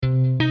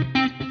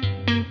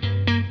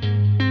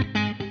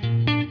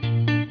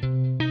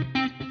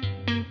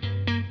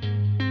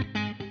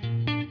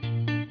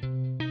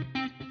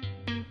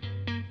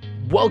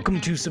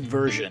Welcome to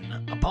Subversion,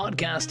 a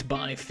podcast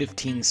by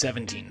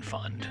 1517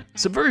 Fund.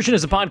 Subversion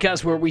is a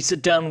podcast where we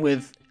sit down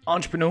with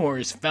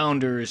entrepreneurs,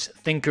 founders,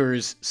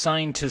 thinkers,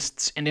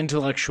 scientists, and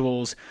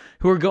intellectuals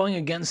who are going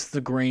against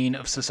the grain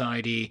of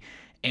society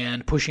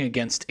and pushing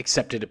against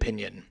accepted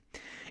opinion.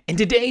 In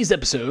today's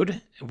episode,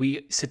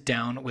 we sit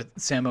down with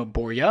Samo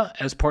Borja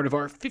as part of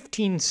our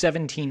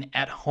 1517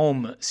 at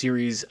Home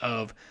series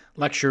of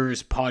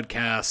lectures,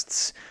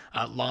 podcasts,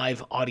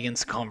 live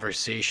audience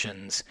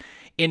conversations.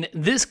 In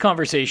this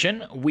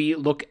conversation, we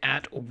look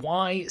at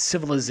why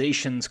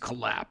civilizations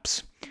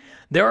collapse.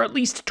 There are at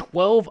least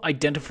 12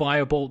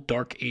 identifiable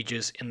dark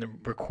ages in the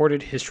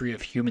recorded history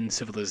of human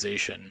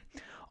civilization.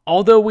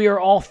 Although we are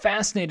all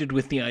fascinated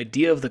with the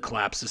idea of the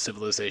collapse of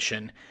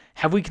civilization,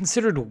 have we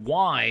considered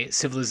why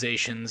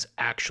civilizations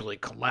actually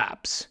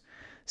collapse?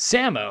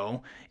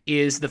 Samo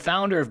is the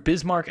founder of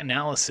Bismarck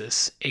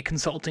Analysis, a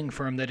consulting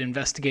firm that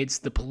investigates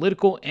the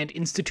political and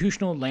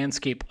institutional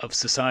landscape of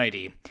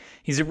society.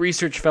 He's a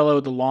research fellow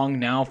at the Long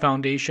Now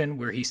Foundation,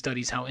 where he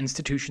studies how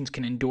institutions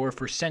can endure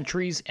for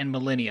centuries and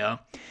millennia.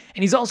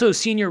 And he's also a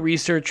senior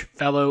research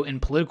fellow in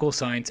political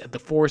science at the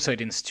Foresight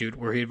Institute,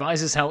 where he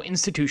advises how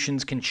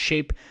institutions can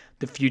shape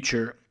the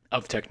future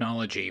of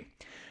technology.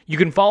 You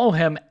can follow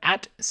him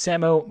at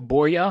Samo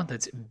Borja,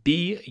 that's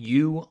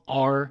Burja,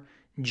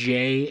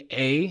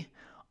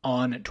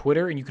 on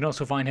Twitter, and you can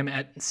also find him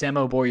at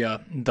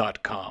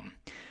samoborja.com.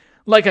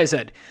 Like I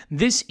said,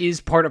 this is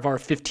part of our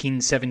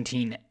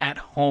 1517 at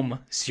Home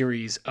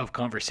series of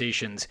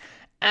conversations.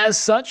 As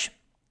such,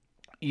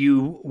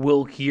 you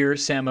will hear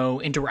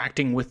Samo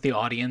interacting with the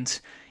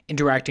audience,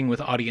 interacting with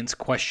audience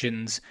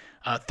questions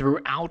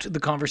throughout the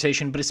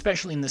conversation, but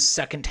especially in the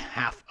second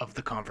half of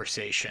the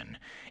conversation.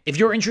 If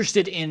you're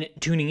interested in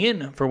tuning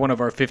in for one of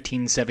our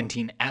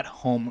 1517 at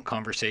Home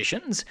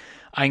conversations,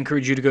 I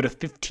encourage you to go to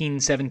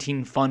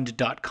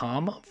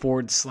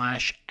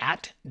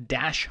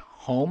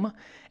 1517fund.com/at-home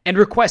and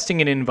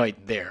requesting an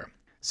invite there.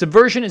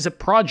 Subversion is a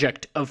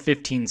project of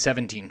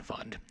 1517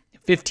 Fund.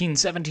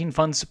 1517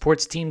 Fund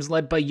supports teams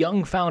led by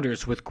young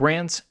founders with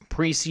grants,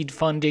 pre-seed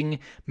funding,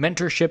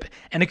 mentorship,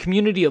 and a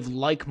community of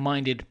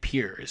like-minded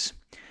peers.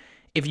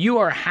 If you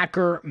are a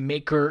hacker,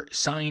 maker,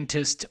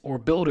 scientist, or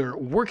builder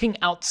working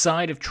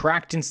outside of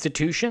tracked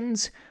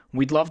institutions,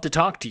 we'd love to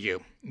talk to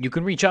you. You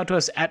can reach out to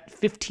us at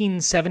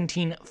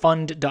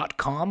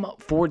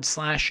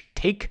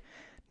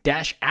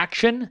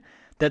 1517fund.com/take-action.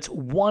 That's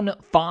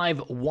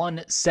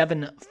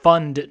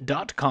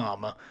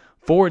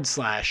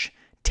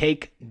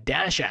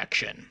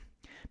 1517fund.com/take-action.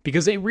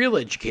 Because a real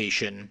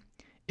education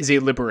is a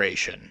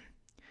liberation.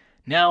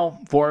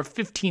 Now for our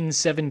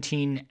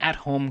 1517 at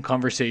Home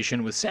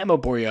conversation with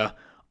Samo Borja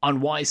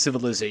on why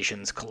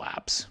civilizations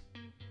collapse.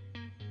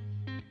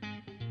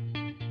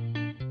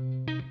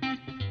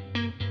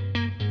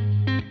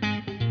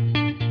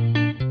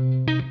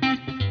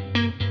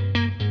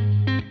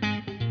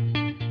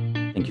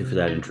 Thank you for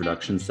that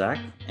introduction, Zach,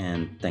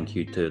 and thank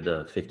you to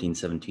the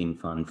 1517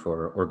 Fund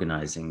for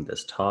organizing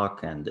this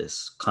talk and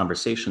this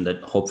conversation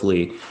that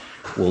hopefully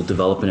will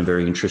develop in a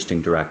very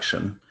interesting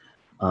direction.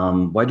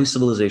 Why do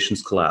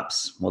civilizations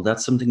collapse? Well,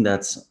 that's something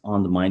that's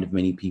on the mind of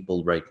many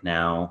people right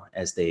now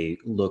as they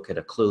look at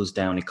a closed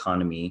down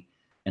economy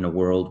in a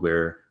world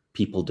where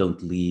people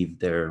don't leave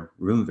their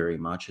room very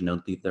much and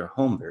don't leave their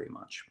home very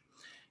much.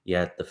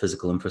 Yet the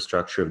physical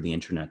infrastructure of the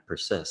internet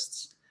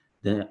persists.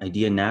 The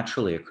idea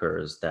naturally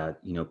occurs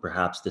that,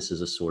 perhaps this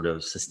is a sort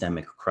of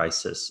systemic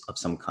crisis of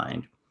some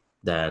kind,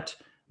 that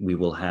we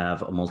will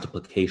have a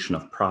multiplication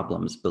of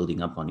problems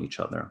building up on each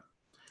other.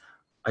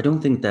 I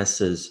don't think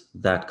this is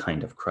that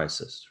kind of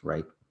crisis,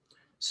 right?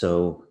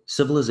 So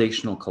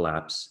civilizational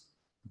collapse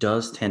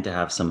does tend to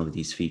have some of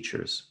these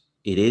features.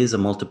 It is a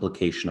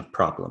multiplication of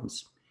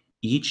problems,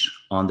 each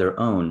on their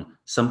own,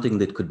 something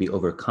that could be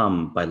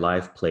overcome by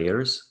live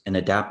players and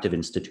adaptive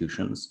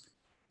institutions,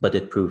 but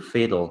it proved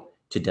fatal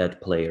to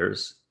dead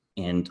players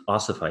and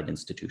ossified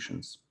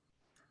institutions.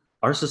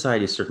 Our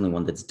society is certainly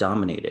one that's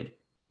dominated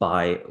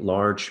by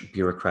large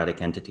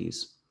bureaucratic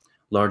entities.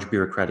 Large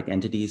bureaucratic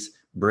entities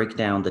break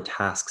down the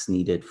tasks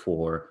needed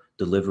for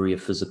delivery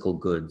of physical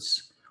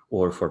goods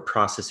or for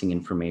processing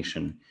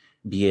information,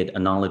 be it a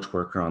knowledge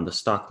worker on the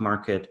stock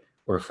market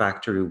or a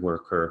factory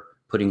worker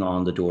putting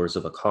on the doors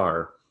of a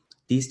car.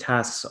 These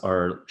tasks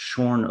are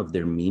shorn of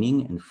their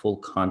meaning and full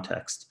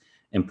context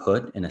and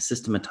put in a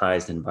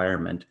systematized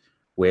environment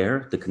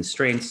where the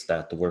constraints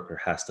that the worker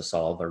has to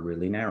solve are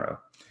really narrow.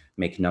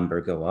 Make number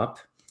go up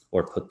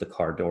or put the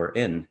car door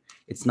in.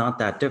 It's not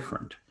that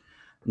different.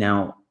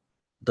 Now,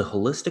 the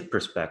holistic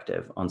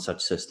perspective on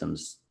such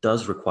systems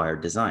does require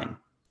design.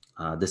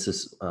 This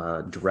is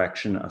a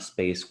direction, a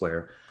space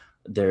where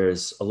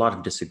there's a lot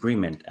of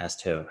disagreement as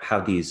to how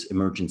these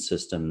emergent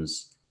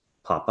systems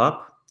pop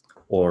up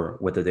or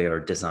whether they are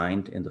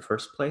designed in the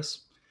first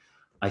place.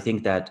 I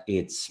think that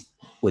it's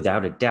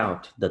without a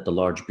doubt that the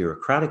large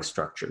bureaucratic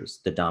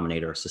structures that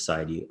dominate our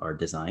society are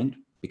designed,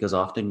 because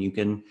often you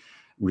can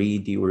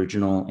read the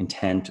original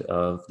intent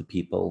of the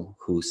people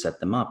who set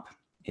them up.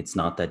 It's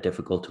not that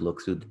difficult to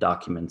look through the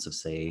documents of,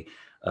 say,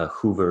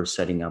 Hoover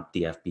setting up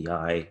the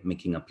FBI,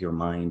 making up your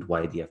mind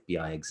why the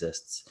FBI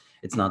exists.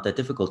 It's not that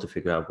difficult to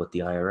figure out what the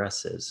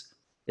IRS is.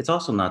 It's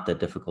also not that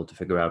difficult to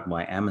figure out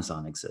why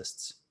Amazon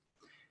exists.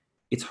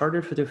 It's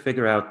harder to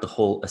figure out the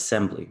whole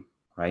assembly,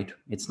 right?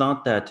 It's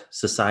not that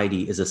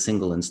society is a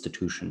single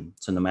institution.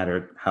 So no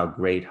matter how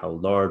great, how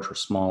large or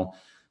small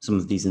some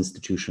of these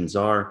institutions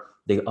are,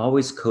 they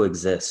always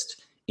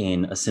coexist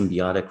in a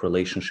symbiotic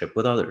relationship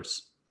with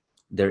others.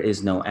 There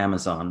is no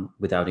Amazon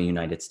without a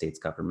United States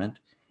government,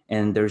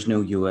 and there's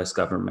no US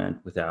government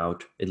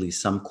without at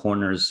least some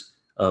corners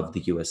of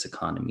the US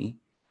economy.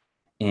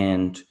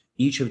 And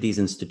each of these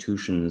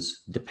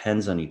institutions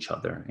depends on each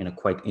other in a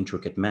quite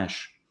intricate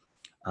mesh.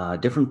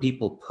 Different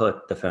people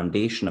put the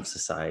foundation of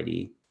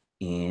society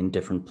in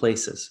different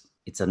places.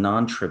 It's a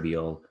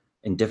non-trivial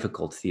and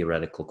difficult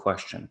theoretical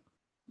question.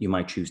 You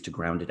might choose to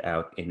ground it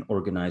out in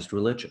organized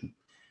religion.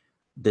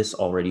 This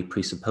already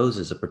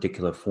presupposes a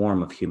particular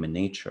form of human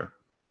nature,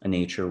 a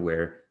nature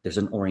where there's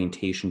an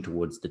orientation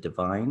towards the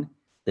divine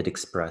that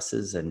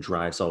expresses and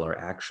drives all our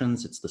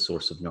actions. It's the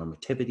source of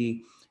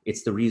normativity.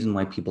 It's the reason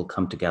why people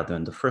come together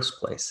in the first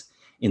place.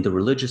 In the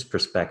religious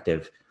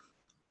perspective,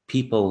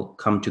 people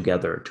come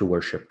together to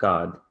worship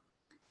God.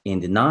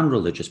 In the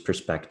non-religious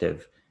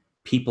perspective,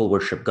 people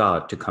worship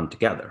God to come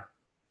together.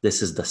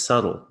 This is the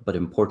subtle but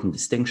important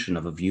distinction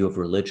of a view of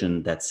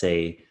religion that,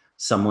 say,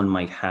 someone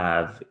might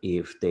have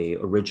if they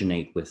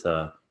originate with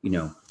a,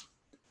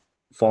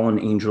 fallen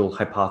angel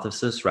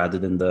hypothesis rather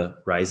than the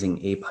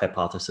rising ape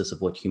hypothesis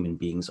of what human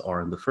beings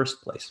are in the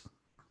first place.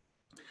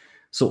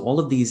 So all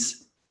of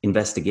these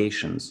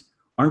investigations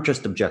aren't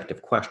just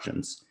objective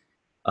questions.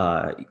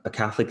 A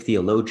Catholic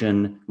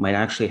theologian might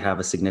actually have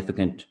a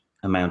significant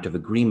amount of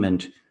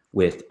agreement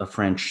with a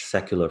French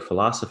secular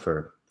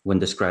philosopher when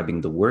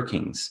describing the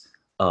workings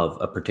of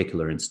a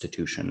particular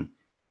institution,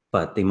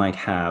 but they might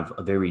have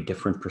a very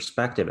different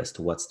perspective as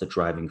to what's the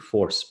driving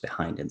force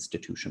behind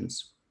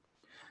institutions.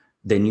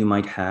 Then you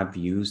might have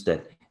views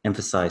that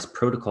emphasize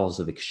protocols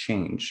of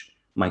exchange,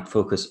 might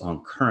focus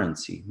on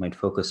currency, might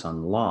focus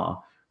on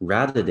law,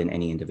 rather than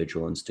any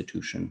individual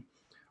institution.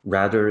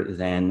 Rather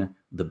than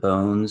the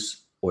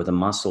bones or the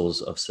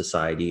muscles of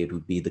society, it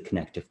would be the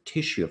connective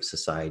tissue of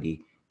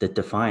society that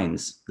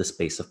defines the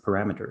space of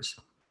parameters.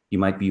 You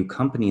might view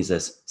companies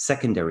as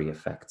secondary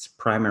effects,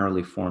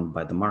 primarily formed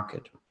by the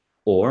market.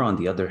 Or on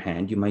the other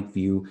hand, you might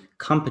view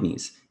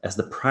companies as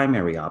the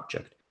primary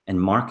object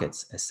and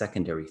markets as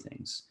secondary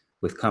things,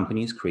 with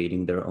companies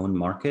creating their own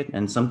market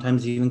and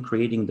sometimes even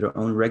creating their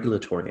own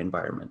regulatory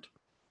environment.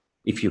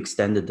 If you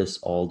extended this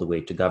all the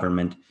way to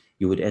government,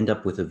 you would end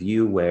up with a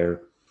view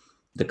where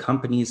the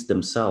companies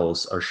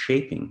themselves are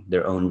shaping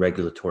their own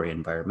regulatory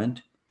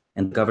environment,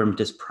 and the government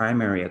is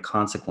primarily a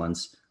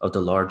consequence of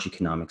the large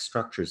economic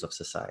structures of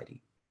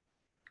society.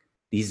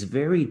 These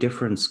very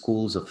different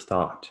schools of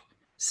thought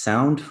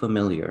sound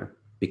familiar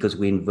because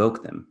we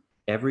invoke them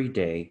every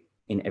day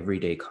in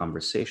everyday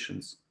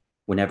conversations.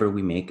 Whenever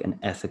we make an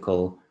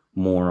ethical,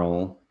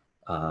 moral,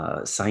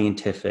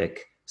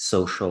 scientific,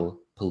 social,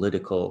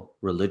 political,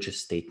 religious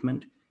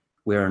statement,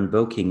 we are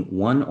invoking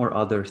one or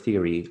other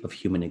theory of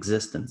human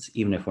existence,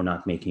 even if we're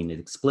not making it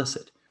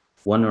explicit.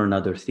 One or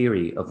another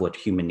theory of what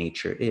human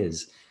nature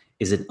is.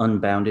 Is it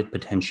unbounded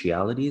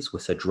potentialities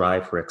with a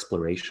drive for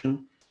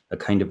exploration, a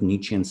kind of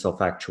Nietzschean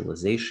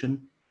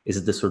self-actualization? Is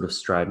it the sort of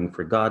striving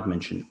for God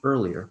mentioned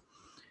earlier?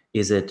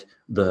 Is it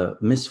the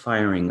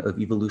misfiring of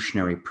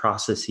evolutionary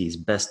processes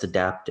best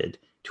adapted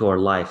to our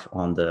life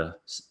on the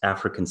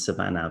African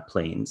savanna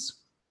plains?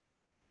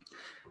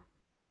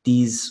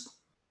 These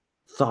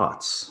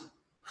thoughts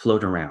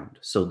float around.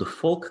 So the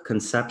folk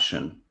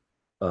conception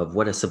of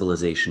what a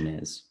civilization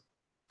is,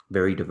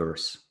 very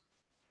diverse.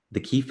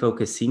 The key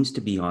focus seems to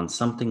be on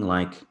something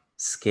like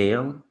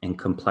scale and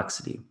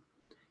complexity.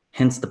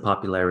 Hence the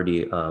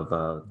popularity of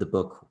the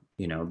book,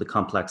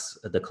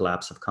 The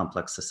Collapse of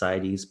Complex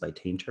Societies by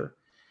Tainter,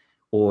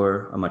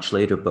 or a much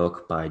later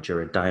book by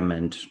Jared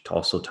Diamond,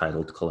 also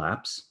titled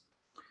Collapse.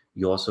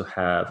 You also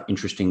have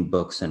interesting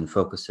books and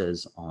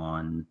focuses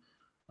on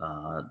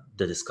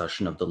the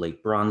discussion of the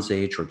late Bronze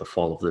Age or the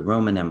fall of the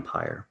Roman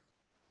Empire.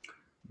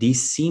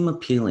 These seem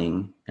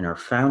appealing and are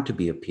found to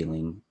be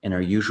appealing and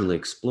are usually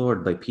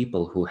explored by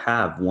people who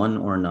have one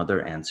or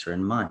another answer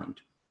in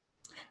mind.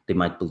 They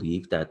might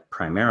believe that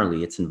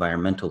primarily it's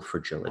environmental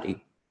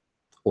fragility,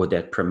 or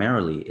that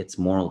primarily it's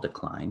moral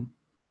decline,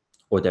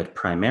 or that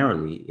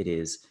primarily it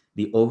is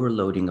the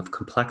overloading of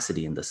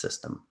complexity in the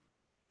system.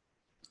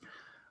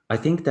 I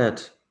think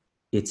that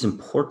it's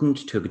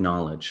important to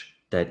acknowledge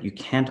that you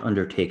can't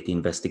undertake the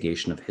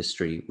investigation of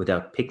history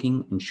without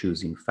picking and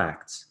choosing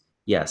facts.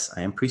 Yes,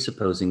 I am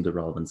presupposing the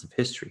relevance of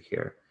history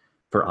here.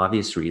 For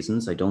obvious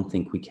reasons, I don't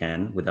think we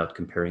can, without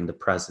comparing the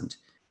present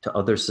to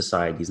other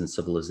societies and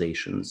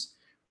civilizations,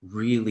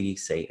 really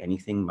say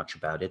anything much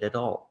about it at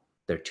all.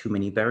 There are too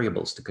many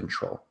variables to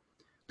control.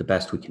 The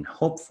best we can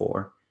hope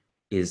for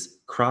is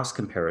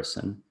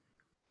cross-comparison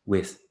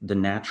with the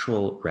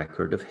natural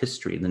record of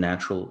history, the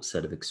natural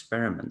set of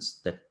experiments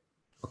that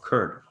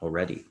occurred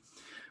already.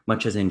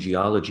 Much as in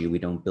geology, we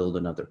don't build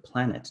another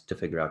planet to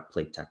figure out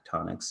plate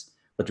tectonics,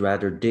 but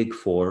rather dig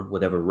for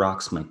whatever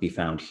rocks might be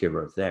found here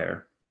or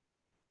there.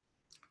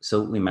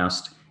 So we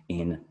must,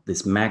 in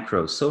this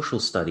macro social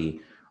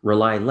study,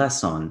 rely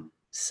less on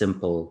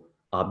simple,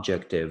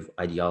 objective,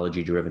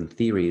 ideology-driven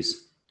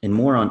theories and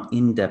more on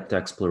in-depth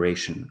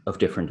exploration of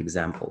different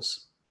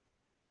examples.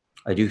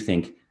 I do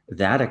think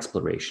that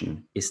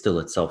exploration is still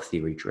itself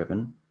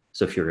theory-driven.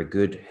 So if you're a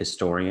good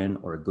historian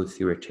or a good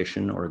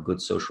theoretician or a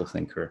good social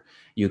thinker,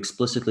 you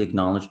explicitly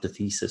acknowledge the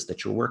thesis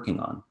that you're working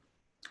on.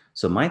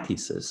 So my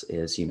thesis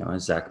is,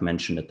 as Zach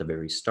mentioned at the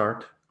very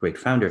start, great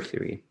founder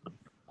theory.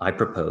 I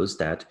propose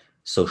that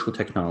social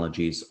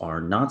technologies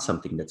are not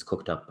something that's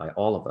cooked up by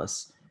all of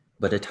us,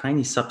 but a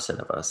tiny subset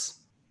of us.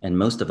 And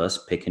most of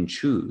us pick and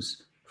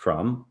choose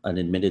from an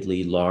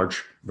admittedly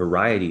large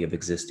variety of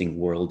existing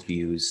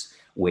worldviews,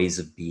 ways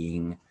of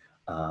being,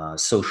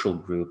 social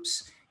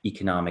groups,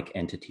 economic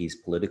entities,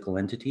 political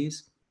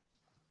entities,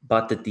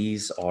 but that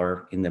these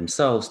are in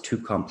themselves too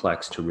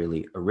complex to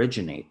really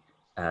originate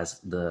as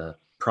the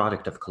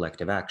product of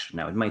collective action.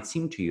 Now, it might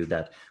seem to you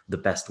that the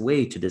best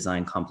way to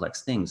design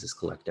complex things is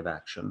collective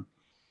action,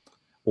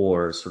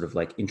 or sort of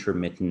like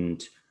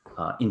intermittent,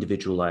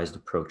 individualized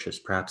approaches,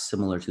 perhaps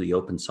similar to the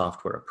open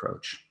software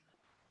approach.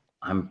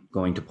 I'm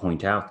going to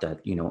point out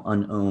that,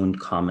 unowned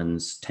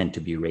commons tend to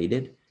be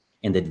rated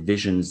and that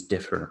visions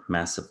differ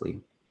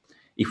massively.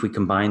 If we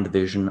combine the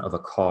vision of a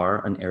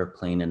car, an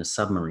airplane, and a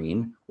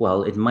submarine,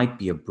 well, it might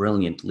be a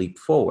brilliant leap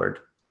forward.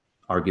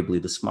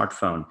 Arguably, the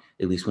smartphone,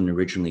 at least when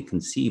originally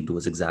conceived,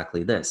 was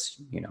exactly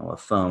this, a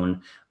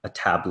phone, a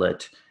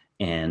tablet,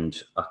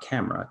 and a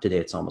camera. Today,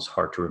 it's almost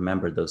hard to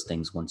remember those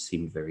things once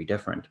seemed very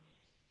different.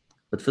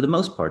 But for the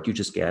most part, you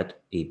just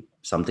get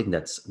something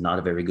that's not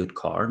a very good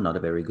car, not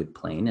a very good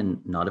plane,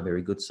 and not a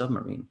very good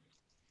submarine.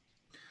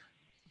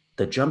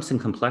 The jumps in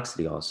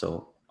complexity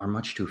also are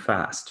much too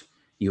fast.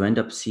 You end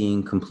up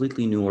seeing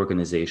completely new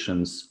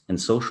organizations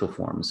and social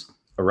forms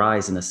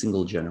arise in a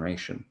single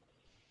generation.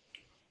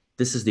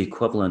 This is the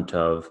equivalent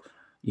of,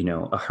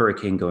 a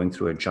hurricane going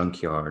through a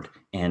junkyard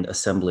and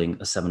assembling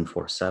a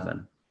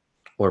 747,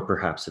 or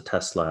perhaps a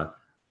Tesla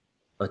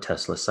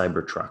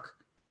Cybertruck.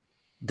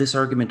 This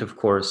argument, of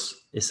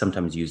course, is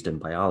sometimes used in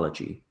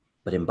biology,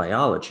 but in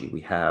biology,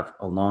 we have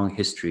a long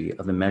history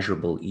of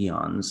immeasurable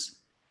eons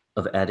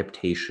of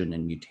adaptation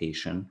and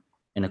mutation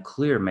and a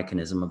clear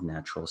mechanism of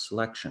natural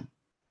selection.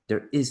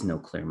 There is no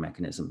clear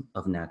mechanism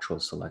of natural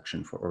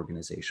selection for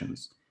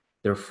organizations.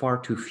 There are far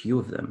too few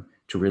of them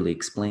to really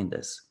explain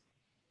this.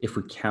 If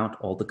we count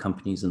all the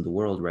companies in the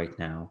world right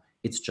now,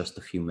 it's just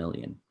a few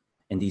million.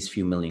 And these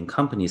few million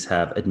companies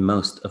have at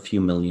most a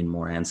few million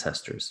more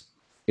ancestors.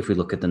 If we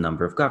look at the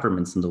number of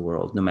governments in the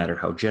world, no matter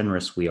how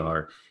generous we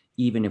are,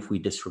 even if we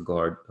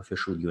disregard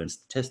official UN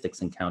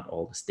statistics and count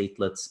all the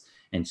statelets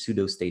and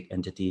pseudo-state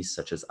entities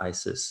such as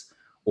ISIS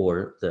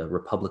or the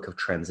Republic of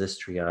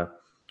Transnistria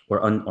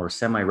or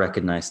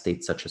semi-recognized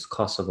states such as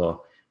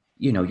Kosovo,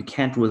 you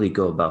can't really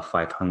go above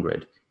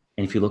 500.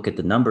 And if you look at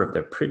the number of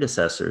their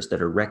predecessors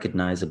that are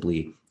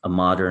recognizably a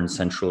modern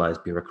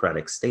centralized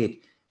bureaucratic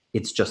state,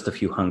 it's just a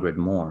few hundred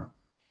more.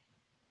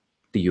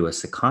 The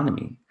US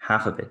economy,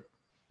 half of it,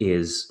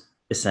 is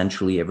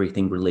essentially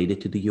everything related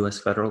to the US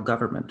federal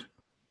government,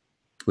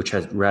 which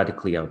has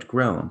radically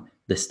outgrown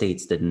the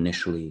states that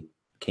initially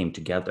came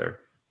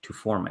together to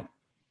form it.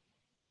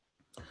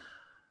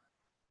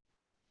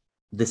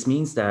 This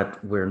means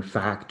that we are in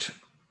fact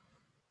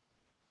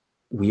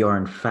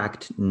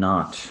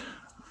not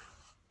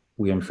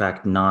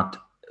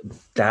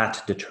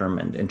that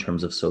determined in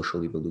terms of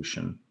social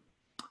evolution.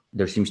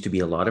 There seems to be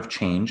a lot of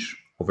change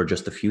over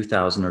just a few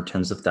thousand or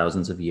tens of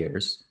thousands of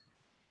years.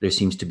 There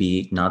seems to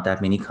be not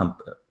that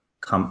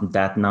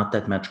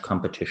much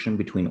competition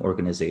between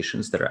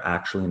organizations that are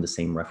actually in the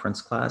same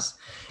reference class.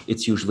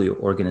 It's usually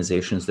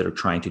organizations that are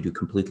trying to do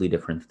completely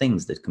different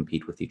things that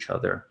compete with each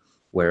other,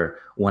 where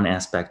one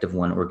aspect of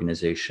one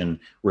organization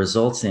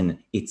results in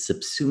it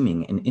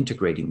subsuming and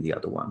integrating the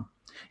other one.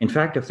 In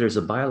fact, if there's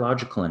a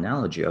biological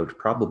analogy, I would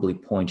probably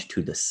point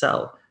to the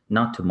cell,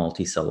 not to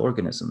multi-cell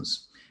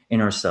organisms.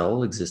 In our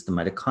cell exists the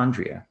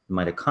mitochondria. The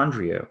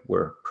mitochondria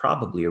were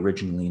probably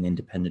originally an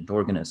independent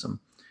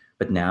organism,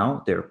 but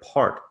now they're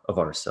part of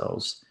our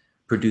cells,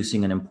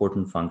 producing an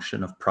important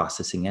function of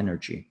processing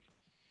energy.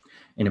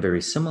 In a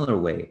very similar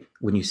way,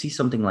 when you see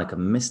something like a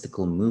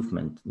mystical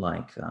movement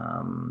like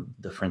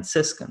the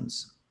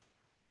Franciscans,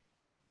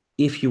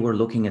 if you were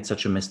looking at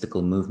such a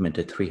mystical movement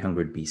at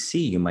 300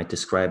 BC, you might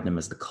describe them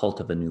as the cult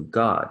of a new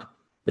god.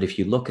 But if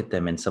you look at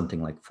them in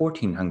something like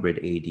 1400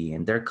 AD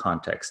in their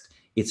context,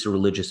 it's a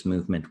religious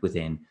movement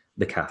within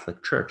the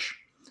Catholic Church.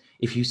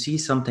 If you see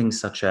something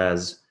such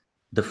as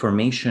the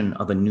formation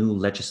of a new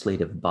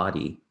legislative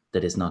body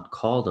that is not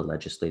called a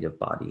legislative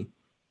body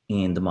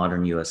in the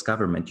modern US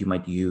government, you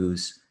might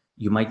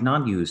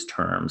not use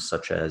terms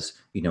such as,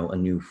 a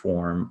new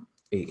form,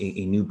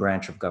 a new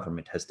branch of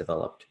government has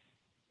developed,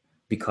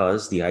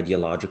 because the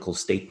ideological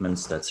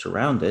statements that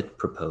surround it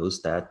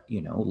propose that,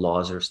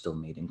 laws are still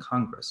made in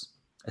Congress.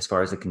 As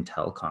far as I can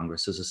tell,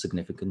 Congress is a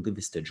significantly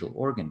vestigial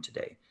organ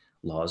today.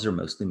 Laws are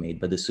mostly made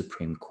by the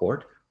Supreme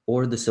Court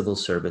or the civil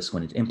service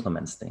when it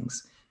implements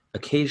things.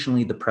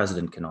 Occasionally, the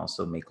president can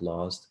also make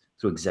laws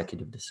through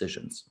executive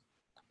decisions.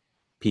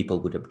 People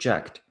would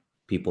object.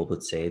 People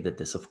would say that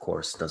this, of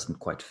course, doesn't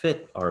quite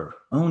fit our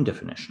own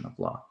definition of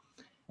law.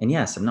 And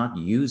yes, I'm not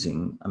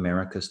using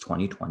America's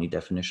 2020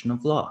 definition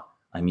of law.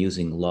 I'm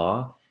using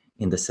law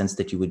in the sense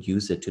that you would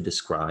use it to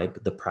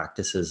describe the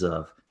practices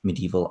of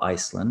medieval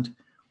Iceland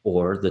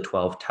or the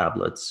 12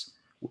 tablets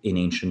in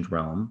ancient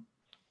Rome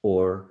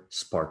or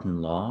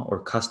Spartan law or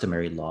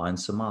customary law in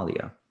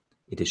Somalia.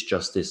 It is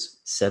just this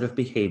set of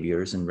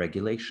behaviors and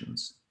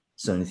regulations.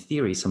 So in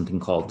theory, something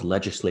called the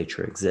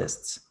legislature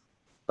exists.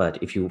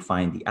 But if you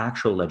find the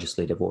actual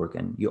legislative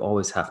organ, you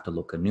always have to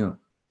look anew.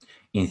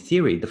 In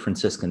theory, the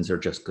Franciscans are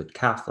just good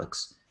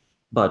Catholics.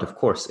 But of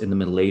course, in the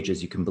Middle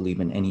Ages, you can believe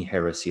in any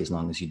heresy as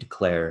long as you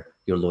declare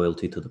your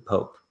loyalty to the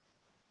Pope.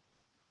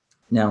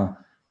 Now,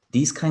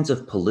 these kinds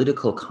of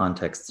political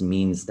contexts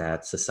means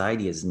that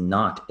society is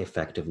not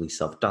effectively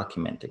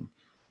self-documenting.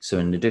 So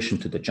in addition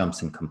to the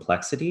jumps in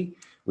complexity,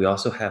 we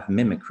also have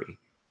mimicry.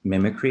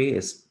 Mimicry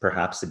is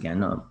perhaps,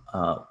 again,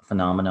 a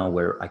phenomena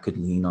where I could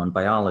lean on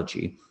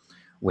biology,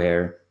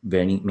 where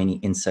many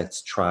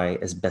insects try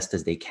as best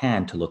as they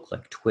can to look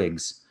like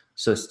twigs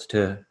so as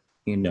to,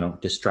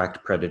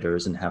 distract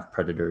predators and have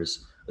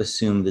predators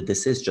assume that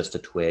this is just a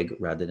twig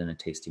rather than a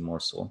tasty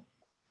morsel.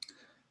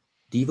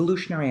 The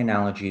evolutionary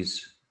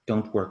analogies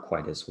don't work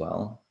quite as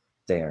well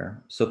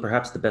there. So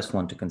perhaps the best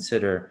one to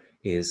consider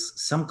is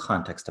some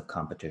context of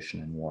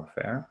competition and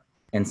warfare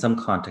and some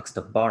context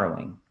of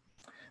borrowing.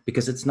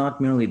 Because it's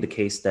not merely the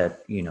case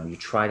that you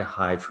try to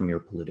hide from your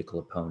political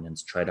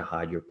opponents, try to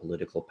hide your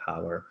political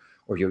power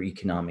or your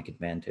economic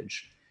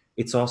advantage.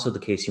 It's also the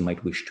case you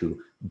might wish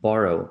to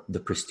borrow the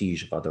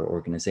prestige of other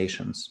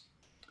organizations.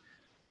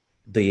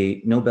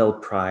 The Nobel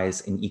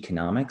Prize in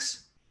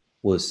Economics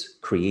was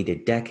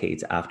created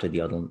decades after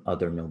the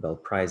other Nobel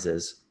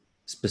Prizes,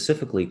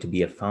 specifically to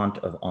be a font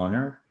of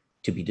honor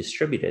to be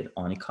distributed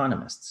on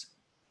economists.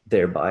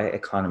 Thereby,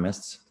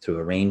 economists, through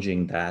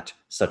arranging that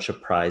such a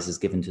prize is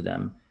given to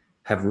them,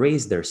 have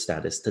raised their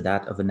status to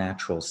that of a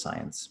natural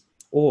science,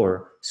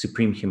 or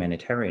supreme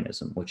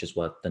humanitarianism, which is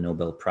what the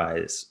Nobel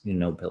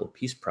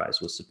Peace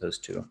Prize was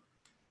supposed to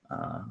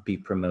be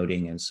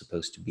promoting and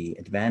supposed to be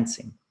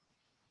advancing.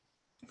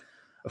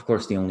 Of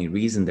course, the only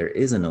reason there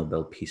is a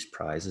Nobel Peace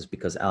Prize is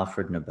because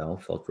Alfred Nobel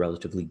felt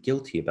relatively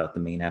guilty about the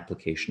main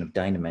application of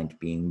dynamite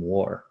being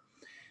war.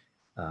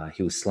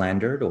 He was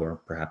slandered,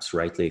 or perhaps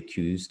rightly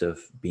accused, of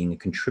being a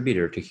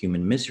contributor to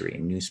human misery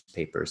in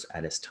newspapers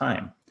at his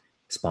time.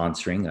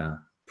 Sponsoring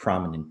a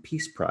prominent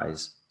peace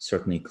prize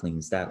certainly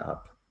cleans that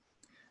up.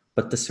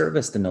 But the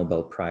service the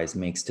Nobel Prize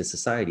makes to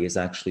society is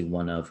actually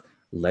one of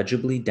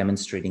legibly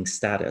demonstrating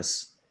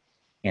status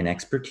and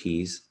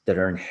expertise that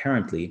are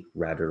inherently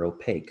rather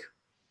opaque.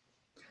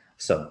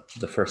 So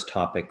the first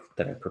topic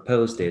that I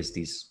proposed is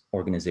these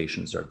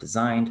organizations are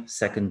designed.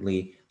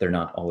 Secondly, they're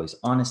not always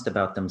honest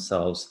about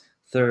themselves.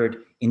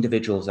 Third,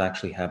 individuals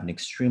actually have an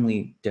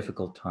extremely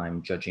difficult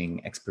time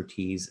judging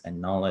expertise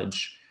and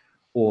knowledge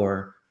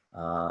or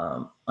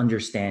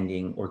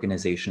understanding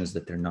organizations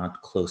that they're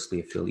not closely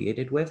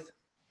affiliated with.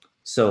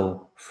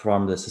 So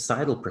from the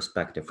societal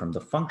perspective, from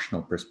the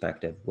functional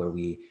perspective, where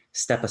we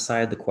step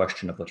aside the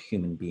question of what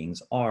human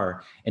beings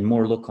are and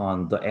more look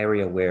on the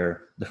area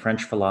where the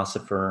French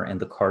philosopher and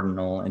the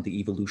cardinal and the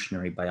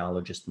evolutionary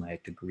biologist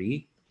might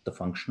agree, the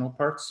functional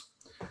parts,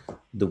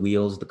 the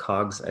wheels, the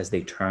cogs, as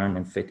they turn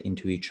and fit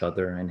into each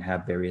other and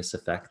have various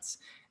effects.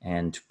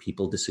 And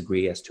people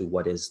disagree as to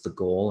what is the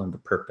goal and the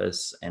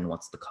purpose and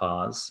what's the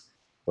cause,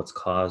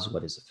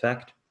 what is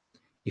effect.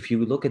 If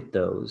you look at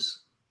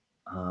those,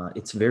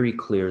 it's very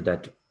clear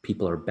that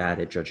people are bad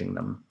at judging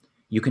them.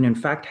 You can in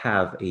fact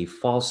have a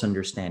false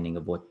understanding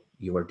of what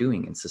you are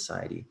doing in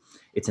society.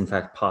 It's in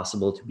fact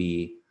possible to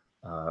be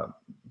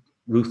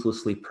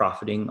ruthlessly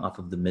profiting off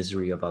of the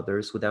misery of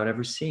others without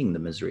ever seeing the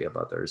misery of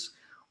others,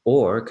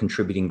 or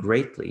contributing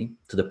greatly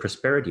to the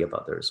prosperity of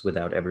others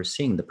without ever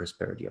seeing the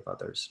prosperity of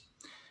others.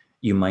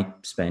 You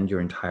might spend your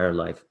entire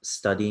life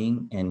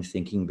studying and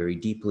thinking very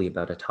deeply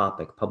about a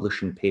topic,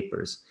 publishing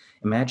papers,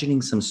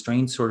 imagining some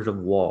strange sort of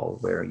wall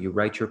where you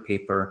write your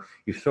paper,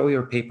 you throw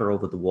your paper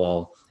over the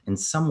wall, and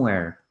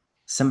somewhere,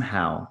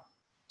 somehow,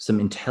 some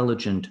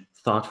intelligent,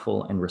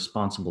 thoughtful, and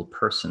responsible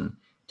person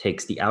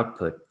takes the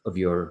output of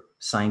your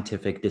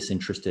scientific,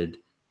 disinterested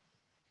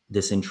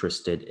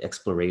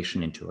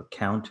exploration into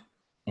account,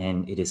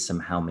 and it is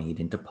somehow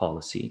made into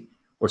policy,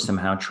 or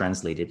somehow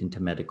translated into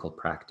medical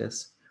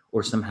practice,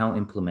 or somehow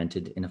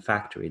implemented in a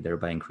factory,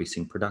 thereby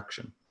increasing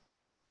production.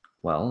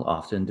 Well,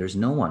 often there's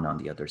no one on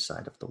the other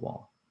side of the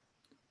wall.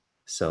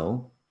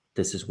 So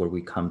this is where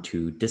we come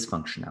to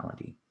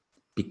dysfunctionality.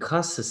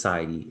 Because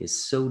society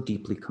is so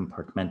deeply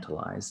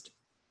compartmentalized,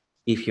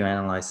 if you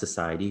analyze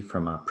society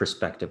from a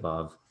perspective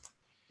of,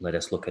 let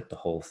us look at the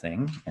whole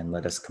thing and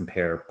let us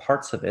compare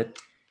parts of it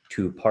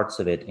to parts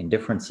of it in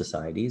different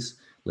societies,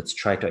 Let's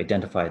try to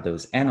identify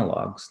those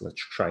analogs.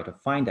 Let's try to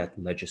find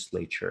that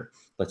legislature.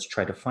 Let's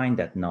try to find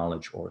that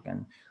knowledge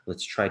organ.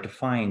 Let's try to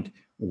find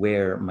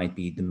where might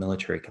be the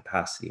military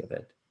capacity of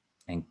it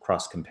and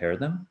cross compare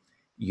them.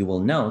 You will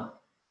note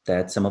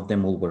that some of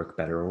them will work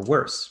better or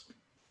worse,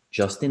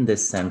 just in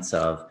this sense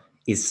of,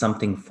 is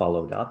something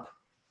followed up?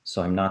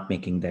 So I'm not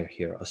making there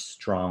here a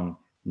strong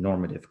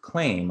normative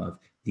claim of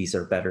these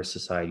are better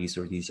societies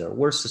or these are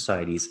worse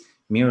societies.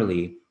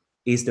 Merely,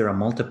 is there a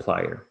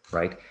multiplier,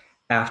 right?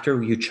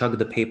 After you chug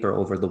the paper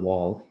over the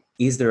wall,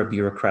 is there a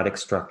bureaucratic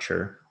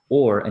structure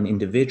or an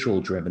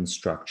individual driven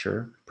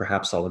structure,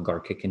 perhaps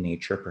oligarchic in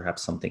nature,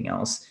 perhaps something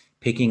else,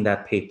 picking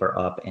that paper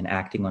up and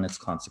acting on its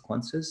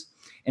consequences?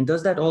 And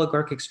does that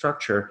oligarchic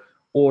structure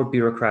or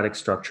bureaucratic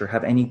structure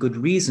have any good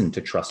reason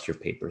to trust your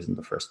papers in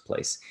the first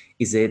place?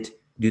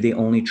 Do they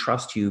only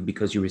trust you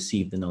because you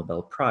received the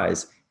Nobel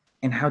Prize?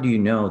 And how do you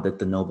know that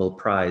the Nobel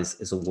Prize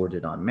is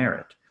awarded on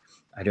merit?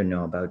 I don't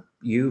know about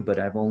you, but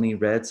I've only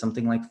read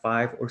something like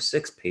 5 or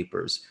 6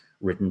 papers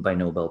written by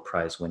Nobel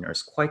Prize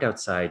winners, quite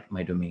outside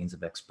my domains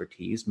of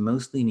expertise,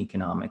 mostly in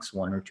economics,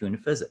 1 or 2 in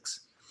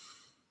physics.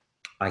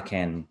 I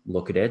can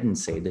look at it and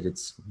say that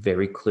it's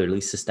very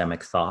clearly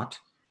systemic thought,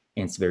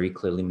 and it's very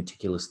clearly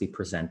meticulously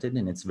presented,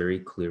 and it's very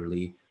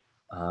clearly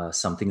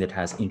something that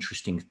has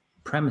interesting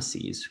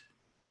premises,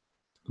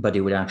 but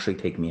it would actually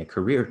take me a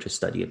career to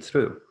study it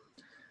through.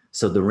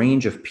 So the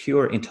range of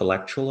pure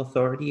intellectual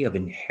authority, of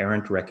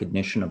inherent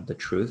recognition of the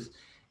truth,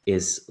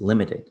 is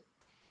limited.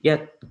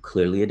 Yet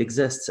clearly it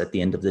exists. At the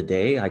end of the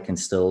day, I can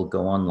still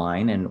go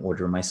online and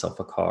order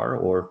myself a car,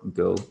 or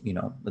go,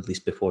 at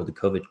least before the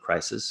COVID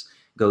crisis,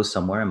 go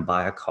somewhere and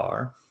buy a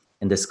car.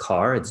 And this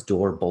car, its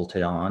door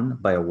bolted on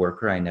by a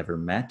worker I never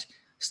met,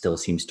 still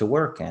seems to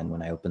work. And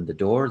when I open the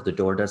door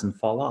doesn't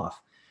fall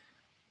off.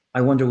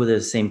 I wonder whether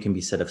the same can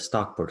be said of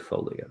stock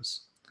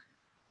portfolios.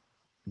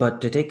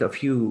 But to take a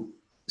few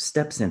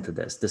steps into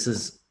this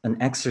is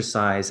an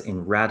exercise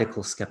in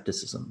radical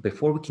skepticism.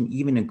 Before we can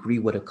even agree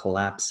what a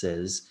collapse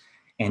is,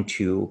 and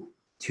to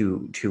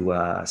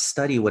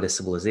study what a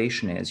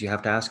civilization is, you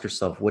have to ask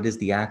yourself, what is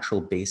the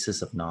actual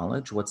basis of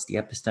knowledge? What's the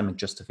epistemic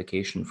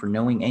justification for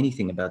knowing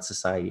anything about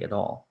society at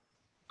all?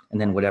 And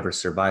then whatever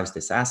survives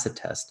this acid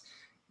test,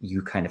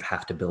 you kind of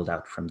have to build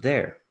out from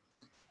there.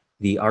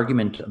 The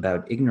argument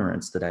about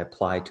ignorance that I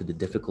apply to the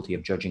difficulty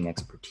of judging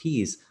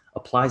expertise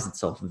applies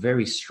itself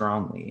very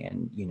strongly,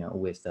 and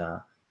with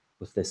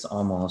this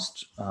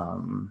almost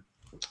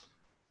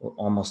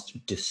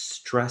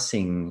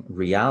distressing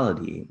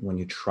reality when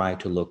you try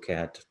to look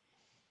at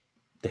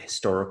the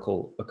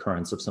historical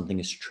occurrence of something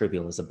as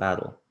trivial as a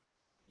battle.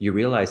 You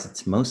realize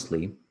it's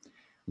mostly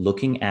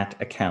looking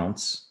at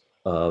accounts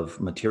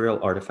of material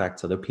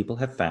artifacts other people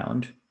have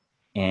found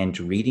and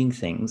reading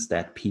things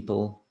that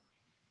people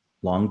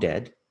long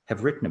dead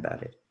have written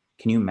about it.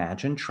 Can you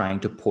imagine trying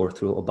to pour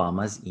through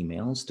Obama's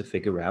emails to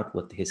figure out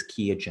what his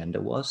key agenda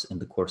was in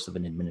the course of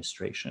an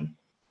administration?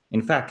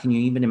 In fact, can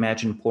you even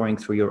imagine pouring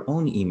through your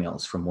own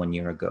emails from 1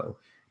 year ago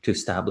to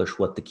establish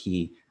what the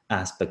key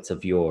aspects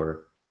of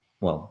your,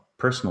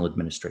 personal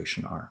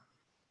administration are?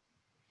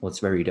 Well, it's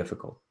very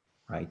difficult,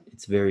 right?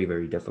 It's very,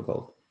 very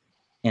difficult.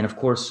 And of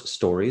course,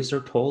 stories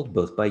are told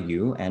both by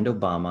you and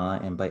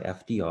Obama and by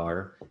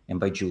FDR and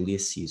by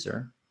Julius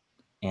Caesar.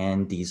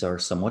 And these are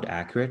somewhat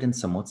accurate and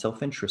somewhat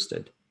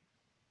self-interested.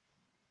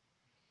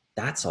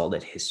 That's all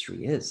that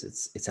history is.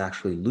 It's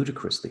actually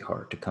ludicrously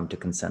hard to come to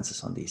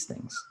consensus on these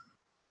things.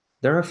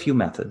 There are a few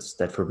methods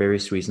that for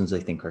various reasons I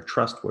think are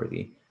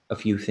trustworthy, a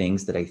few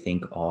things that I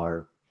think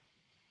are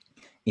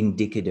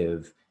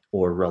indicative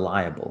or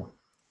reliable.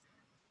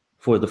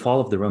 For the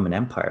fall of the Roman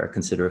Empire,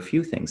 consider a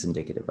few things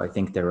indicative. I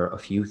think there are a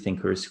few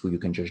thinkers who you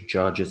can just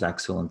judge as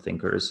excellent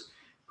thinkers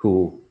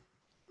who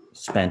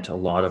spent a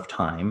lot of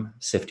time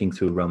sifting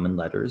through Roman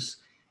letters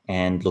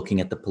and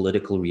looking at the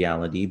political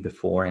reality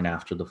before and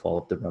after the fall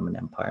of the Roman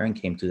Empire and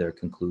came to their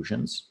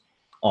conclusions.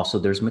 Also,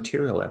 there's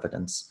material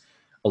evidence.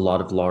 A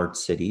lot of large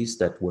cities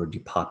that were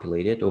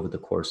depopulated over the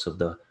course of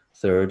the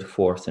 3rd,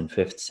 4th, and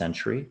 5th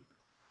century.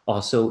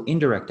 Also,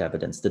 indirect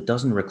evidence that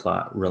doesn't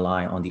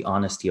rely on the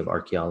honesty of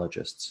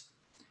archaeologists.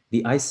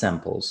 The ice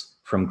samples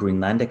from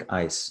Greenlandic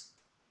ice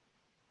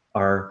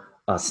are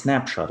a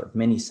snapshot of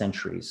many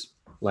centuries,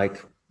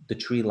 like the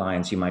tree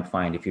lines you might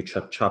find if you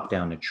chop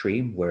down a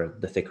tree, where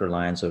the thicker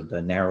lines or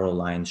the narrow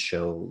lines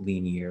show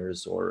lean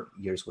years or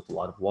years with a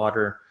lot of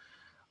water.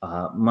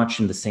 Much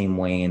in the same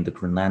way in the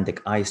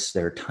Greenlandic ice,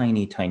 there are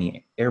tiny,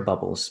 tiny air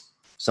bubbles,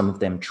 some of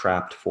them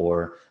trapped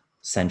for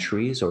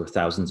centuries or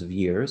thousands of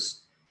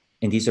years.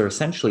 And these are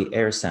essentially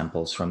air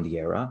samples from the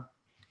era,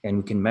 and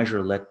we can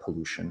measure lead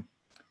pollution.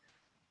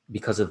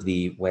 Because of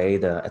the way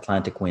the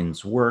Atlantic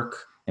winds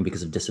work and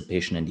because of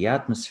dissipation in the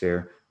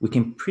atmosphere, we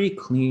can pretty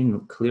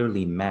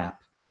clearly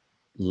map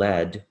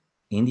lead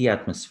in the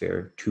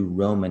atmosphere to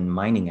Roman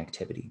mining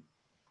activity.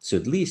 So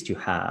at least you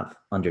have,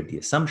 under the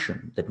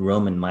assumption that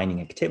Roman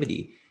mining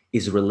activity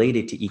is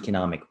related to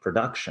economic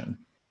production,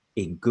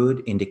 a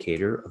good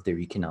indicator of their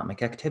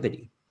economic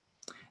activity.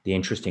 The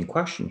interesting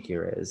question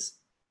here is,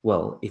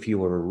 well, if you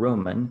were a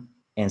Roman,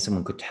 and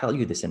someone could tell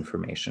you this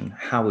information,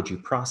 how would you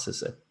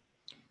process it?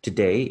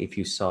 Today, if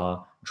you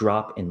saw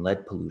drop in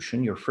lead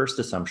pollution, your first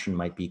assumption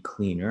might be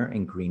cleaner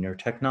and greener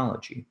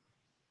technology.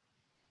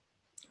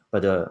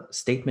 But a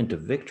statement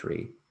of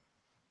victory,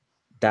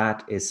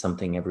 that is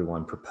something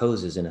everyone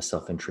proposes in a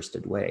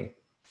self-interested way.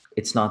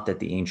 It's not that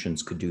the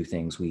ancients could do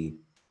things we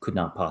could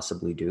not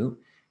possibly do,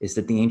 is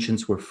that the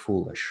ancients were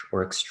foolish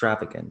or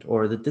extravagant,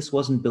 or that this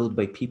wasn't built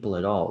by people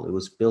at all. It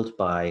was built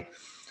by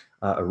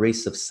a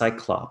race of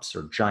cyclops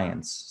or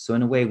giants. So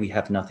in a way, we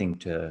have nothing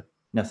to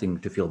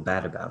feel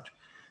bad about.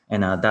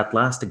 And that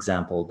last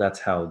example, that's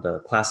how the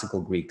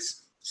classical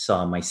Greeks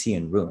saw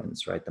Mycenaean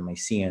ruins, right? The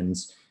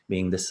Mycenaeans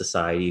being the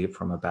society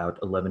from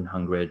about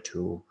 1100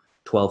 to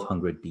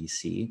 1200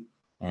 BC.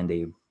 And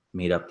they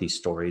made up these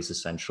stories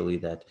essentially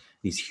that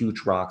these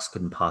huge rocks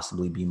couldn't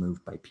possibly be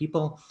moved by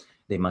people.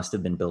 They must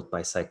have been built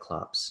by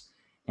cyclops.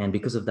 And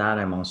because of that,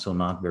 I'm also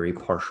not very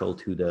partial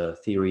to the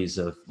theories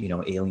of,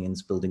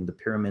 aliens building the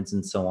pyramids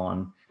and so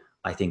on.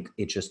 I think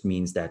it just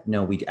means that,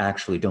 no, we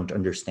actually don't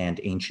understand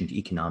ancient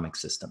economic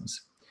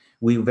systems.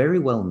 We very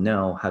well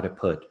know how to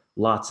put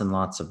lots and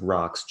lots of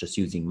rocks just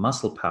using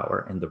muscle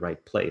power in the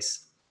right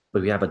place,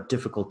 but we have a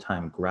difficult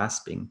time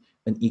grasping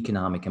an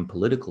economic and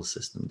political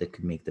system that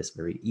could make this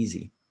very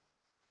easy.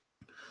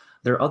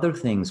 There are other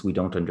things we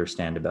don't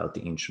understand about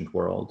the ancient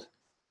world,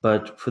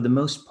 but for the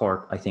most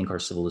part, I think our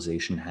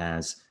civilization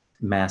has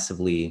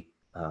massively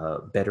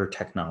better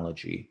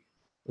technology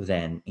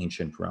than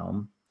ancient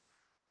Rome.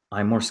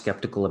 I'm more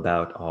skeptical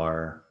about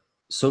our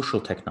social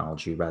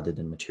technology rather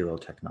than material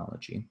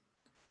technology.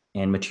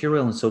 And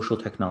material and social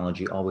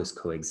technology always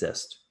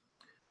coexist.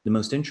 The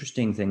most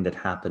interesting thing that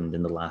happened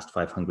in the last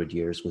 500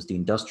 years was the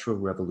Industrial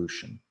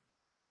Revolution.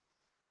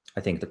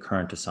 I think the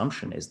current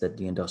assumption is that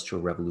the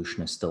Industrial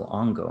Revolution is still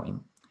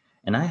ongoing.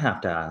 And I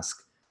have to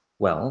ask,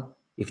 well,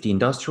 if the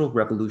Industrial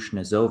Revolution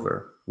is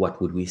over,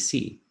 what would we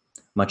see?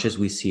 Much as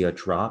we see a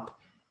drop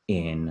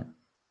in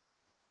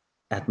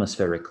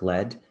atmospheric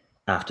lead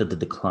after the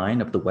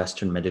decline of the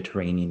Western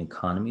Mediterranean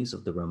economies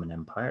of the Roman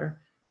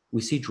Empire,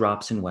 we see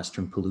drops in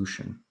Western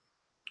pollution.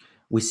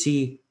 We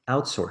see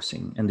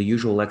outsourcing, and the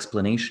usual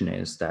explanation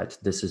is that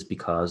this is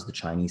because the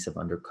Chinese have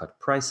undercut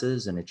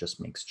prices and it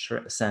just makes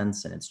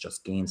sense and it's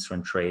just gains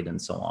from trade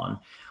and so on.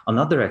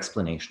 Another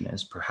explanation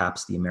is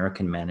perhaps the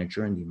American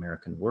manager and the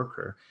American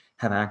worker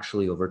have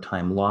actually over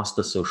time lost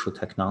the social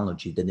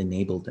technology that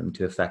enabled them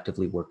to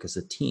effectively work as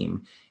a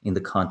team in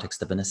the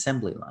context of an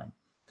assembly line,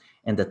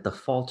 and that the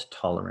fault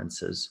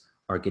tolerances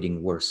are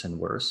getting worse and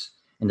worse,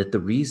 and that the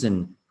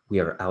reason we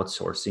are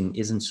outsourcing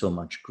isn't so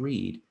much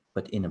greed,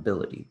 but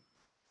inability.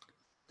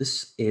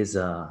 This is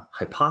a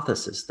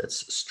hypothesis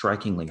that's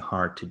strikingly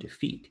hard to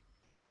defeat.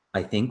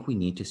 I think we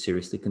need to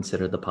seriously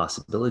consider the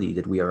possibility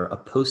that we are a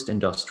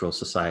post-industrial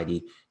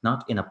society,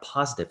 not in a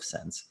positive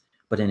sense,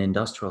 but an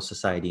industrial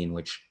society in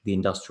which the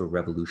Industrial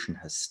Revolution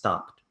has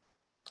stopped.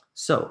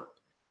 So,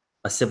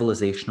 a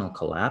civilizational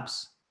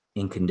collapse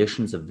in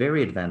conditions of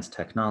very advanced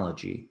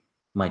technology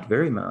might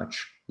very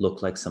much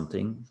look like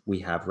something we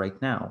have right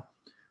now,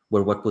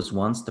 where what was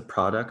once the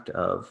product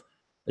of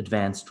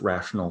advanced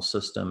rational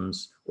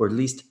systems, or at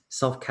least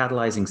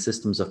self-catalyzing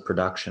systems of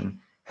production,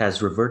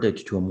 has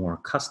reverted to a more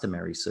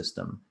customary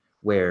system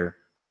where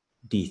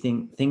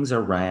things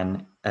are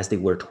ran as they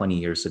were 20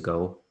 years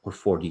ago, or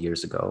 40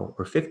 years ago,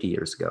 or 50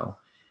 years ago.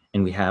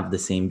 And we have the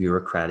same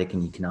bureaucratic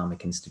and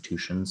economic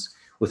institutions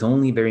with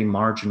only very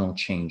marginal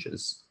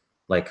changes,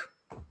 like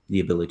the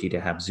ability to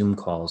have Zoom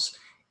calls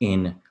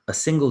in a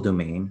single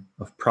domain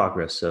of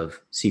progress of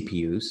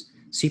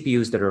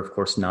CPUs that are, of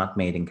course, not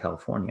made in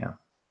California,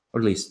 or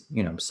at least,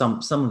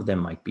 some of them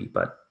might be,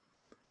 but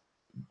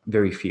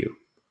very few.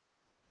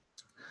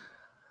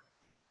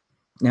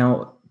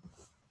 Now,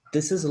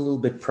 this is a little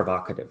bit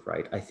provocative,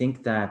 right? I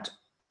think that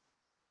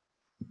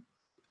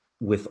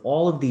with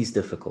all of these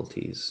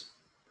difficulties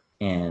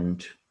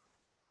and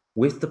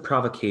with the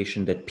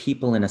provocation that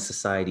people in a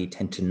society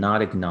tend to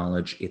not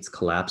acknowledge its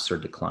collapse or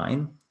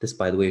decline, this,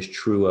 by the way, is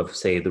true of,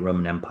 say, the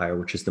Roman Empire,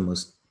 which is the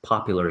most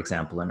popular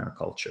example in our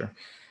culture.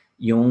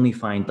 You only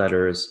find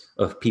letters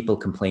of people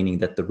complaining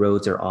that the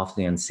roads are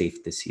awfully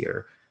unsafe this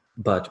year,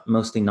 but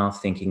mostly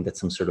not thinking that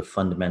some sort of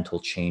fundamental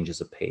change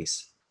is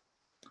apace.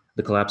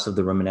 The collapse of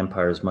the Roman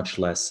Empire is much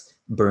less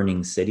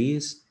burning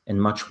cities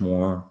and much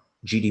more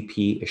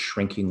GDP is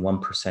shrinking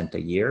 1%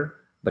 a year,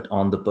 but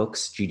on the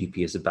books, GDP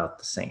is about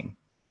the same.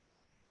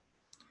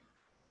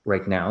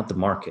 Right now, the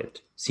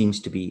market seems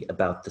to be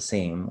about the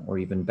same or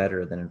even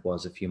better than it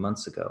was a few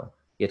months ago,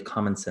 yet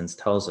common sense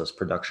tells us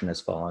production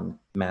has fallen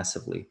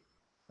massively.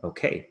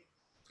 Okay,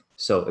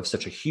 so if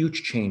such a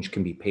huge change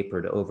can be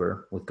papered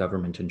over with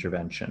government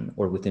intervention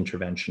or with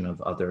intervention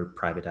of other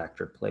private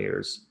actor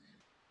players,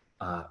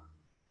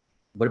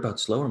 what about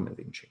slower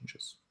moving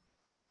changes?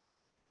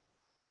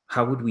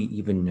 How would we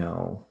even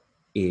know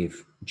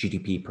if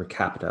GDP per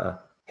capita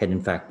had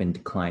in fact been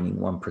declining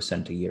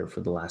 1% a year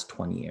for the last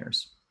 20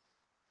 years?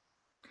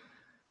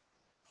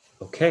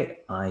 Okay,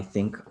 I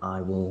think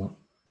I will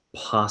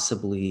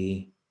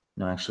possibly,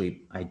 no,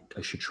 actually, I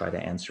should try to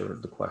answer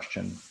the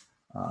question.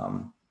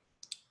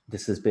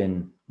 this has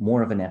been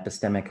more of an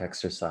epistemic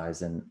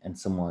exercise and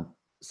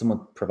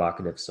somewhat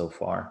provocative so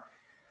far.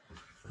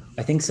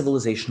 I think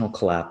civilizational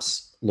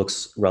collapse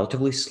looks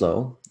relatively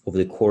slow over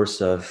the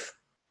course of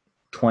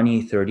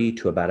 20, 30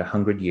 to about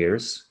 100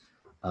 years,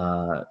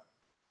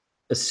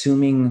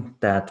 assuming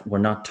that we're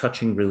not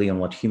touching really on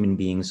what human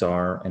beings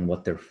are and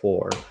what they're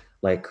for.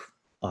 Like,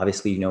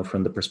 obviously,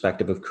 from the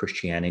perspective of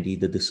Christianity,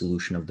 the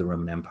dissolution of the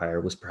Roman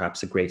Empire was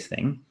perhaps a great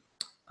thing.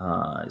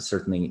 It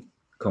certainly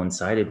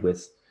coincided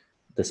with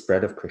the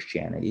spread of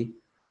Christianity.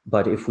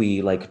 But if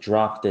we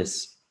drop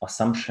this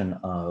assumption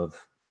of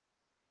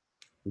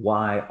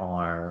why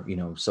are,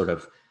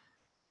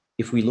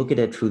 if we look at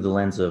it through the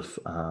lens of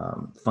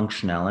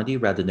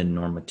functionality rather than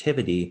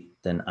normativity,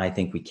 then I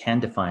think we can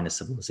define a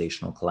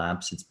civilizational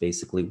collapse. It's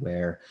basically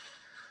where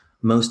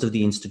most of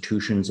the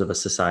institutions of a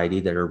society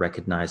that are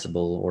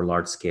recognizable or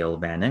large scale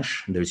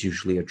vanish. There's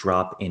usually a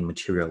drop in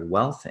material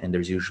wealth, and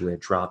there's usually a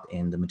drop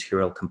in the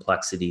material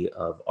complexity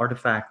of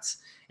artifacts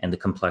and the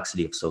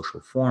complexity of social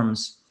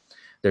forms.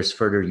 There's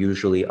further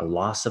usually a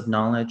loss of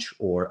knowledge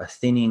or a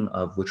thinning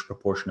of which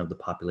proportion of the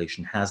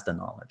population has the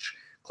knowledge.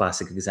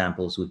 Classic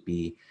examples would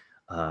be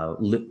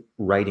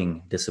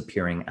writing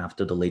disappearing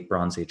after the late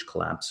Bronze Age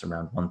collapse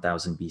around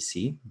 1000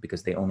 BC,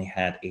 because they only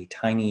had a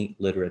tiny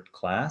literate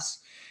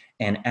class.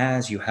 And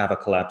as you have a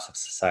collapse of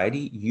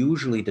society,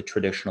 usually the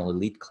traditional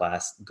elite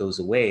class goes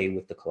away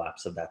with the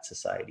collapse of that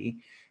society,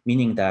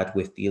 meaning that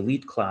with the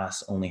elite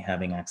class only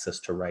having access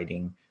to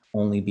writing,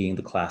 only being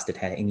the class that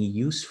had any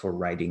use for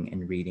writing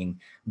and reading,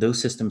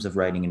 those systems of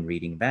writing and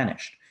reading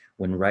vanished.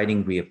 When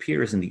writing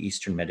reappears in the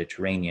Eastern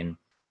Mediterranean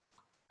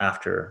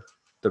after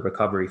the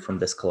recovery from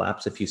this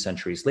collapse a few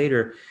centuries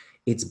later,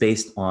 it's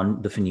based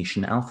on the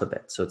Phoenician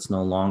alphabet. So it's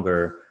no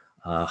longer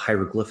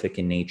hieroglyphic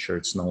in nature.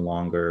 It's no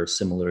longer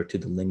similar to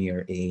the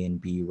linear A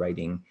and B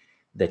writing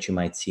that you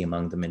might see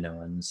among the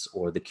Minoans,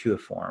 or the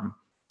cuneiform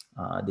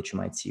that you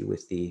might see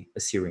with the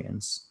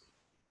Assyrians.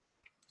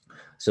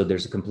 So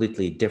there's a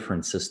completely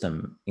different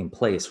system in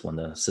place when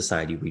the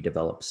society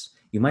redevelops.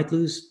 You might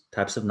lose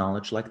types of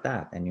knowledge like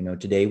that. And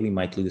today we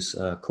might lose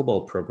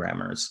COBOL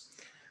programmers,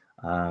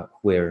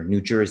 where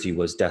New Jersey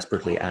was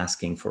desperately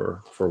asking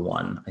for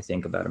one, I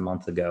think about a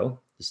month ago,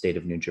 the state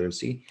of New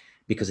Jersey,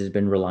 because it's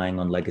been relying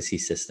on legacy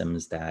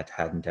systems that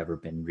hadn't ever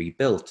been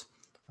rebuilt,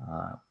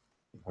 or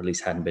at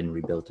least hadn't been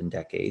rebuilt in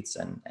decades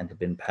and have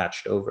been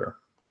patched over.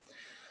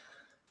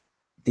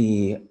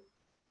 The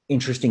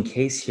interesting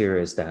case here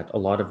is that a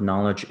lot of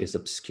knowledge is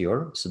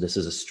obscure. So this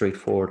is a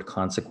straightforward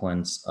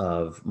consequence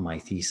of my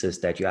thesis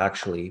that you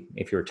actually,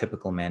 if you're a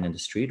typical man in the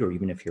street, or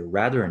even if you're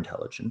rather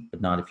intelligent,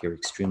 but not if you're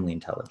extremely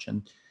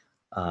intelligent,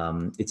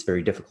 it's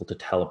very difficult to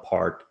tell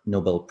apart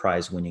Nobel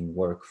Prize winning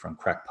work from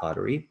crack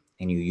pottery.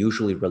 And you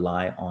usually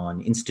rely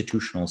on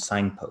institutional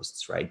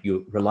signposts, right?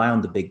 You rely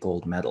on the big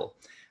gold medal,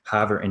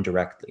 however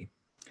indirectly.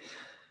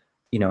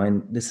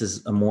 And this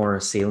is a more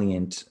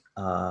salient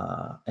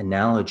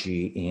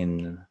analogy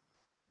in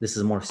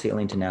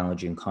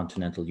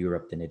continental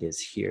Europe than it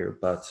is here.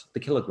 But the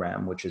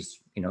kilogram, which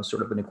is,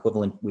 sort of an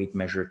equivalent weight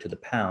measure to the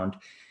pound,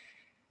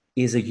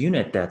 is a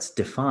unit that's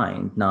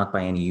defined not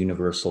by any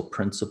universal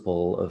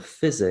principle of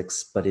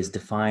physics, but is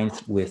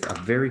defined with a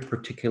very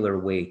particular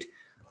weight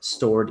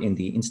stored in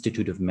the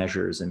Institute of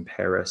Measures in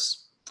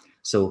Paris.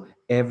 So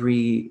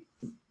every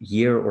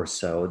year or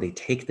so, they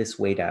take this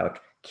weight out,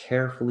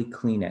 carefully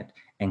clean it,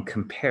 and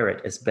compare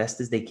it as best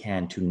as they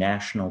can to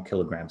national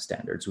kilogram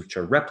standards, which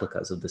are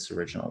replicas of this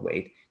original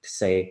weight, to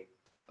say,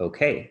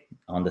 okay,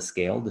 on the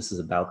scale, this is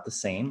about the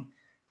same.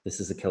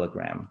 This is a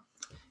kilogram.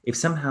 If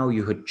somehow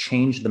you had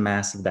changed the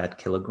mass of that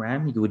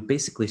kilogram, you would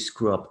basically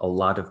screw up a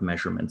lot of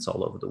measurements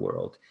all over the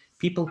world.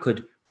 People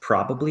could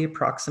probably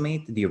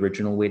approximate the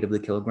original weight of the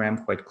kilogram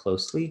quite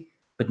closely,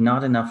 but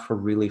not enough for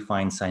really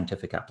fine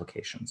scientific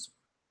applications.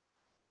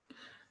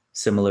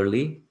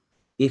 Similarly,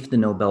 if the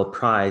Nobel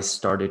Prize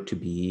started to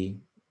be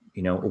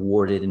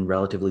awarded in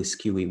relatively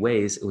skewy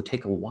ways, it would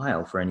take a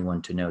while for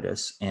anyone to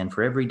notice. And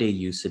for everyday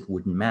use, it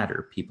wouldn't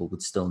matter. People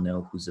would still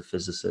know who's a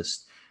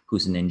physicist,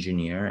 who's an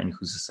engineer, and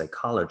who's a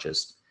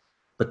psychologist.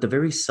 But the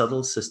very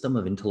subtle system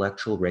of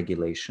intellectual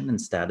regulation and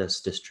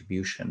status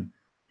distribution,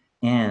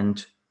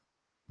 and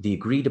the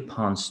agreed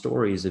upon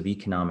stories of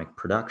economic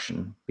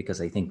production,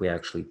 because I think we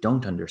actually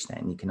don't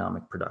understand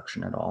economic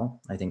production at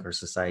all. I think our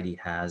society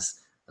has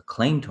a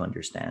claim to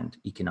understand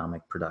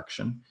economic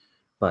production,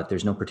 but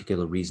there's no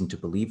particular reason to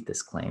believe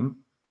this claim.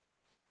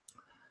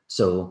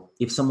 So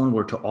if someone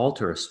were to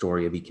alter a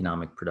story of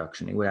economic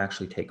production, it would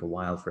actually take a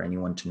while for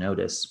anyone to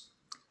notice.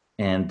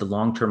 And the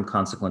long-term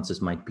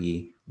consequences might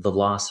be the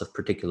loss of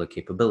particular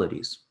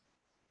capabilities.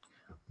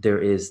 There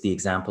is the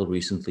example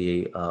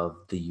recently of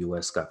the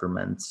US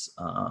government's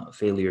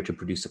failure to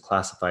produce a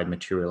classified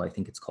material. I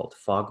think it's called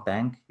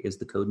FogBank is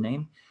the code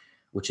name,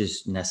 which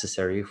is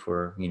necessary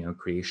for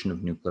creation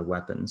of nuclear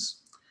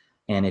weapons.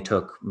 And it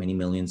took many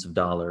millions of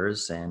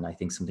dollars, and I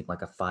think something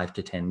like a 5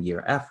 to 10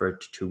 year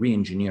effort to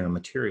re-engineer a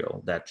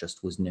material that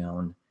just was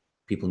known.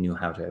 People knew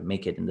how to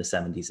make it in the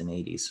 70s and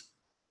 80s.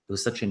 It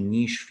was such a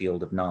niche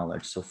field of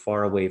knowledge, so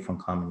far away from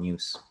common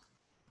use.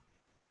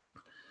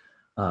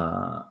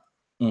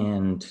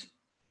 And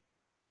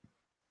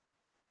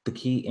the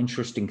key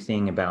interesting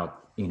thing about,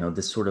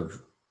 this sort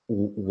of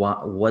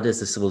what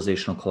does a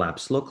civilizational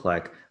collapse look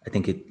like? I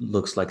think it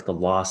looks like the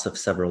loss of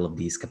several of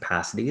these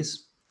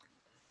capacities.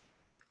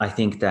 I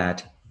think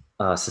that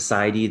a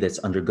society that's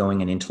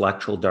undergoing an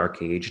intellectual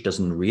dark age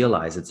doesn't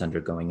realize it's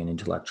undergoing an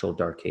intellectual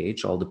dark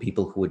age. All the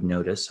people who would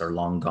notice are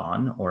long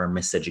gone or are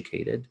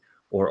miseducated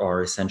or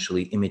are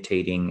essentially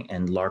imitating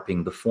and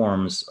LARPing the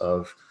forms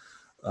of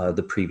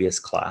the previous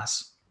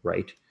class,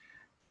 right?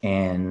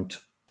 And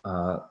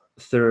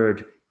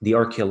third, the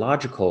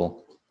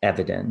archaeological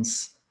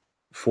evidence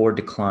for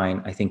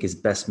decline, I think, is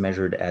best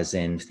measured as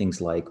in things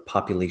like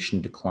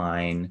population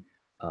decline,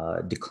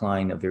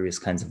 decline of various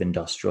kinds of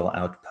industrial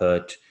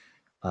output,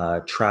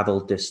 travel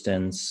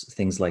distance,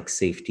 things like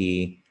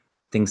safety,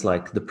 things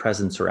like the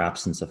presence or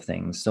absence of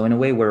things. So in a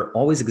way, we're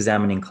always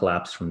examining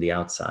collapse from the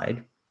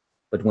outside.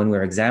 But when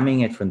we're examining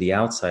it from the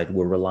outside,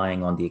 we're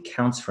relying on the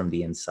accounts from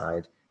the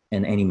inside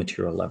and any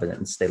material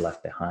evidence they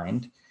left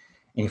behind.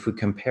 And if we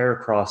compare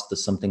across to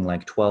something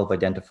like 12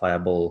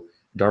 identifiable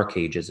dark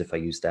ages, if I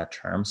use that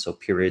term, so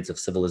periods of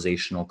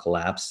civilizational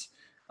collapse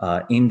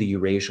in the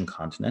Eurasian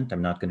continent,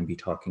 I'm not going to be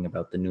talking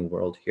about the New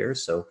World here,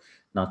 so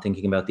not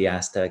thinking about the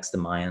Aztecs, the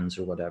Mayans,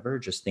 or whatever,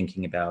 just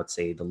thinking about,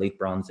 say, the late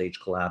Bronze Age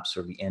collapse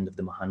or the end of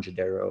the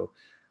Mohenjo-Daro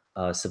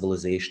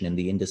civilization in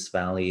the Indus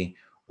Valley,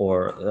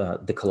 or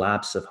the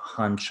collapse of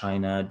Han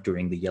China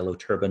during the Yellow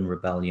Turban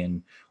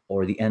Rebellion,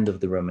 or the end of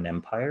the Roman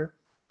Empire.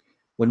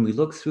 When we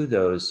look through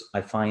those,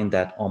 I find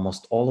that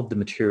almost all of the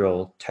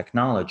material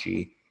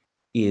technology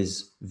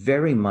is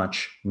very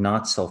much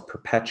not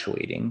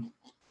self-perpetuating,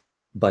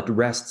 but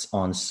rests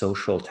on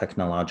social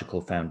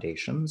technological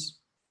foundations.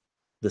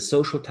 The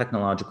social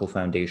technological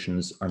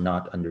foundations are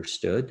not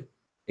understood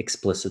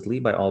explicitly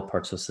by all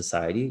parts of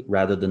society.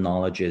 Rather, the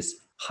knowledge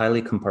is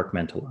highly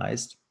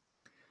compartmentalized.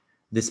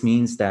 This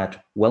means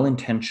that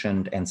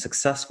well-intentioned and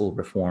successful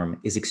reform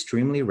is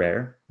extremely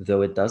rare,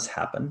 though it does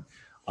happen.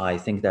 I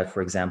think that,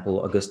 for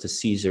example, Augustus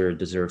Caesar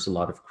deserves a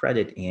lot of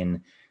credit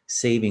in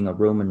saving a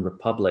Roman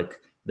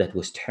Republic that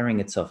was tearing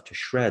itself to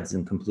shreds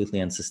in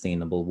completely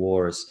unsustainable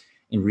wars,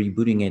 in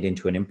rebooting it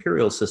into an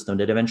imperial system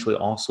that eventually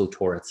also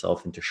tore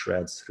itself into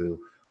shreds through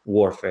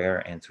warfare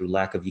and through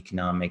lack of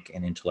economic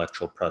and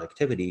intellectual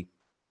productivity,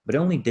 but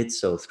only did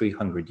so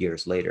 300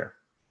 years later,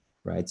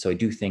 right? So I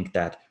do think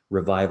that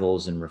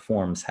revivals and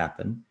reforms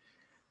happen,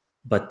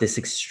 but this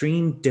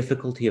extreme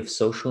difficulty of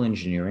social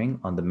engineering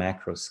on the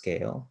macro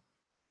scale,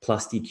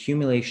 plus the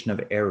accumulation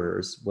of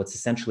errors, what's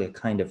essentially a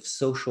kind of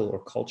social or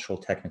cultural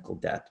technical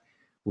debt,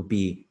 would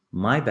be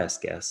my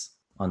best guess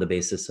on the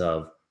basis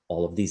of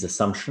all of these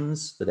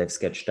assumptions that I've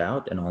sketched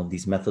out and all of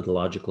these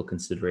methodological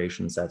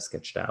considerations I've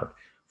sketched out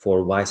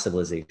for why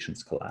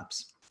civilizations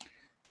collapse.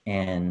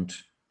 And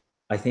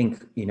I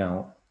think,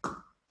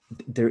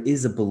 there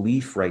is a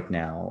belief right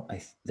now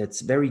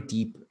that's very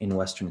deep in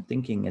Western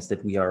thinking, is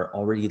that we are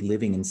already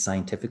living in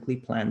scientifically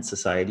planned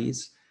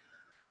societies.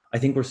 I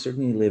think we're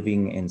certainly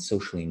living in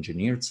socially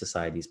engineered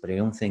societies, but I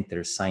don't think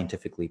they're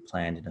scientifically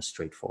planned in a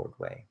straightforward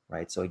way,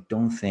 right? So I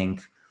don't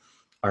think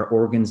our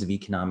organs of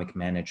economic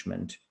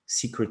management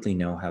secretly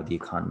know how the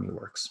economy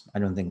works. I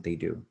don't think they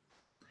do.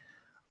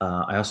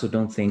 I also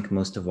don't think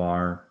most of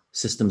our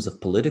systems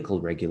of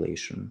political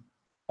regulation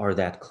are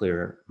that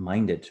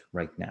clear-minded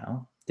right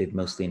now. They've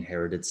mostly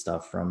inherited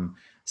stuff from,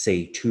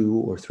 say, 2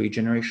 or 3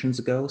 generations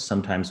ago,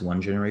 sometimes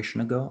 1 generation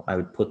ago. I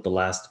would put the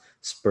last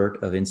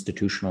spurt of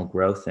institutional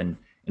growth in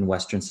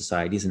Western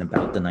societies in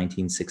about the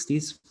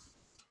 1960s.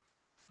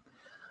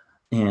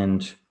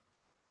 And,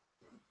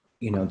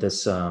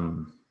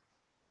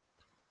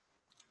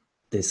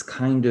 this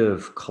kind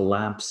of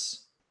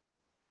collapse,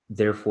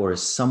 therefore,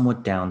 is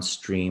somewhat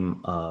downstream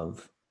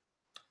of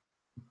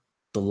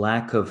the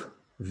lack of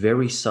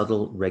very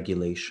subtle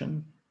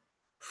regulation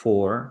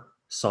for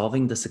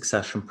solving the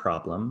succession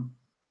problem.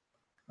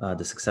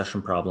 The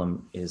succession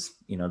problem is,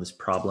 this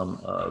problem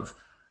of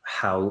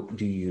how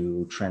do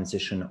you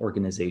transition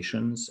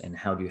organizations and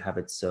how do you have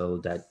it so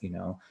that,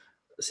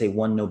 say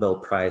one Nobel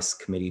Prize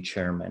committee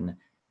chairman,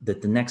 that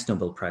the next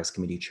Nobel Prize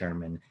committee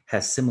chairman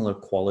has similar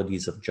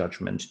qualities of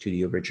judgment to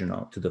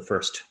the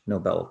first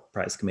Nobel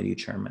Prize committee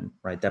chairman,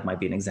 right? That might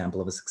be an example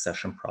of a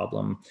succession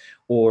problem.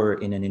 Or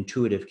in an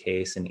intuitive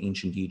case in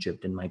ancient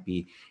Egypt, it might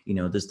be,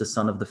 does the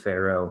son of the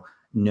pharaoh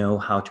know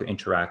how to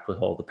interact with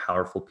all the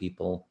powerful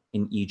people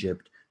in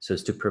Egypt so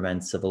as to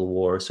prevent civil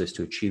war, so as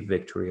to achieve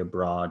victory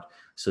abroad,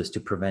 so as to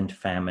prevent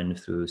famine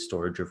through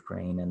storage of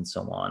grain and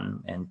so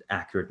on, and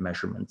accurate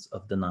measurements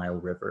of the Nile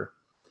River.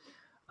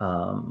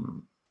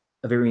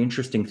 A very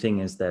interesting thing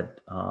is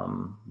that,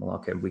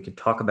 we could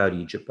talk about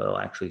Egypt, but I'll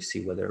actually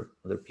see whether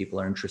other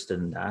people are interested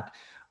in that.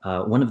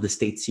 One of the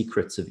state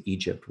secrets of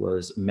Egypt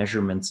was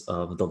measurements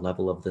of the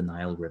level of the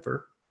Nile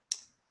River.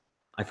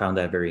 I found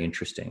that very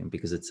interesting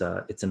because it's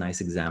a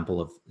nice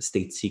example of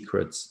state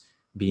secrets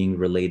being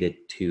related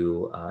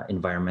to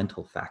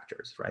environmental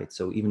factors, right?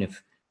 So even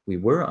if we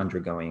were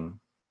undergoing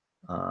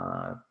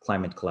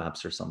climate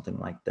collapse or something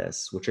like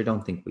this, which I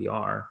don't think we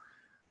are,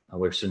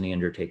 We're certainly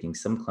undertaking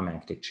some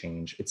climactic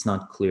change. It's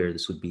not clear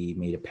this would be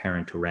made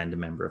apparent to a random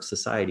member of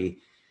society.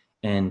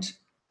 And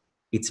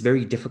it's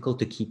very difficult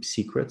to keep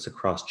secrets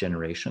across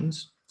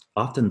generations.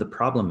 Often the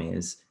problem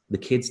is the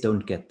kids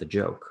don't get the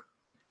joke.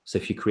 So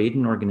if you create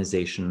an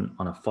organization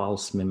on a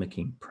false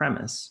mimicking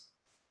premise,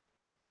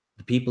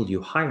 the people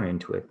you hire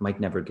into it might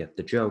never get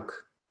the joke,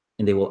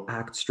 and they will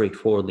act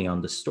straightforwardly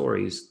on the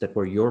stories that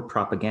were your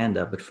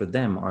propaganda, but for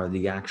them are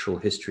the actual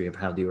history of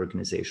how the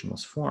organization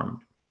was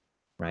formed,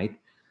 right?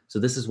 So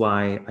this is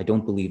why I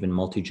don't believe in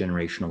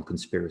multi-generational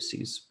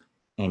conspiracies.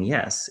 And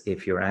yes,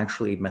 if you're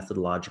actually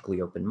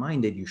methodologically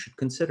open-minded, you should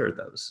consider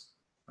those,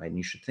 right? And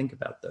you should think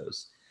about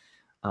those.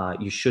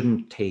 You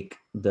shouldn't take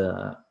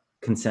the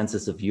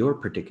consensus of your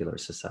particular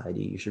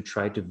society. You should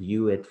try to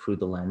view it through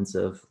the lens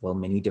of, well,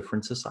 many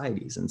different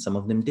societies. And some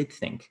of them did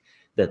think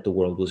that the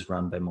world was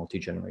run by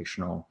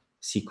multi-generational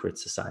secret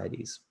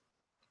societies.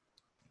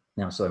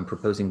 Now, so I'm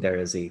proposing there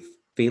is a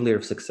failure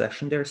of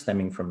succession there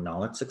stemming from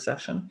knowledge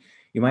succession.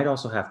 You might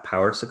also have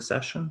power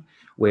succession,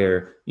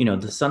 where, you know,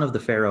 the son of the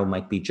pharaoh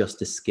might be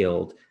just as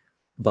skilled,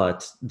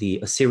 but the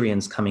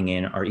Assyrians coming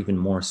in are even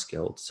more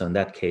skilled. So in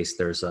that case,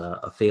 there's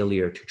a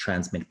failure to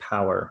transmit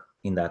power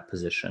in that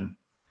position.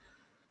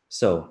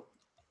 So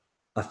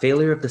a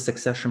failure of the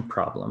succession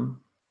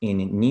problem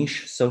in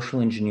niche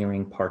social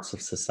engineering parts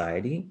of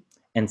society,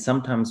 and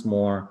sometimes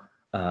more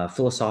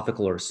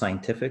philosophical or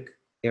scientific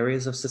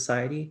areas of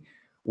society,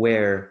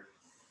 where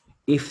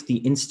if the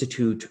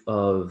institute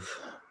of,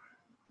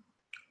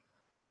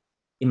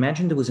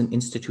 imagine there was an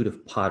institute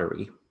of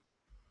pottery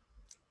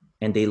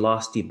and they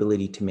lost the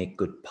ability to make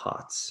good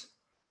pots.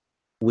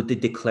 Would they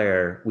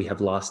declare, we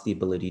have lost the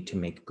ability to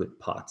make good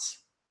pots?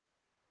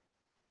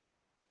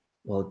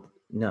 Well,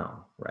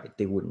 no, right?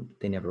 They wouldn't.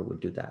 They never would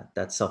do that.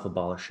 That's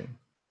self-abolishing,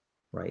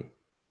 right?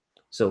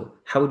 So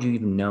how would you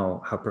even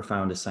know how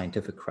profound a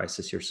scientific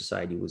crisis your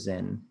society was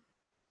in?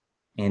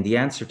 And the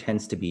answer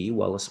tends to be,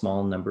 well, a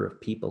small number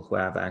of people who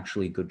have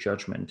actually good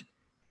judgment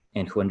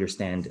and who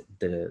understand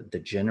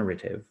the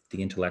generative,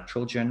 the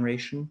intellectual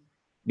generation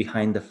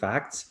behind the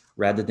facts,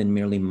 rather than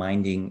merely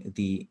minding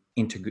the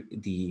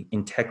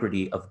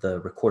integrity of the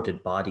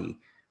recorded body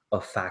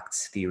of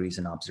facts, theories,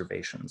 and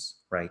observations,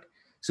 right?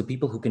 So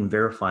people who can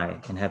verify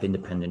and have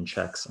independent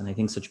checks, and I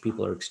think such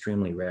people are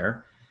extremely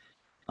rare.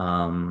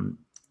 And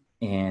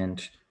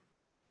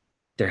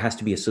there has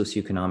to be a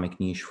socioeconomic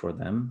niche for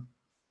them.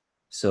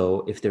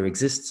 So if there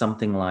exists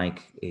something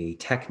like a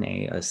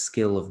techne, a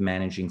skill of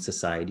managing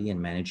society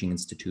and managing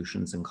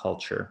institutions and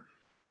culture,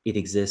 it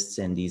exists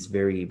in these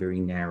very, very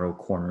narrow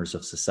corners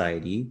of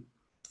society.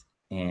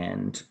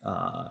 And,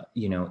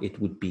 you know, it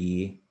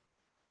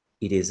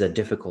is a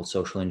difficult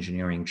social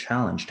engineering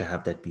challenge to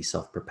have that be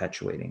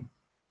self-perpetuating.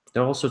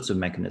 There are all sorts of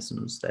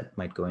mechanisms that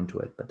might go into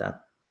it, but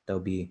that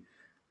would be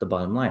the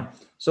bottom line.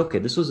 So, okay,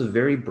 this was a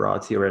very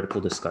broad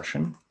theoretical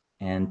discussion.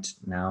 And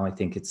now I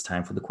think it's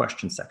time for the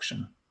question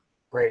section.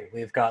 Great.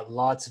 We've got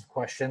lots of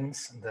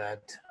questions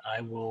that I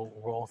will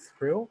roll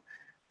through.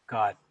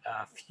 Got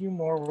a few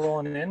more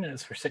rolling in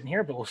as we're sitting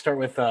here, but we'll start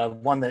with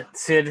one that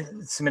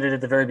Sid submitted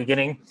at the very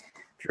beginning.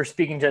 If you're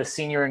speaking to a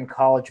senior in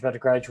college about to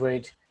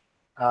graduate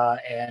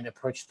and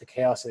approach the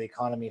chaos of the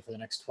economy for the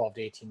next 12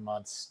 to 18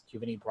 months, do you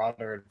have any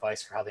broader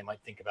advice for how they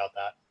might think about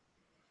that?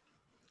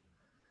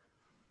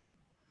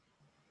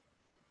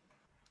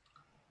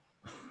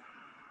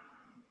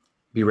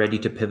 Be ready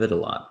to pivot a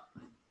lot.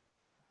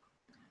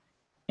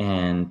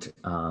 And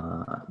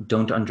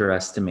don't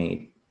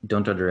underestimate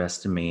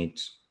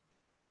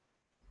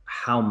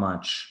how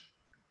much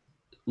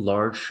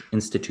large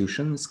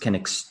institutions can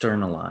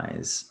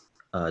externalize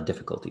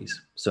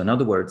difficulties. So in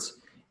other words,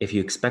 if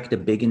you expect a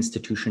big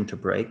institution to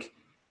break,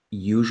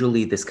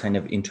 usually this kind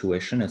of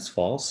intuition is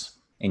false.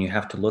 And you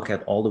have to look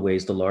at all the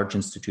ways the large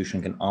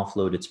institution can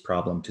offload its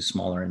problem to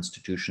smaller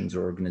institutions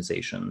or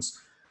organizations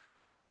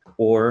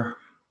or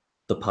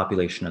the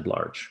population at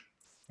large.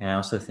 And I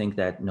also think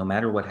that no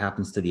matter what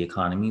happens to the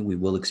economy, we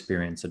will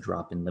experience a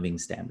drop in living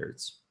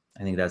standards.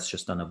 I think that's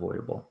just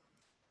unavoidable.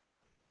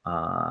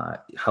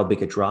 How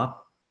big a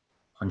drop?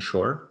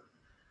 Unsure.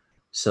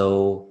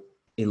 So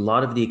a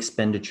lot of the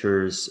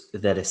expenditures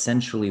that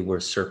essentially were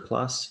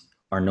surplus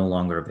are no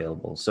longer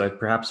available. So I'd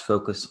perhaps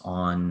focus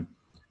on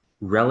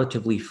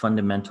relatively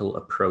fundamental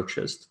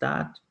approaches to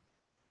that.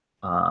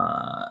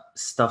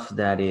 Stuff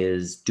that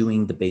is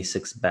doing the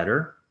basics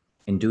better,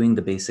 and doing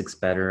the basics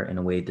better in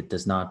a way that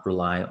does not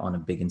rely on a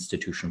big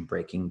institution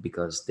breaking,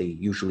 because they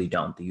usually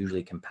don't. They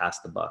usually can pass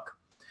the buck.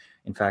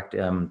 In fact,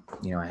 you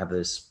know, I have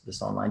this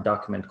online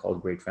document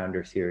called Great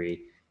Founder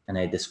Theory, and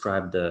I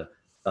describe the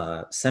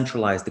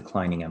centralized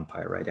declining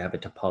empire, right? I have a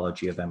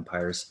topology of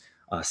empires,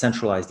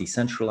 centralized,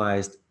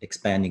 decentralized,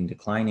 expanding,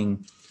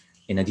 declining.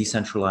 In a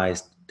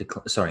centralized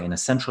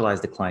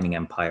declining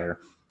empire,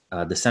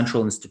 the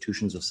central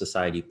institutions of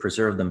society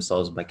preserve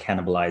themselves by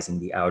cannibalizing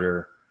the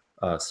outer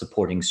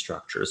supporting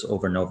structures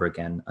over and over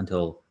again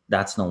until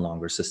that's no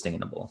longer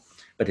sustainable.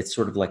 But it's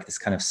sort of like this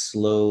kind of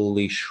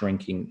slowly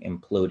shrinking,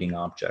 imploding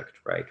object,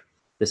 right?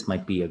 This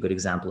might be a good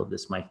example of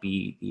this, might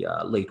be the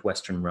late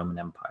Western Roman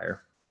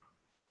Empire.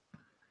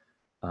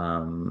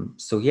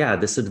 So yeah,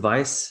 this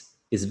advice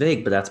is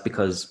vague, but that's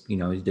because you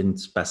didn't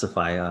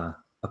specify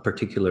a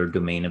particular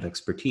domain of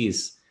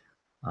expertise.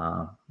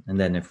 And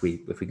then if we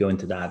go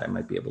into that, I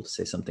might be able to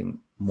say something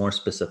more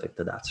specific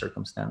to that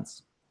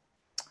circumstance.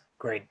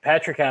 Great.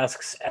 Patrick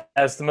asks,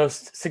 as the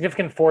most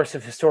significant force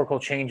of historical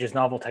change is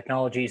novel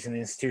technologies and the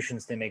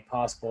institutions they make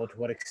possible, to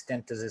what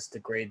extent does this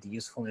degrade the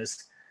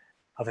usefulness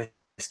of a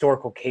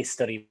historical case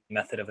study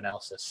method of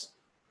analysis?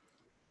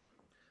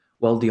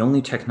 Well, the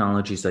only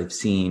technologies I've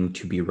seen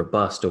to be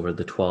robust over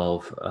the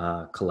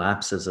 12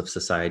 collapses of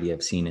society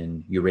I've seen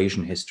in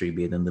Eurasian history,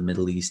 be it in the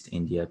Middle East,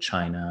 India,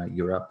 China,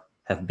 Europe,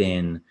 have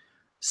been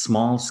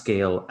small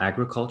scale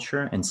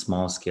agriculture and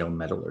small scale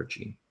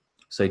metallurgy.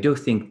 So I do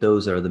think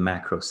those are the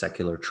macro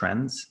secular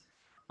trends.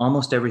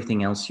 Almost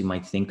everything else you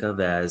might think of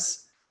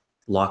as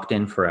locked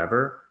in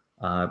forever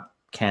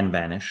can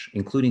vanish,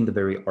 including the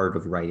very art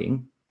of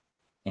writing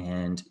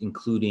and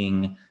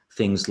including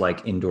things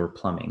like indoor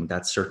plumbing.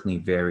 That's certainly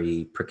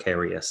very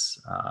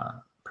precarious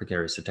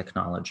to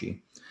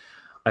technology.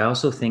 I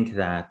also think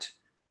that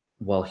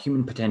while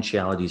human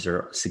potentialities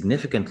are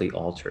significantly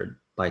altered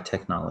by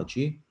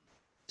technology,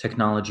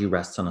 technology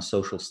rests on a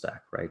social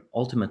stack, right?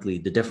 Ultimately,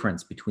 the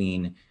difference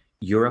between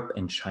Europe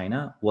and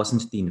China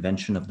wasn't the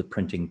invention of the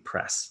printing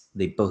press.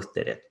 They both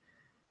did it.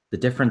 The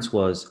difference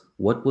was,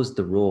 what was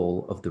the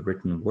role of the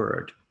written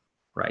word,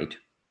 right,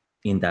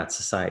 in that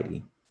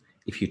society?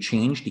 If you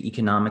change the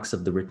economics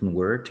of the written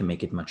word to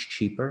make it much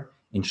cheaper,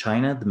 in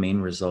China, the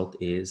main result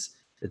is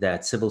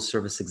that civil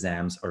service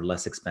exams are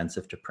less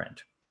expensive to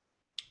print.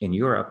 In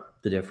Europe,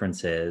 the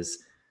difference is,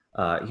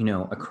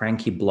 a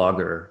cranky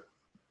blogger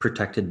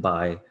protected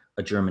by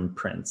a German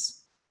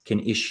prince can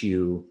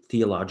issue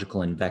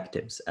theological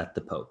invectives at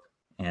the Pope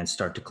and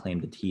start to claim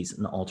that he's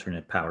an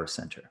alternate power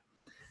center.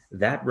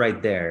 That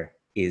right there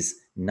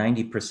is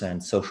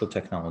 90% social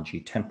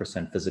technology,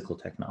 10% physical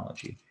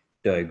technology.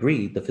 Do I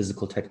agree? The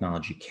physical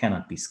technology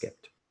cannot be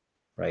skipped,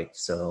 right?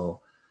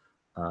 So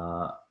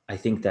I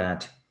think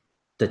that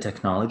the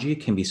technology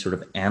can be sort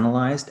of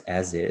analyzed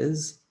as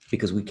is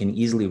because we can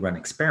easily run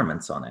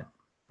experiments on it,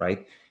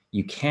 right?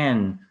 You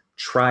can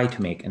try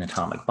to make an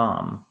atomic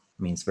bomb.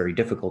 I mean, it's very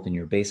difficult in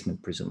your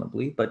basement,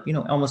 presumably, but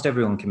almost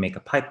everyone can make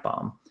a pipe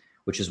bomb,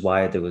 which is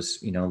why there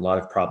was a lot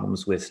of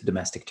problems with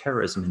domestic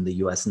terrorism in the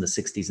US in the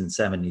 60s and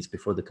 70s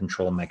before the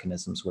control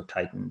mechanisms were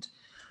tightened.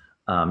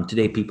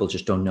 Today, people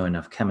just don't know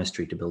enough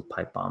chemistry to build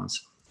pipe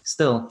bombs.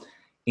 Still,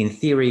 in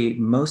theory,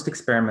 most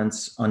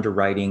experiments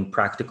underwriting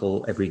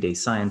practical everyday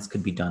science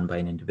could be done by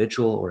an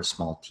individual or a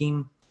small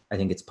team. I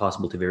think it's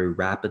possible to very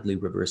rapidly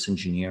reverse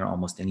engineer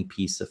almost any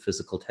piece of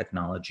physical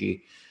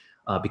technology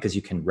because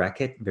you can wreck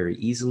it very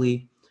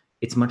easily.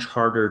 It's much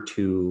harder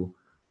to,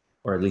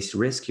 or at least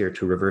riskier,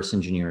 to reverse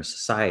engineer a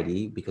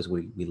society because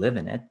we live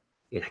in it.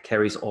 It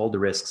carries all the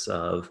risks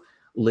of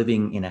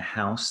living in a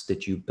house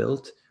that you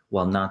built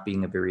while not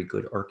being a very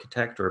good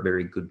architect or a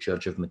very good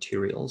judge of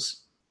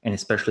materials, and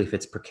especially if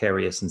it's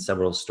precarious and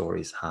several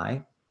stories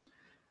high.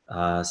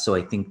 So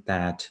I think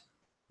that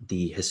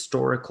the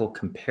historical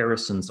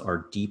comparisons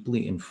are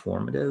deeply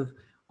informative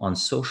on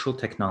social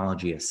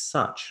technology as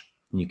such,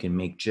 and you can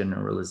make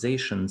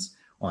generalizations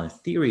on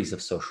theories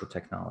of social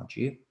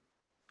technology,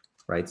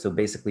 right? So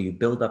basically you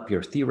build up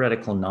your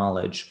theoretical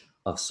knowledge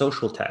of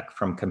social tech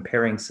from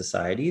comparing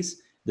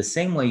societies the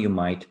same way you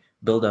might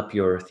build up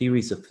your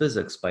theories of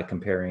physics by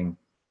comparing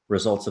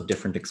results of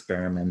different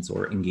experiments,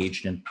 or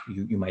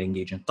you might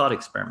engage in thought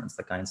experiments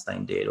like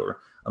Einstein did,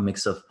 or a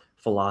mix of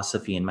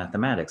philosophy and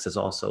mathematics, as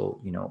also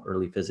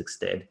early physics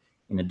did.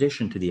 In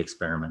addition to the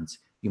experiments,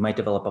 you might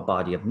develop a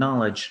body of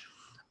knowledge.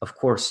 Of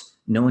course,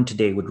 no one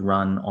today would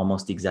run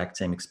almost the exact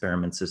same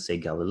experiments as, say,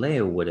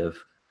 Galileo would have,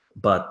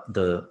 but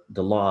the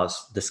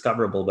laws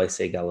discoverable by,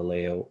 say,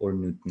 Galileo or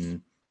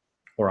Newton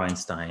or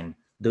Einstein,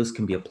 those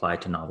can be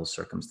applied to novel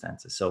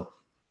circumstances. So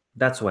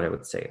that's what I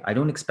would say. I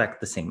don't expect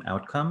the same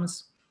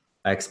outcomes.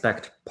 I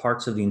expect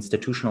parts of the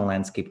institutional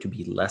landscape to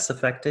be less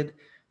affected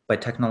by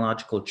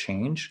technological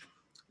change,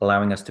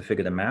 allowing us to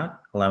figure them out,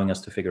 allowing us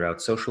to figure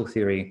out social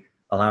theory,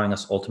 allowing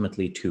us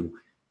ultimately to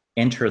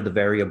enter the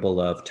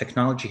variable of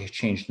technology has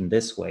changed in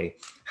this way.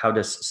 How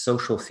does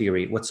social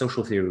theory,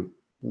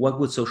 what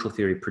would social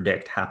theory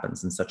predict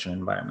happens in such an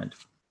environment?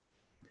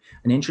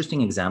 An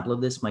interesting example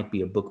of this might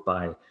be a book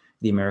by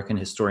the American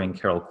historian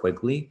Carroll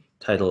Quigley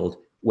titled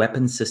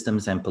Weapons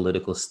Systems and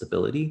Political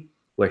Stability,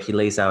 where he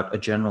lays out a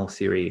general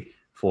theory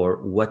for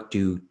what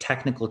do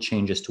technical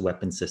changes to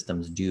weapon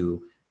systems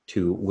do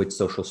to which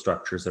social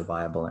structures are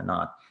viable or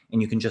not.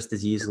 And you can just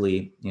as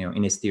easily,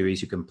 in his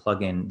theories, you can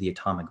plug in the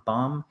atomic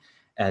bomb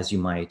as you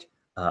might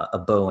a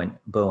bow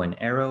and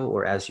arrow,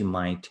 or as you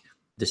might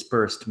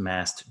dispersed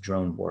massed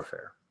drone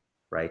warfare,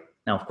 right?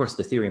 Now, of course,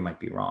 the theory might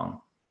be wrong,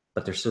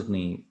 but there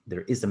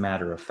is a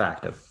matter of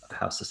fact of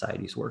how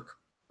societies work.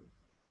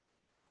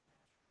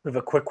 We have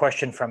a quick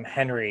question from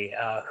Henry.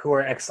 Who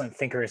are excellent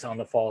thinkers on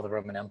the fall of the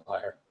Roman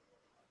Empire?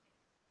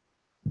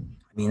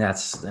 I mean,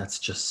 that's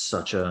just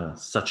such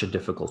a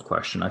difficult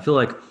question. I feel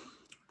like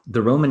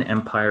the Roman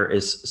Empire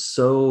is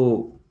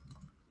so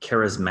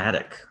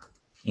charismatic,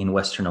 in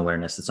Western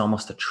awareness. It's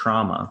almost a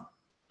trauma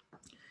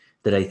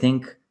that I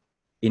think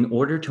in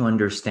order to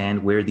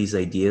understand where these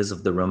ideas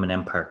of the Roman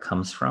Empire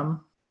comes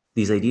from,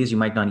 these ideas you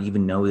might not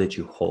even know that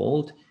you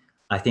hold,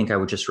 I think I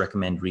would just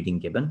recommend reading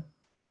Gibbon.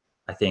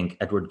 I think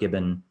Edward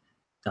Gibbon,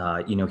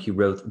 he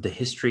wrote The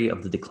History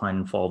of the Decline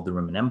and Fall of the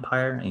Roman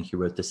Empire, and he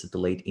wrote this at the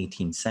late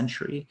 18th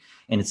century.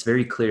 And it's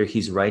very clear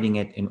he's writing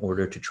it in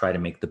order to try to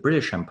make the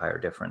British Empire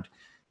different.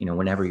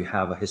 Whenever you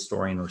have a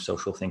historian or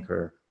social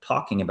thinker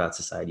talking about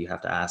society, you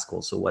have to ask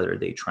also, what are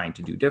they trying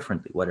to do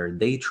differently? What are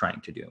they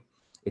trying to do?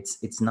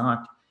 It's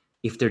not,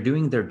 if they're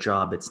doing their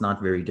job, it's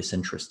not very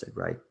disinterested,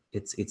 right?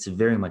 It's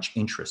very much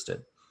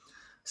interested.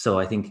 So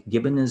I think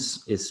Gibbon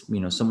is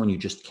someone you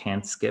just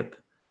can't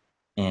skip.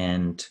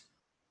 And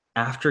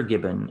after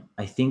Gibbon,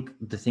 I think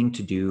the thing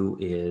to do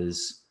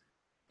is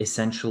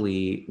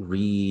essentially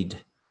read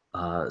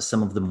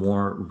some of the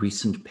more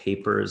recent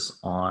papers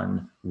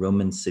on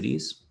Roman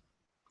cities.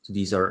 So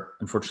these are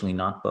unfortunately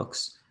not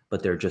books,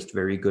 but they're just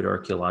very good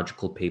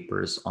archaeological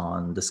papers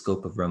on the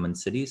scope of Roman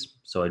cities.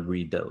 So I'd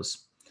read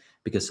those,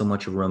 because so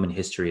much of Roman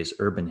history is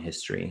urban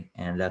history.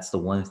 And that's the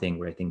one thing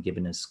where I think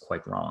Gibbon is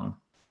quite wrong.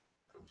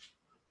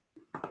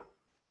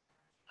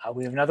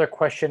 We have another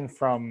question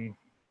from,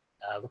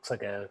 looks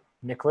like a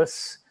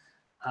Nicholas.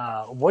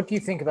 What do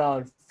you think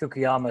about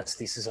Fukuyama's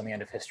thesis on the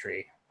end of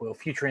history? Will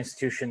future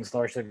institutions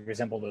largely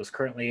resemble those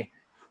currently?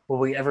 Will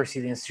we ever see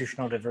the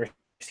institutional diversity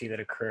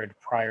that occurred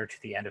prior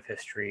to the end of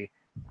history,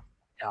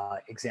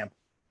 example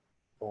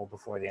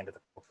before the end of the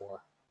Cold War?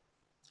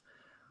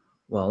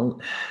 Well,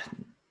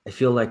 I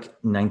feel like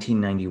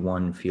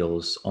 1991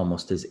 feels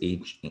almost as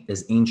ancient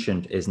as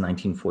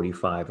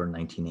 1945 or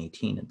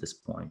 1918 at this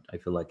point. I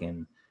feel like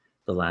in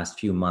the last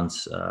few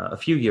months, a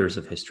few years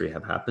of history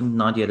have happened,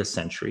 not yet a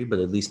century, but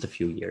at least a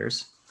few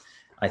years.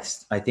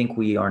 I think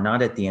we are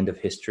not at the end of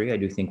history. I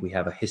do think we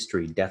have a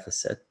history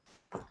deficit.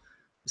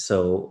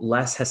 So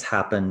less has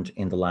happened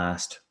in the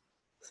last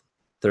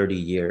 30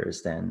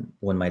 years than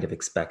one might have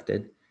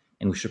expected.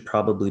 And we should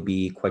probably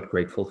be quite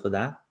grateful for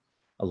that.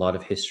 A lot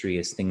of history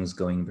is things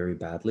going very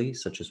badly,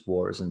 such as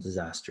wars and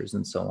disasters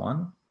and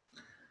so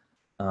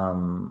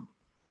on.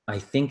 I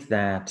think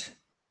that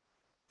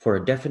for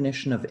a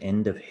definition of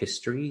end of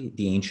history,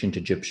 the ancient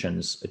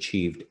Egyptians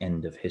achieved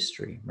end of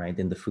history, right?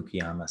 In the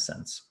Fukuyama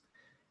sense.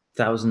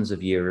 Thousands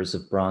of years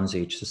of Bronze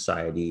Age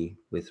society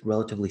with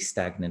relatively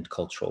stagnant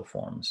cultural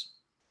forms.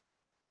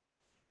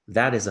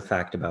 That is a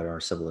fact about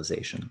our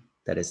civilization.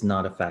 That is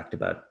not a fact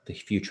about the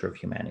future of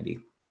humanity.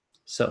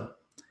 So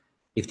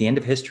if the end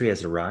of history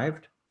has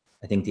arrived,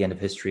 I think the end of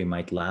history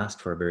might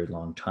last for a very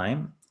long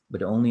time,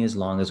 but only as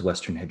long as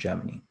Western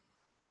hegemony.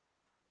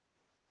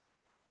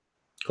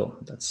 Cool,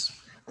 that's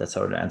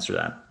how to answer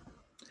that.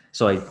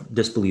 So I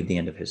disbelieve the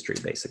end of history,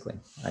 basically.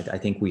 I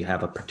think we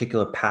have a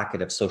particular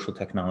packet of social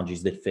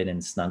technologies that fit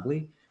in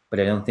snugly, but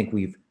I don't think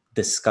we've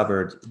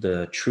discovered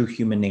the true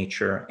human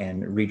nature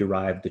and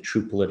rederived the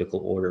true political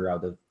order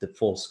out of the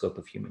full scope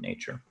of human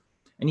nature.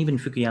 And even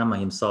Fukuyama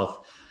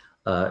himself,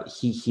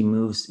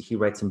 he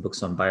writes some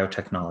books on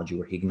biotechnology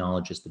where he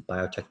acknowledges that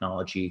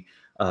biotechnology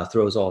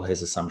throws all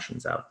his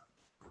assumptions out.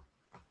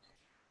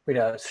 We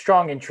had a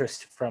strong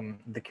interest from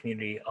the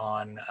community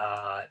on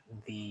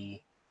the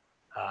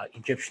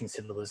Egyptian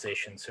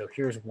civilization. So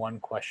here's one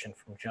question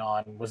from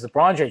John. Was the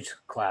Bronze Age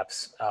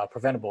collapse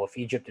preventable if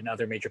Egypt and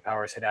other major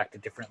powers had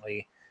acted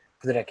differently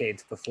for the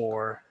decades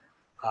before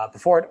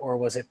it, or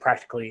was it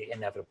practically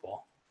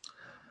inevitable?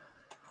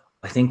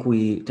 I think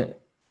it's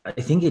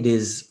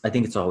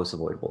always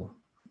avoidable.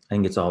 I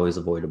think it's always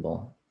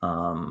avoidable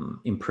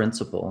in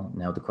principle.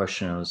 Now the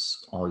question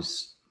is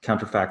always,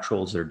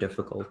 counterfactuals are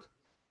difficult.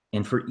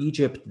 And for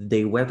Egypt,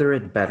 they weather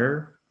it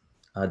better.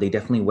 They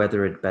definitely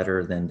weather it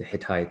better than the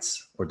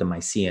Hittites or the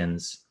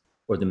Mycenaeans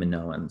or the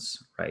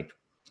Minoans, right?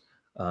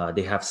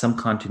 They have some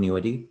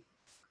continuity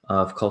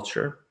of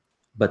culture,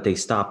 but they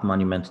stop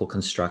monumental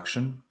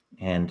construction,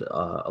 and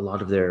a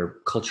lot of their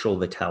cultural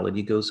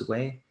vitality goes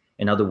away.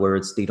 In other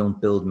words, they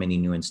don't build many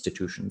new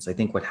institutions. I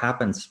think what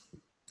happens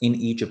in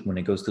Egypt when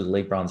it goes through the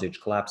late Bronze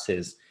Age collapse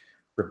is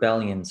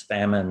rebellions,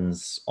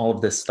 famines, all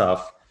of this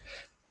stuff,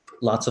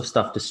 lots of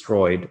stuff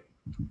destroyed.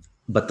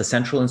 But the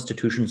central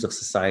institutions of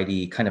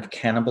society kind of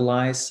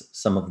cannibalize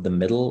some of the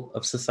middle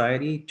of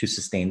society to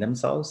sustain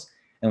themselves.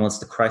 And once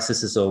the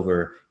crisis is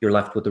over, you're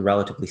left with a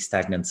relatively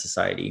stagnant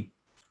society,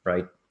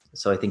 right?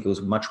 So I think it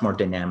was much more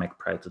dynamic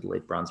prior to the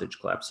late Bronze Age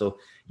collapse. So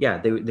yeah,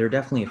 they're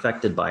definitely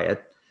affected by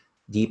it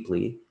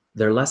deeply.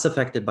 They're less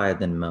affected by it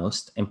than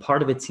most. And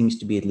part of it seems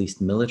to be at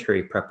least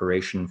military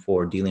preparation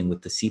for dealing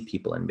with the Sea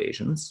People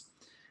invasions,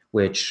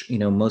 which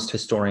most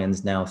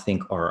historians now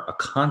think are a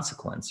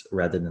consequence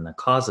rather than a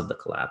cause of the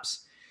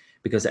collapse.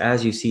 Because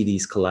as you see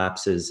these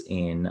collapses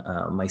in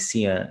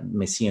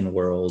Mycenaean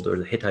world or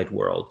the Hittite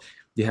world,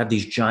 you have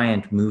these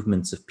giant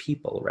movements of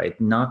people, right?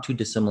 Not too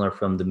dissimilar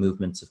from the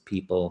movements of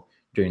people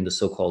during the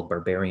so-called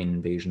barbarian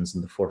invasions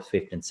in the 4th,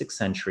 5th, and 6th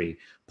century,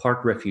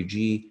 part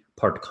refugee,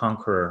 part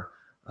conqueror.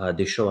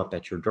 They show up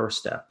at your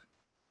doorstep.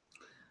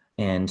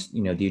 And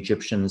the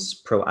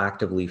Egyptians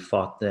proactively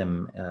fought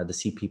them, the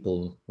Sea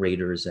People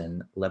raiders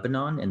in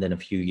Lebanon, and then a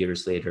few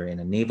years later in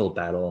a naval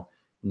battle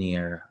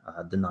near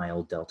the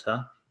Nile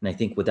Delta. And I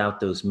think without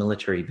those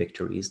military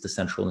victories, the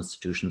central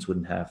institutions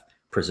wouldn't have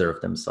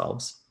preserved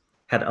themselves.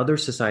 Had other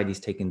societies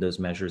taken those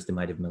measures, they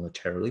might have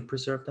militarily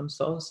preserved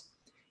themselves.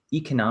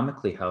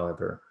 Economically,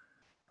 however,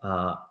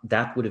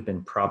 that would have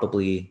been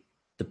probably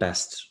the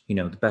best.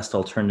 The best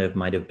alternative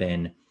might have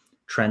been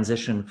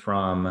transition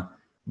from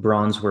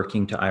bronze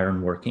working to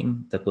iron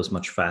working. That was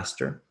much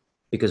faster,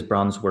 because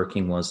bronze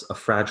working was a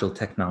fragile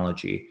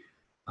technology,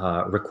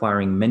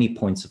 requiring many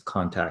points of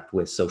contact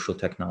with social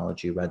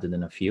technology rather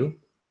than a few.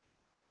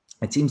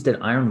 It seems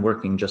that iron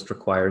working just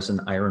requires an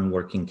iron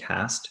working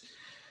caste,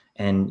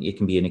 and it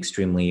can be an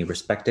extremely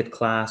respected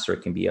class, or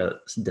it can be a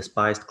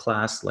despised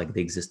class, like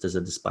they exist as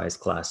a despised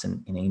class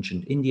in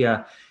ancient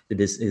India, that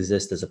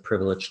exist as a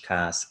privileged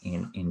caste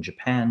in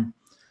Japan.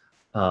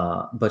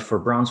 But for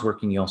bronze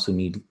working, you also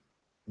need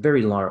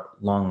very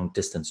long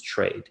distance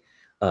trade.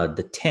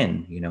 The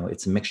tin,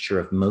 it's a mixture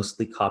of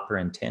mostly copper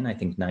and tin. I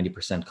think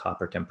 90%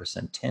 copper,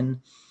 10%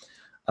 tin.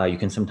 You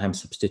can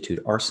sometimes substitute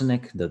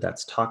arsenic, though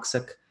that's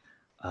toxic.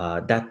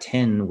 That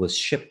tin was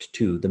shipped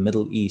to the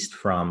Middle East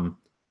from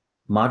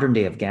modern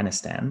day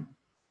Afghanistan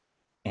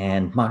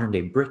and modern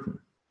day Britain,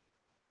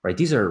 right?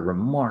 These are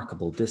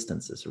remarkable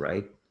distances,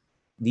 right?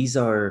 These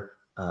are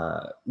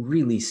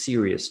really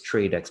serious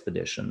trade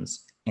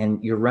expeditions,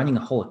 and you're running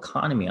a whole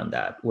economy on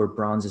that, where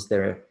bronze is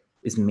there,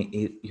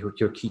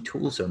 your key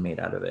tools are made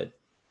out of it.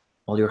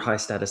 All your high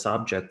status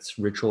objects,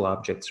 ritual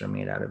objects are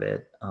made out of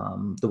it.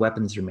 The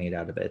weapons are made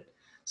out of it.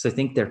 So I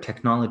think their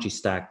technology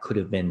stack could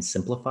have been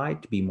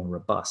simplified to be more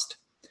robust.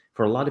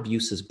 For a lot of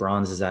uses,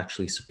 bronze is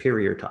actually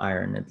superior to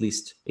iron, at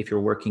least if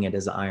you're working it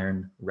as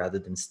iron rather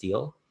than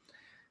steel.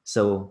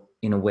 So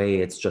in a way,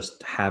 it's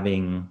just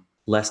having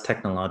less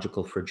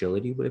technological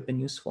fragility would have been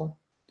useful.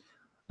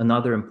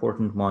 Another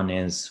important one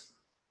is,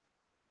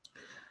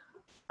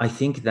 I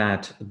think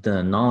that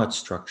the knowledge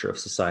structure of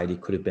society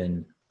could have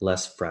been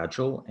less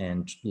fragile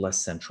and less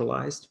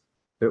centralized,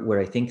 but where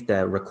I think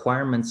the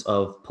requirements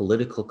of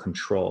political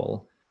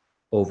control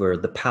over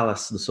the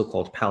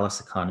so-called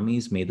palace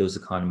economies, made those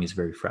economies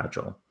very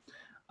fragile.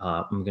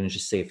 I'm going to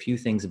just say a few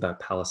things about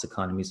palace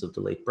economies of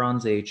the late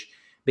Bronze Age.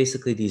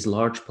 Basically, these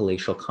large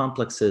palatial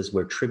complexes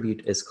where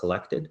tribute is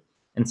collected,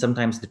 and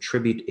sometimes the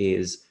tribute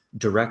is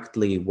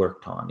directly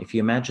worked on. If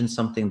you imagine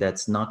something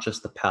that's not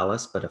just the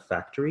palace, but a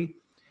factory,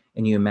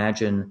 and you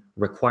imagine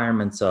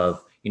requirements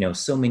of,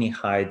 so many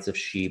hides of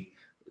sheep,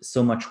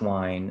 so much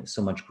wine,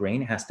 so much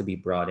grain has to be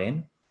brought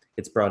in.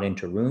 It's brought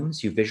into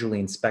rooms. You visually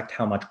inspect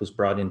how much was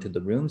brought into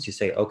the rooms. You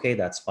say, okay,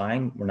 that's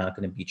fine. We're not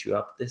going to beat you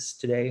up this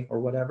today or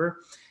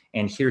whatever.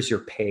 And here's your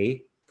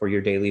pay for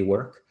your daily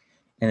work.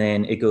 And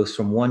then it goes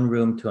from one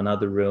room to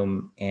another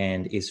room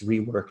and is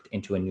reworked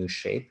into a new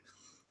shape.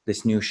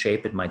 This new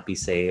shape, it might be,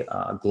 say,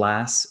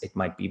 glass, it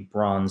might be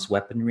bronze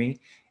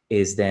weaponry,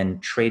 is then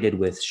traded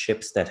with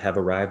ships that have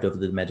arrived over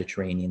the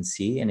Mediterranean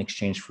Sea in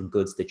exchange for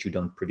goods that you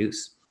don't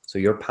produce. So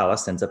your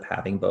palace ends up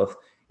having both,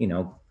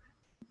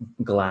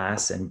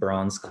 glass and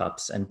bronze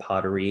cups and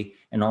pottery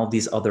and all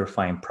these other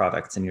fine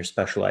products, and you're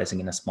specializing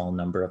in a small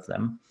number of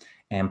them.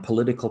 And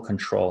political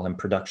control and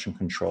production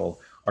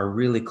control are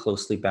really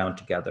closely bound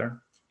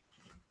together.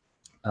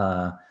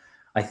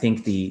 I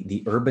think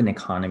the urban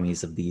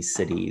economies of these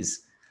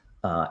cities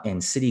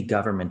and city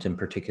government in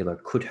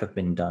particular could have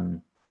been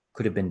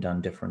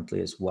done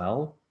differently as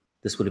well.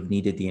 This would have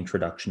needed the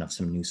introduction of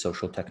some new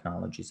social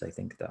technologies, I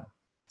think, though.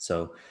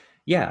 So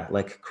yeah,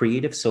 like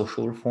creative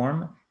social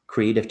reform,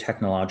 creative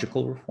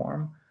technological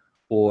reform,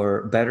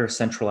 or better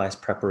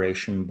centralized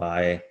preparation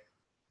by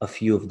a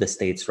few of the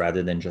states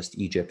rather than just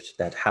Egypt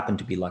that happened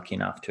to be lucky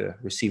enough to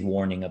receive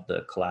warning of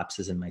the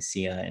collapses in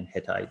Mysia and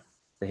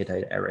the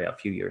Hittite area a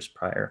few years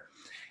prior.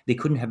 They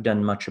couldn't have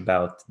done much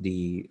about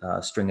the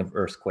string of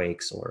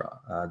earthquakes or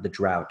the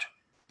drought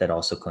that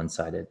also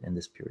coincided in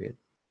this period.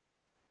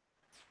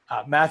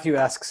 Matthew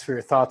asks for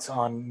your thoughts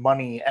on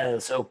money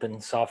as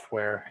open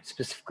software,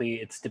 specifically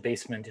its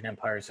debasement in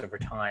empires over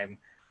time,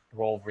 the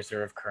role of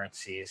reserve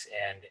currencies,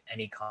 and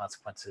any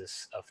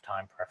consequences of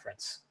time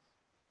preference.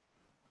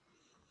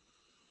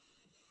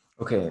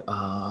 Okay,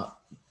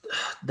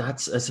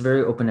 that's a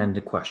very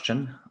open-ended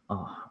question.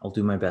 I'll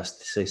do my best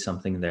to say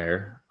something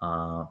there.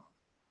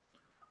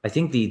 I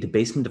think the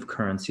debasement of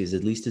currency is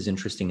at least as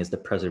interesting as the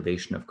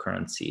preservation of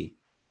currency.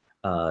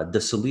 The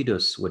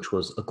solidus, which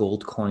was a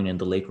gold coin in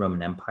the late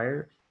Roman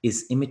Empire,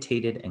 is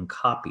imitated and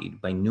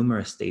copied by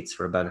numerous states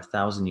for about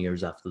 1,000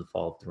 years after the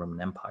fall of the Roman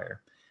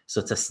Empire. So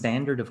it's a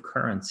standard of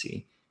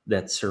currency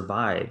that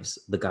survives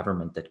the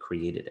government that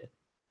created it.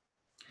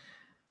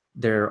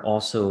 There are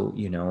also,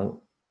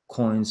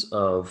 coins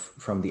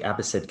from the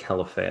Abbasid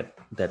Caliphate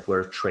that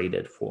were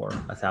traded for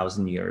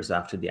 1,000 years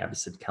after the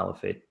Abbasid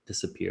Caliphate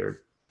disappeared.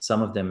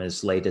 Some of them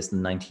as late as the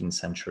 19th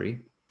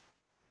century.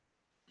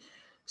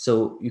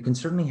 So you can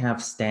certainly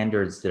have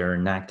standards that are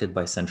enacted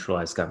by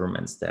centralized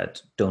governments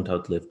that don't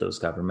outlive those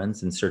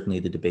governments, and certainly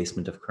the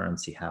debasement of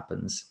currency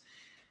happens.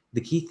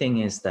 The key thing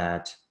is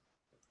that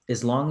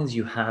as long as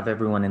you have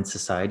everyone in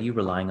society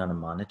relying on a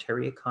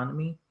monetary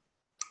economy,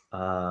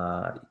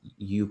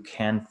 you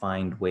can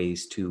find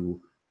ways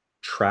to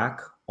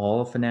track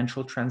all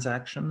financial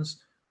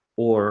transactions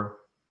or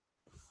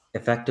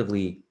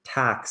effectively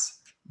tax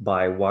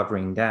by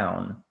watering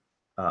down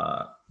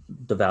uh,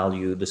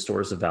 the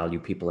stores of value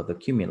people have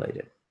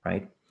accumulated,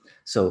 right?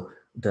 So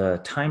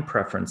the time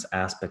preference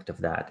aspect of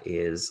that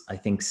is, I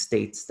think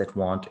states that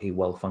want a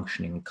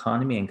well-functioning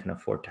economy and can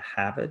afford to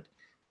have it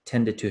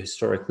tended to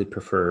historically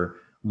prefer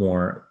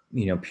more,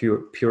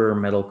 pure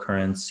metal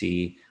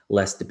currency,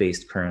 less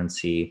debased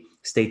currency.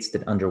 States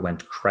that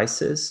underwent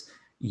crisis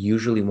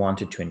usually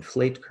wanted to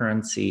inflate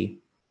currency.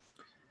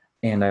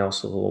 And I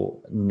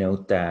also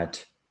note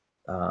that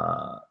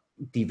uh,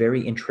 the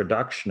very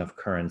introduction of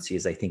currency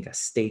is, I think, a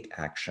state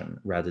action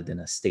rather than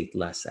a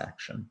stateless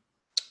action.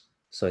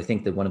 So I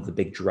think that one of the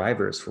big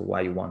drivers for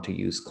why you want to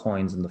use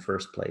coins in the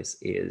first place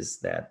is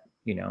that,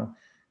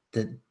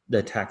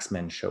 the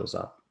taxman shows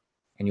up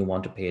and you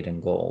want to pay it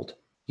in gold.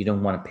 You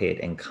don't want to pay it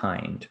in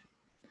kind.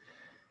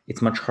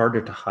 It's much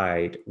harder to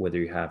hide whether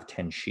you have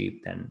 10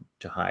 sheep than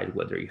to hide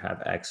whether you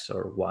have X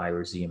or Y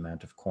or Z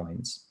amount of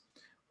coins.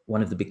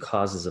 One of the big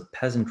causes of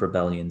peasant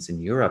rebellions in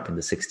Europe in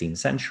the 16th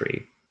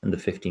century, in the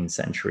 15th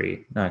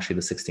century, no, actually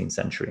the 16th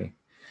century,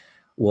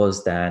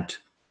 was that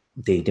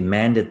they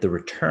demanded the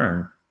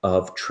return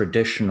of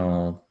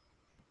traditional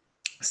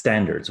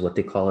standards. What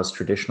they call as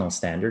traditional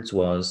standards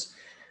was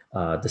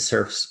the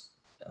serfs,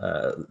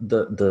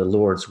 the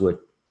lords would,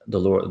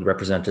 the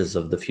representatives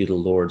of the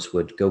feudal lords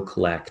would go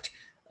collect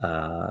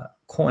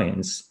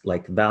coins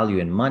like value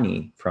in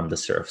money from the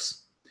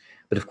serfs.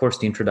 But of course,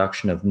 the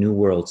introduction of New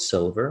World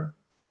silver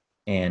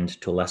and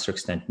to a lesser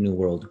extent New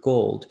World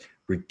gold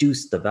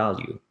reduced the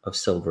value of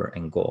silver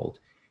and gold,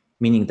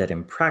 meaning that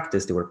in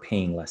practice they were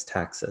paying less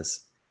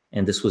taxes.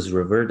 And this was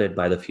reverted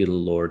by the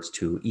feudal lords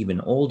to even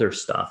older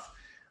stuff,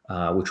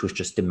 which was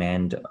just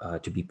demand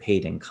to be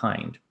paid in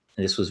kind.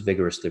 And this was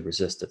vigorously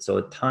resisted. So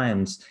at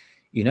times,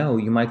 you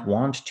might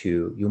want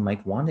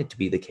it to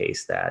be the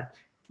case that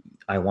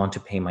I want to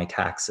pay my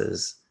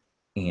taxes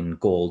in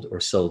gold or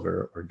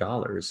silver or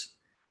dollars,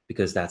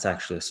 because that's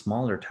actually a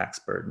smaller tax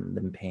burden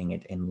than paying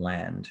it in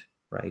land,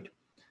 right?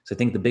 So I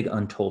think the big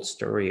untold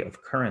story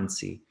of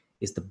currency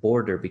is the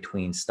border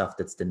between stuff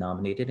that's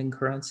denominated in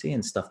currency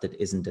and stuff that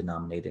isn't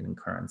denominated in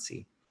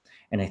currency.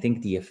 And I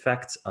think the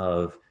effects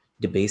of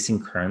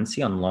debasing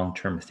currency on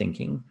long-term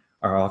thinking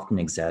are often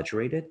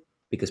exaggerated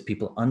because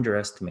people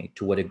underestimate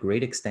to what a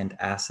great extent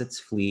assets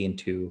flee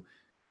into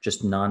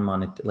just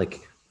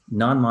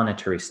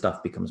non-monetary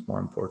stuff becomes more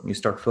important. You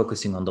start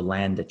focusing on the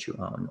land that you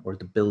own or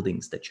the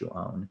buildings that you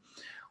own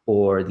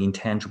or the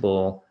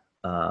intangible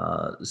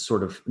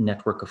sort of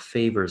network of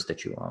favors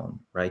that you own,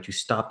 right? You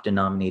stop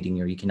denominating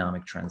your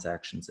economic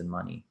transactions in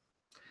money.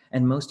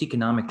 And most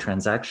economic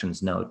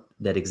transactions, note,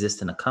 that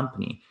exist in a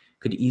company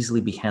could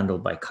easily be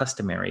handled by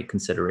customary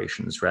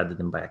considerations rather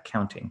than by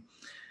accounting.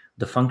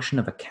 The function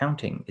of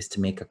accounting is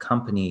to make a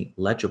company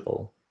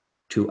legible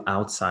to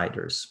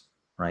outsiders,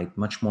 right?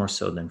 Much more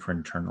so than for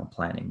internal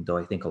planning. Though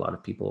I think a lot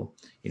of people,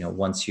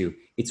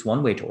 it's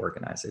one way to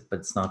organize it, but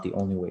it's not the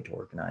only way to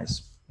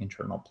organize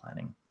internal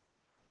planning.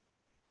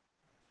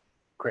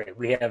 Great.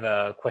 We have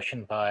a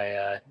question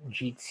by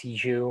Jeet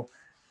Siju.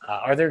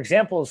 Are there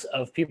examples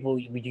of people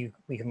we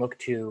can look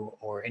to,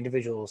 or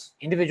individuals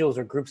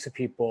or groups of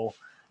people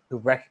who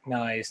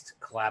recognized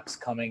collapse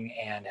coming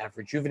and have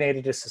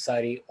rejuvenated a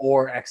society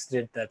or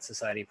exited that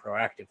society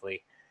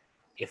proactively?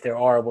 If there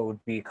are, what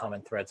would be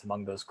common threads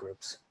among those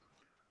groups?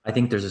 I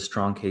think there's a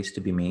strong case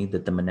to be made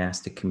that the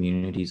monastic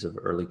communities of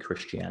early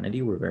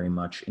Christianity were very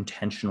much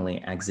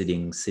intentionally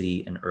exiting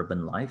city and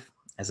urban life.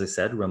 As I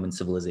said, Roman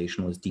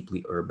civilization was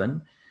deeply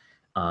urban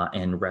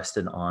and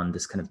rested on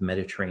this kind of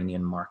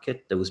Mediterranean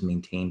market that was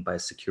maintained by a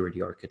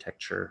security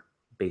architecture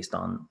based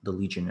on the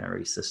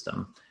legionary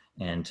system.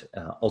 And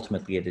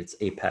ultimately, at its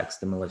apex,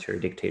 the military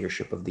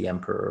dictatorship of the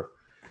emperor.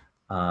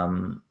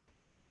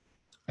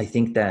 I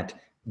think that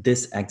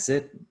this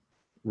exit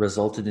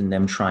resulted in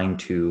them trying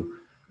to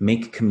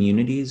make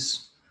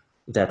communities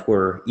that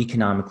were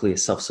economically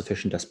as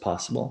self-sufficient as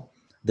possible.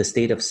 The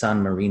state of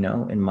San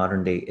Marino in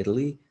modern-day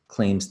Italy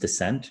claims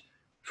descent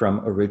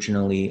from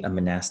originally a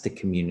monastic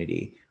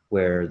community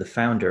where the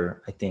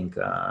founder, I think,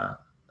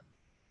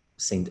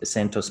 Saint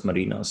Santos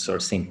Marinos or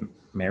Saint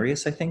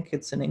Marius, I think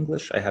it's in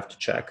English, I have to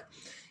check.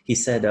 He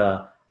said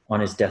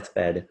on his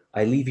deathbed,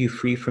 "I leave you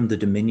free from the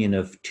dominion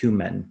of two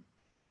men."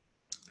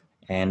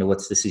 And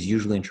what this is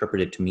usually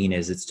interpreted to mean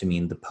is it's to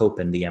mean the Pope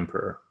and the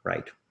Emperor,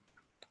 right?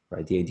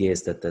 Right. The idea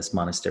is that this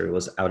monastery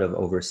was out of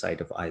oversight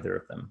of either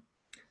of them.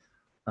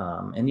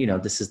 And,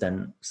 this is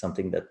then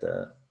something that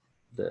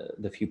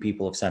the few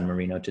people of San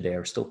Marino today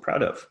are still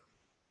proud of.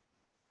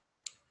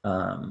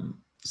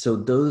 So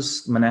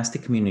those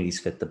monastic communities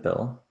fit the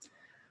bill.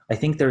 I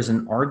think there's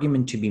an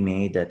argument to be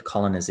made that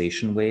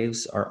colonization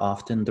waves are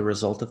often the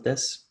result of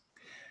this.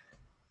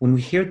 When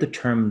we hear the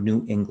term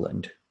New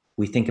England,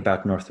 we think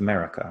about North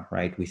America,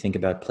 right? We think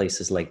about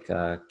places like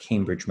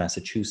Cambridge,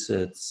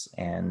 Massachusetts,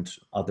 and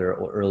other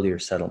or earlier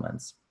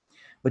settlements.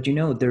 But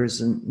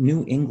there's a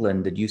New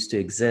England that used to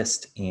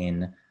exist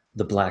in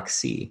the Black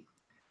Sea.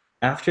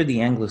 After the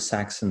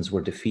Anglo-Saxons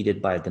were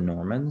defeated by the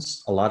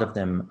Normans, a lot of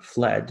them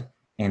fled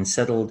and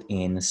settled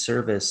in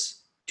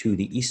service to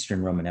the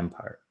Eastern Roman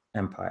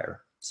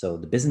Empire. So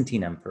the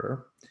Byzantine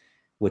Emperor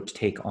would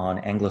take on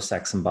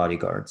Anglo-Saxon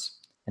bodyguards,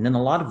 and then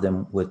a lot of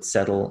them would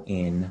settle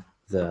in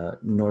the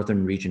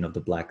northern region of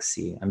the Black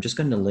Sea. I'm just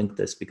going to link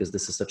this because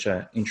this is such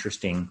an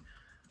interesting,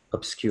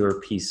 obscure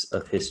piece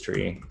of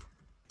history.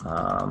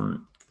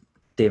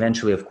 They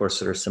eventually, of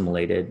course, are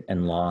assimilated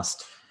and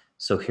lost.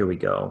 So here we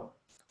go.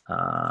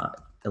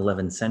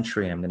 11th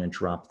century. I'm going to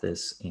drop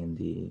this in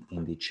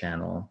the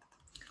channel.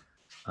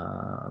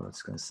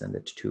 Let's going to send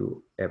it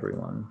to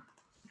everyone.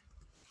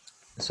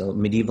 So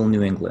medieval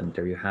New England,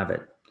 there you have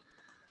it.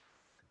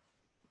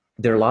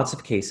 There are lots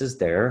of cases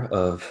there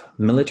of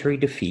military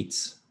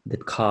defeats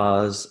that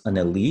cause an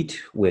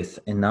elite with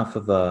enough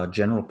of a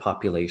general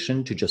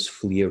population to just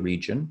flee a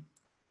region.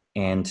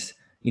 And,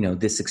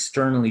 this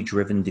externally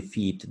driven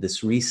defeat,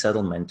 this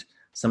resettlement,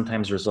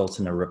 sometimes results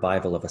in a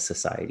revival of a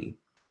society.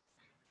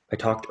 I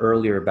talked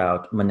earlier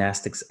about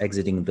monastics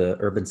exiting the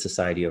urban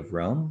society of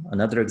Rome.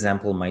 Another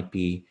example might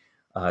be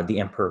the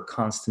Emperor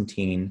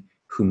Constantine,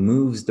 who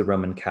moves the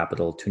Roman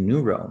capital to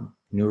New Rome.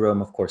 New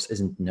Rome, of course,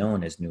 isn't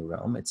known as New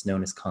Rome. It's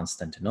known as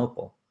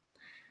Constantinople.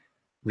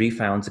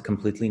 Refounds a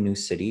completely new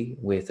city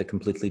with a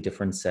completely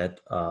different set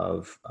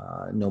of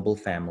noble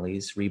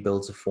families,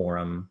 rebuilds a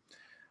forum,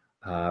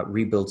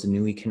 rebuilds a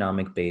new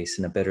economic base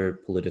and a better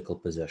political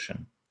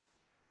position.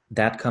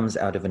 That comes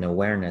out of an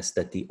awareness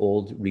that the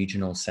old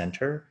regional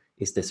center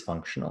is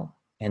dysfunctional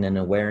and an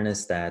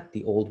awareness that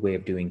the old way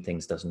of doing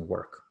things doesn't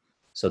work.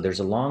 So there's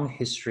a long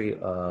history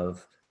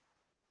of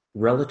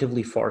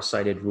relatively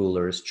far-sighted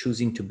rulers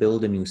choosing to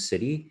build a new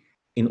city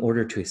in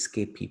order to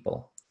escape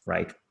people,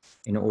 right?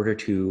 In order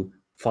to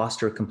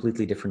foster a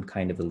completely different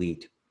kind of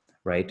elite,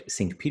 right?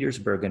 St.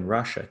 Petersburg in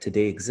Russia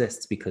today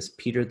exists because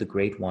Peter the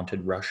Great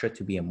wanted Russia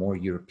to be a more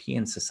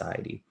European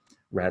society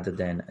rather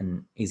than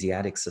an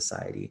Asiatic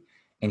society.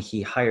 And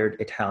he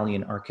hired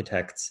Italian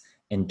architects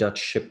and Dutch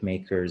ship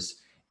makers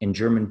and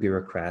German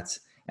bureaucrats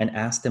and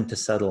asked them to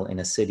settle in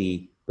a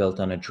city built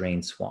on a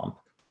drain swamp,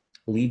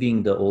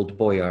 leaving the old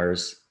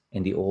boyars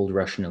and the old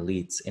Russian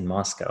elites in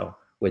Moscow,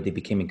 where they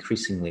became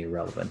increasingly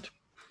irrelevant.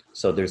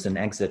 So there's an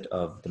exit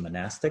of the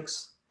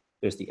monastics.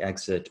 There's the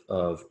exit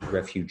of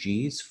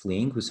refugees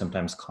fleeing who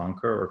sometimes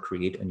conquer or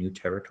create a new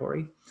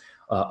territory.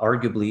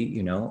 Arguably,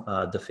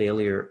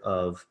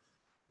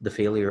 the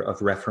failure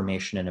of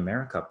Reformation in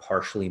America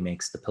partially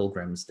makes the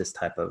Pilgrims this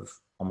type of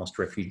almost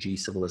refugee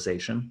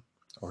civilization,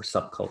 or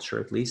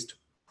subculture at least.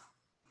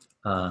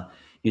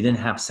 You then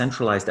have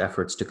centralized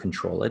efforts to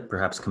control it,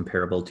 perhaps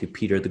comparable to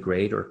Peter the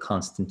Great or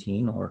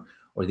Constantine or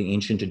the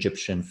ancient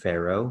Egyptian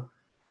pharaoh,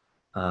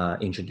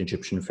 ancient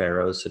Egyptian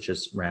pharaohs such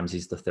as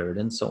Ramses III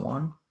and so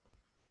on.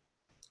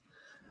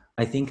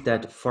 I think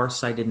that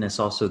farsightedness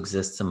also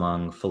exists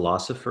among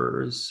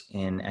philosophers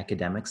and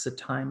academics at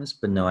times,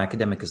 but no,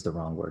 academic is the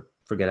wrong word.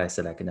 Forget I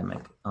said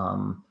academic.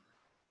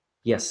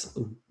 Yes,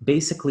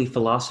 basically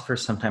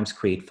philosophers sometimes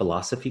create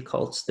philosophy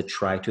cults that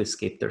try to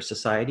escape their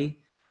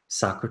society.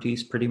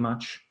 Socrates, pretty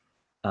much.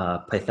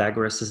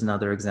 Pythagoras is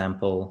another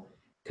example.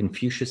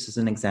 Confucius is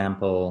an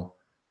example.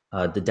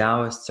 The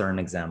Taoists are an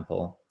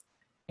example.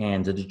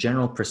 And the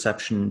general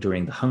perception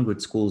during the 100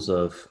 schools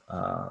of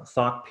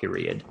thought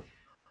period,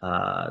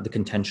 the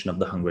contention of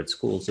the 100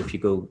 schools, if you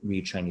go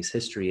read Chinese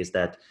history, is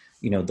that,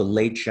 the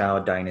late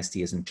Zhao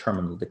dynasty is in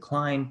terminal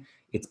decline.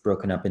 It's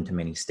broken up into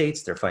many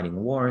states. They're fighting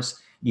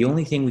wars. The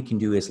only thing we can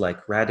do is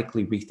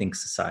radically rethink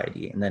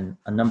society. And then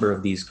a number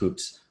of these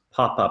groups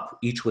pop up,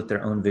 each with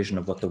their own vision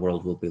of what the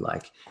world will be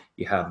like.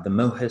 You have the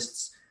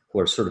Mohists, who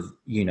are sort of,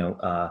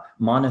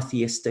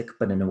 monotheistic,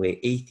 but in a way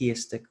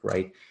atheistic,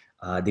 right?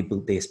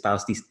 They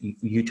espouse these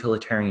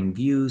utilitarian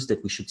views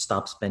that we should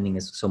stop spending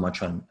so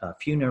much on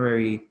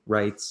funerary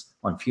rites,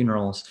 on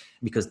funerals,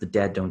 because the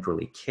dead don't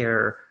really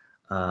care,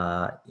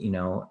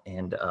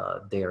 and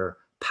they're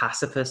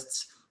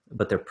pacifists,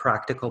 but they're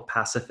practical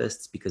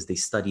pacifists because they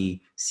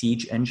study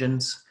siege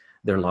engines.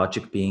 Their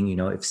logic being,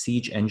 if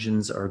siege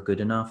engines are good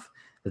enough,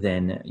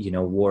 then,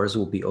 wars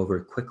will be over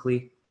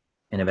quickly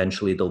and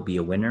eventually there'll be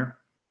a winner,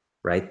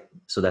 right?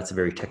 So that's a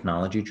very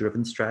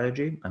technology-driven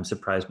strategy. I'm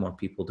surprised more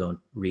people don't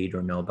read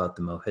or know about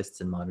the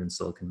Mohists in modern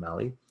Silicon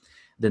Valley.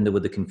 Then there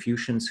were the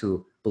Confucians,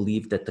 who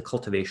believed that the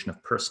cultivation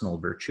of personal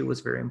virtue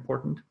was very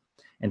important.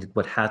 And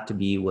what had to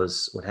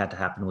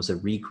happen was a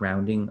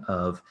regrounding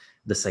of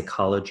the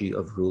psychology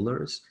of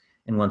rulers.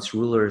 And once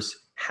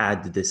rulers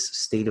had this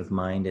state of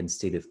mind and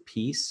state of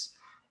peace,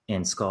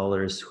 and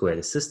scholars who had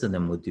assisted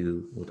them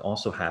would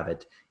also have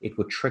it, it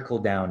would trickle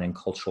down in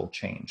cultural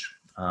change.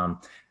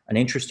 An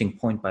interesting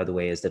point, by the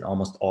way, is that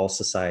almost all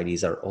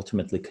societies are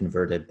ultimately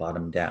converted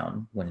bottom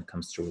down when it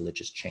comes to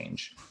religious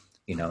change.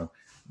 You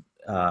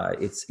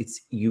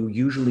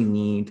usually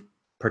need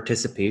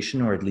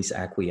participation or at least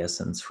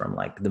acquiescence from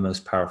the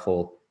most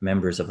powerful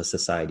members of a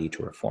society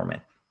to reform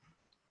it.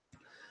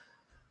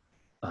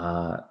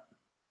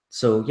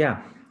 So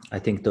yeah, I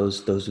think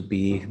those would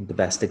be the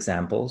best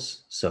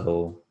examples.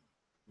 So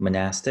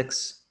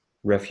monastics,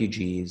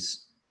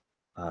 refugees,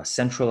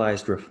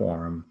 centralized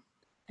reform,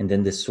 and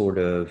then this sort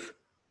of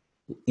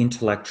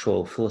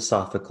intellectual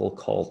philosophical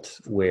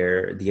cult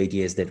where the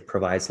idea is that it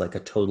provides like a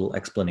total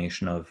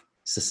explanation of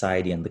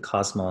society and the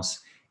cosmos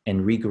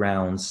and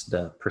regrounds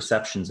the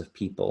perceptions of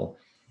people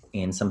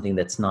in something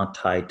that's not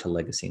tied to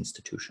legacy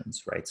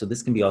institutions, right? So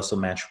this can be also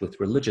matched with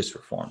religious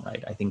reform,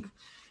 right? I think,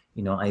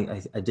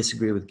 I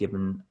disagree with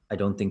Gibbon. I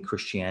don't think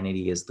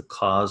Christianity is the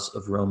cause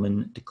of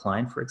Roman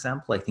decline, for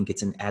example. I think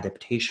it's an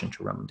adaptation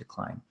to Roman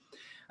decline.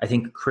 I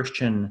think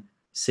Christian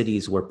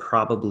cities were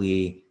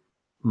probably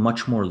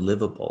much more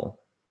livable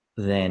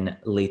than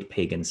late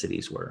pagan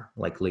cities were,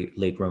 like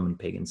late Roman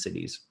pagan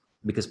cities,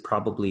 because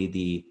probably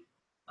the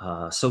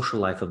social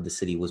life of the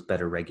city was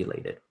better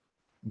regulated.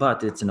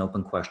 But it's an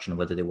open question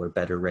whether they were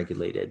better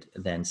regulated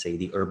than, say,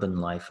 the urban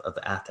life of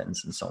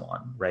Athens and so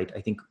on, right?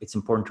 I think it's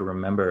important to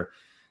remember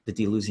that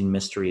the Eleusinian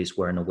Mysteries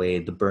were, in a way,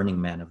 the Burning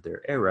Man of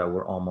their era,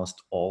 where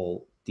almost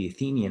all the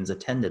Athenians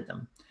attended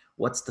them.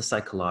 What's the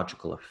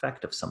psychological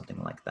effect of something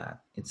like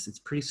that? It's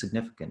pretty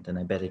significant, and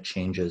I bet it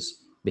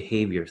changes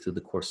behavior through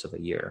the course of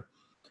a year.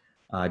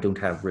 I don't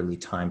have really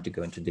time to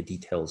go into the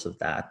details of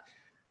that,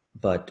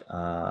 but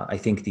I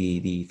think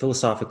the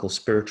philosophical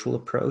spiritual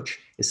approach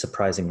is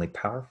surprisingly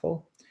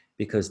powerful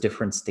because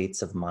different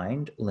states of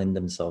mind lend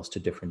themselves to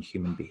different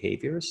human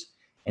behaviors,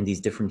 and these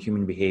different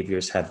human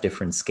behaviors have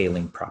different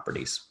scaling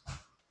properties.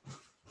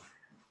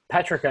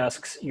 Patrick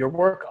asks, your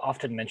work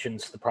often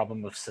mentions the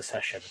problem of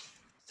succession.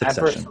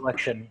 Adverse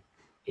selection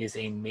is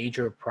a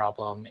major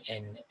problem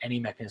in any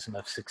mechanism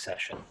of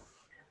succession.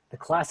 The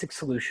classic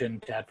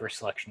solution to adverse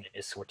selection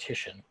is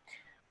sortition,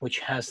 which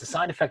has the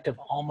side effect of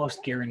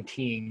almost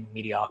guaranteeing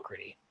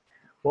mediocrity.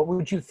 What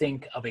would you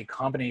think of a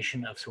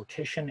combination of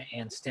sortition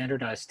and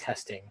standardized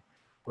testing,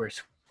 where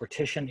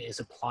sortition is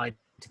applied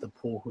to the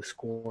pool who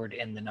scored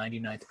in the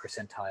 99th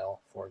percentile,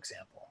 for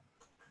example?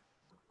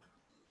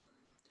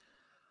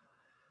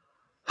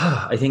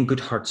 I think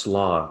Goodhart's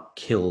law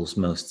kills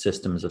most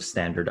systems of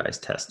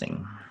standardized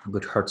testing.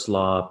 Goodhart's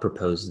law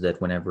proposes that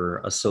whenever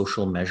a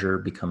social measure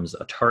becomes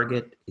a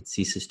target, it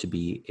ceases to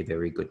be a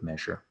very good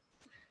measure.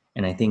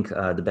 And I think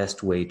the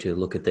best way to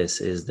look at this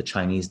is the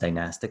Chinese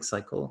dynastic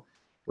cycle,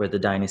 where the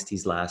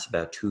dynasties last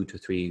about 200 to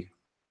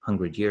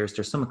 300 years.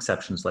 There's some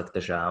exceptions like the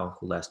Zhao,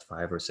 who last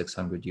 500 or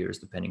 600 years,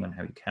 depending on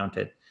how you count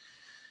it,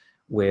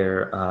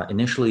 where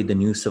initially the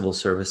new civil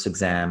service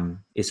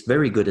exam is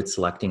very good at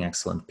selecting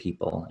excellent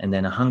people. And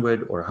then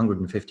 100 or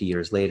 150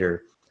 years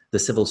later, the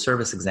civil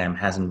service exam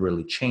hasn't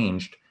really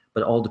changed,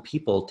 but all the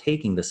people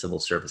taking the civil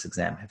service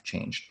exam have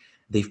changed.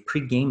 They've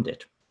pre-gamed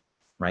it,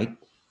 right?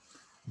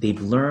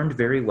 They've learned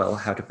very well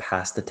how to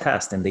pass the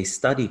test, and they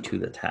study to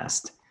the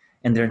test.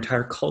 And their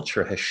entire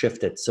culture has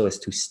shifted so as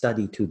to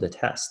study to the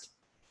test.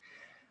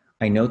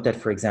 I note that,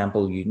 for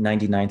example,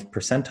 99th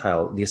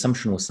percentile, the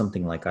assumption was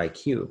something like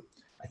IQ.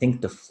 I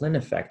think the Flynn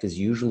effect is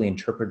usually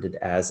interpreted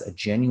as a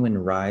genuine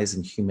rise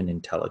in human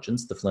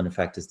intelligence. The Flynn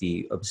effect is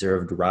the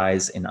observed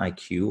rise in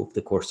IQ over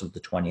the course of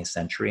the 20th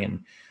century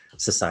in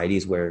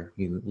societies where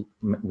you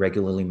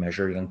regularly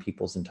measure young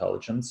people's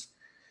intelligence.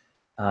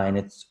 And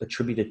it's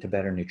attributed to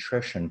better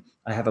nutrition.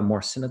 I have a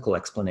more cynical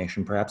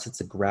explanation. Perhaps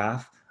it's a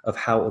graph of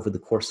how over the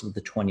course of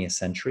the 20th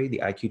century,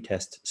 the IQ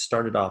test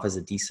started off as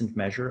a decent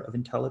measure of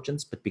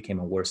intelligence, but became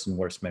a worse and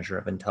worse measure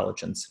of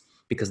intelligence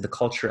because the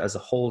culture as a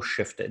whole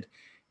shifted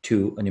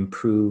to an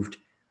improved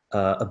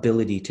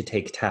ability to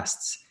take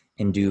tests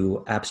and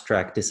do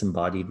abstract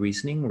disembodied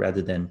reasoning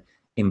rather than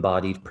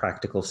embodied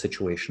practical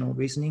situational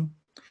reasoning.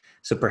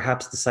 So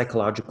perhaps the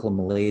psychological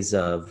malaise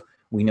of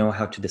we know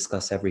how to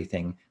discuss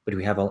everything, but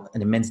we have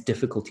an immense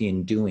difficulty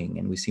in doing,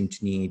 and we seem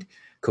to need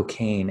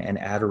cocaine and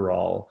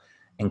Adderall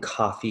and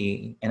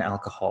coffee and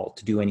alcohol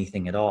to do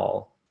anything at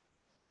all.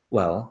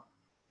 Well,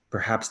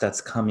 perhaps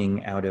that's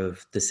coming out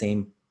of the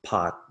same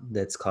pot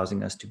that's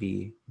causing us to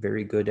be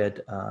very good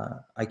at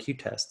IQ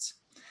tests.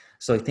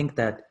 So I think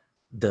that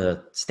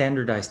the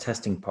standardized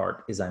testing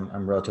part is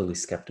I'm relatively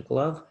skeptical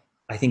of.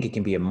 I think it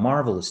can be a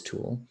marvelous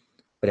tool,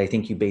 but I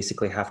think you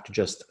basically have to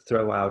just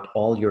throw out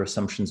all your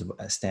assumptions of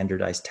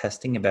standardized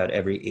testing about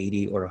every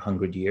 80 or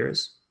 100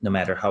 years, no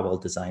matter how well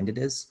designed it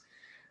is,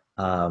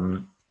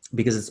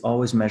 because it's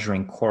always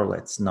measuring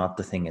correlates, not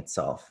the thing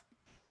itself.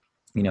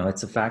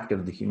 It's a fact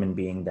of the human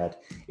being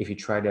that if you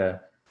try to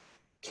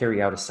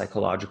carry out a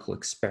psychological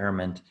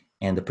experiment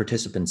and the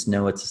participants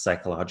know it's a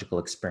psychological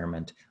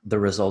experiment, the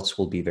results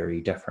will be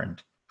very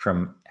different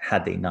from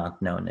had they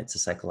not known it's a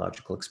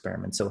psychological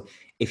experiment. So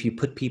if you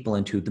put people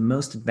into the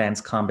most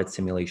advanced combat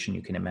simulation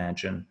you can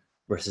imagine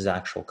versus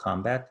actual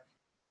combat,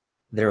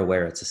 they're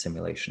aware it's a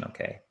simulation,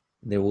 okay?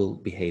 They will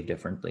behave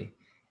differently.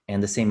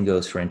 And the same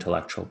goes for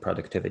intellectual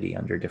productivity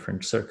under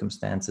different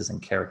circumstances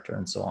and character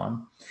and so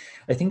on.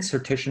 I think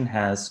sortition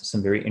has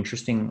some very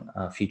interesting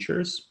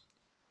features.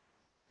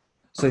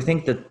 So I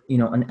think that,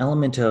 an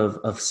element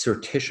of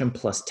sortition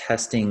plus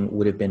testing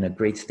would have been a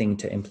great thing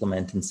to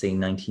implement in, say,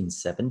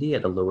 1970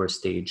 at a lower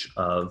stage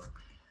of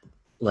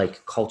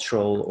like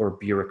cultural or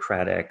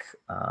bureaucratic,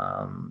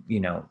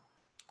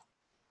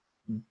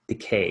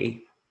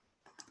 decay.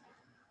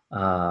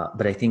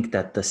 But I think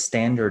that the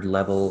standard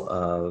level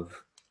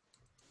of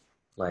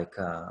like,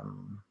 I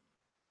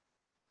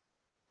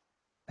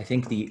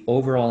think the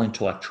overall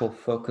intellectual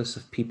focus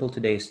of people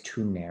today is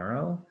too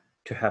narrow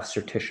to have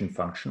Sortition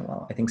function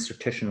well. I think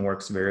Sortition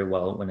works very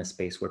well in a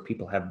space where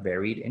people have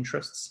varied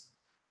interests,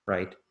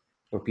 right?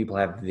 Where people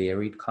have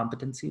varied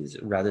competencies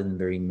rather than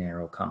very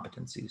narrow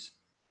competencies.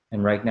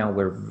 And right now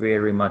we're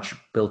very much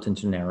built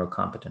into narrow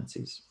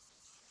competencies.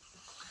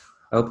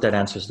 I hope that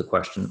answers the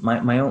question.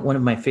 One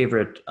of my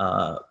favorite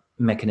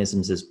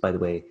mechanisms is, by the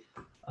way,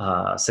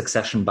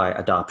 succession by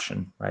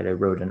adoption, right? I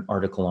wrote an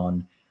article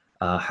on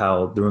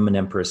how the Roman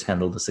emperors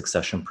handled the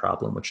succession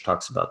problem, which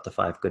talks about the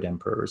 5 good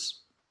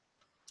emperors,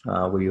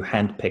 where you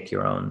handpick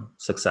your own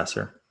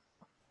successor.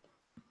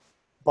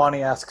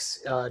 Bonnie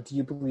asks, do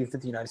you believe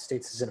that the United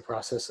States is in a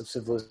process of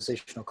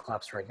civilizational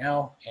collapse right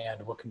now?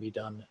 And what can be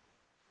done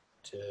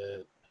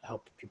to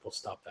help people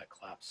stop that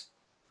collapse?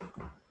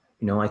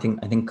 I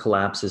think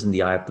collapse is in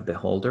the eye of the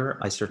beholder.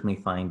 I certainly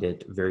find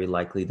it very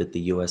likely that the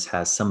US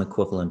has some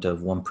equivalent of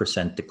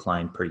 1%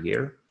 decline per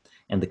year,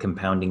 and the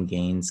compounding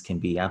gains can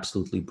be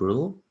absolutely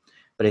brutal.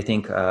 But I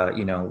think,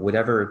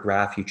 whatever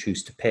graph you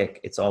choose to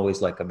pick, it's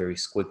always like a very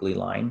squiggly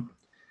line.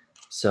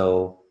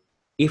 So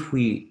if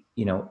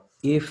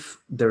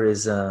there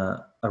is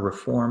a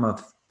reform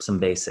of some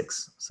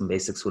basics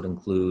would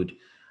include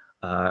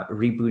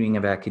rebooting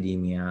of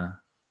academia,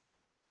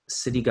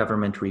 city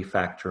government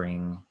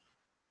refactoring,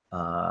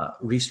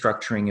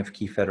 restructuring of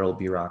key federal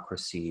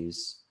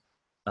bureaucracies,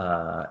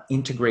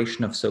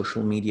 integration of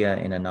social media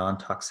in a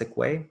non-toxic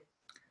way.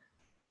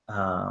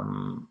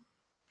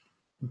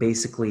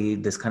 Basically,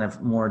 this kind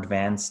of more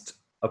advanced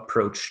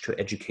approach to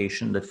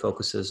education that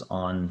focuses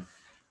on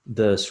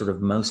the sort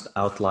of most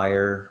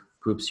outlier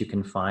groups you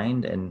can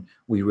find. And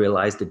we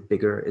realize that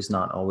bigger is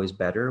not always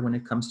better when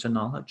it comes to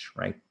knowledge,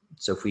 right?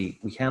 So if we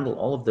handle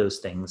all of those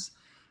things,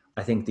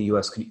 I think the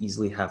US could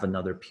easily have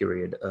another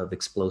period of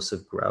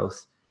explosive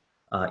growth,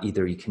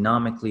 either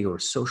economically or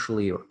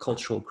socially or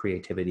cultural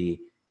creativity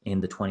in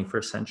the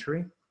 21st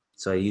century.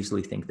 So I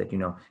usually think that,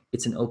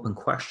 it's an open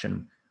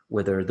question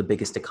whether the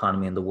biggest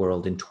economy in the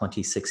world in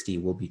 2060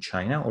 will be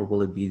China or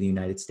will it be the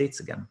United States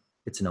again?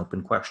 It's an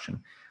open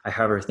question. I,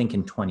 however, think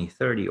in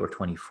 2030 or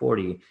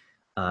 2040,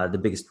 the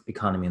biggest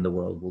economy in the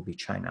world will be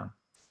China.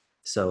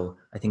 So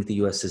I think the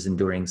US is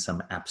enduring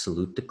some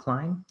absolute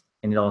decline,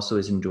 and it also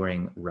is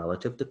enduring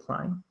relative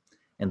decline.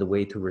 And the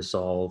way to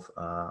resolve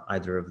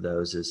either of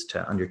those is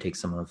to undertake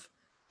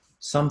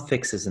some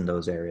fixes in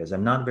those areas.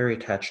 I'm not very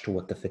attached to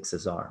what the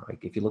fixes are.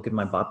 Like if you look at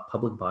my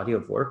public body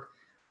of work,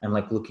 I'm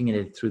like looking at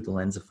it through the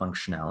lens of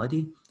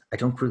functionality. I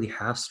don't really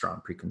have strong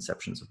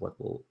preconceptions of what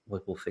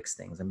will fix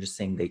things. I'm just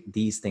saying that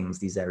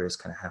these areas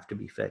kind of have to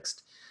be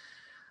fixed.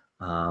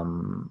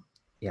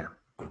 Yeah.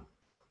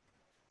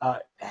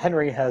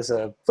 Henry has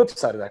a flip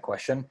side of that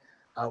question.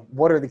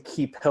 What are the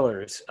key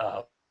pillars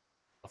of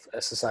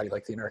a society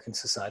like the American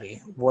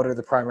society? What are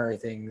the primary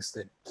things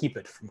that keep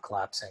it from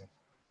collapsing?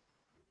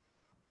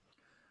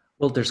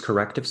 Well, there's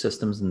corrective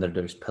systems and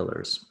there's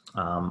pillars.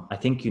 I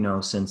think,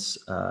 since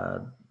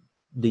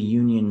the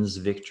Union's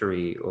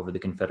victory over the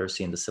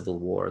Confederacy in the Civil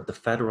War, the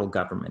federal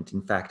government,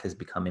 in fact, has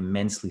become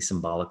immensely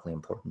symbolically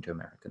important to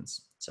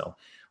Americans. So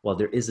while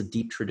there is a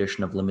deep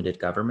tradition of limited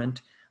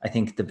government, I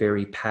think the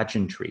very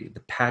pageantry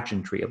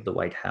of the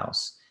White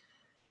House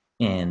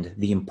and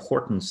the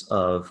importance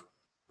of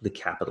the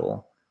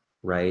Capitol,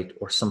 right,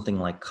 or something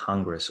like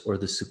Congress or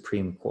the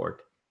Supreme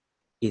Court,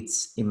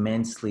 it's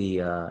immensely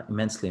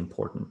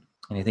important.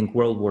 And I think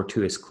World War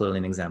II is clearly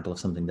an example of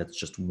something that's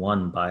just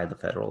won by the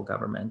federal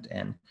government,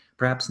 and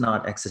perhaps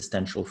not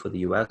existential for the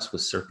US,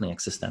 was certainly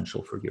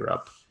existential for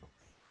Europe.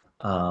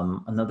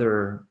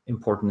 Another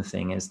important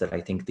thing is that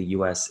I think the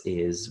US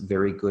is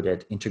very good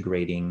at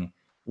integrating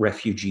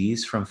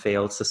refugees from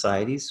failed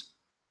societies.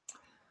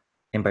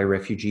 And by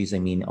refugees, I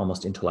mean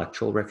almost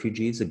intellectual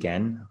refugees.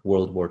 Again,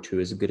 World War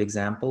II is a good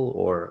example,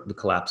 or the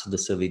collapse of the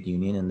Soviet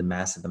Union and the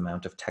massive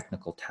amount of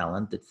technical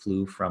talent that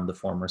flew from the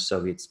former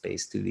Soviet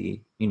space to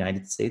the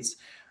United States,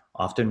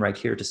 often right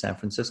here to San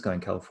Francisco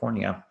and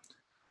California.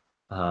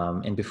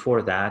 And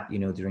before that,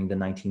 during the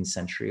 19th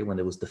century, when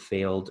there was the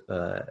failed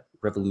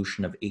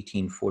revolution of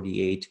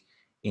 1848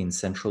 in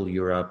Central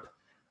Europe,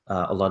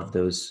 a lot of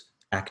those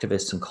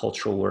activists and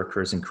cultural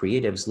workers and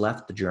creatives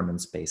left the German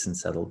space and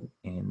settled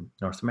in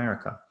North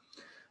America.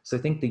 So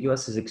I think the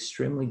US is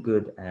extremely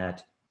good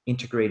at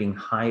integrating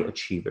high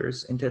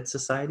achievers into its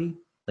society,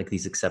 like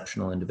these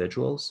exceptional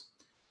individuals.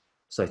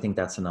 So I think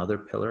that's another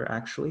pillar,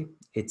 actually.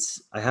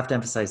 I have to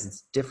emphasize,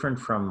 it's different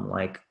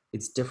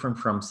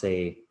from,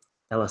 say,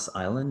 Ellis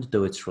Island,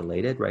 though it's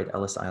related, right?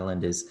 Ellis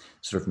Island is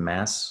sort of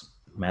mass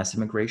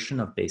immigration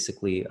of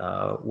basically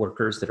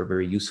workers that are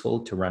very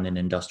useful to run an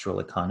industrial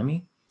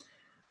economy.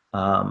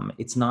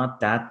 It's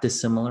not that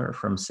dissimilar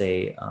from,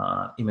 say,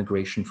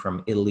 immigration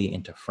from Italy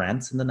into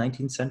France in the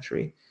 19th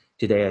century.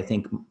 Today, I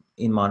think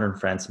in modern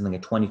France, something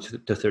like 20 to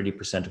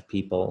 30% of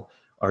people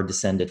are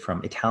descended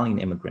from Italian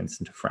immigrants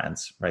into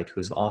France, right,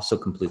 who's also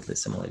completely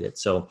assimilated.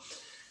 So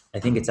I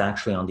think it's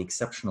actually on the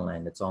exceptional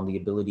end. It's on the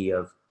ability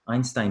of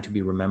Einstein to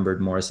be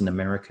remembered more as an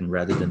American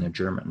rather than a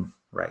German,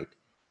 right?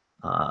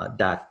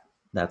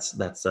 That's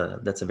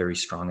a very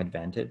strong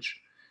advantage.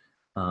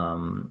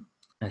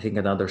 I think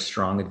another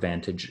strong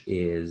advantage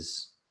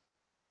is,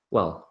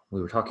 well,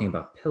 we were talking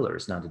about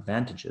pillars, not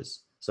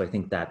advantages. So I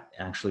think that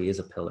actually is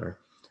a pillar.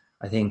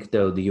 I think,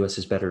 though, the US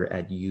is better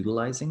at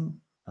utilizing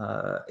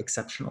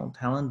exceptional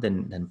talent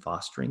than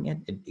fostering it.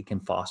 It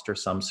can foster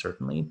some,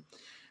 certainly,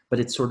 but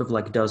it sort of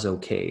like does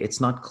okay.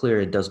 It's not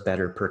clear it does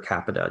better per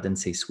capita than,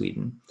 say,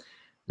 Sweden,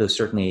 though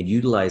certainly it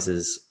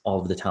utilizes all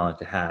of the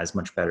talent it has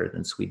much better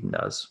than Sweden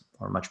does,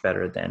 or much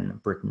better than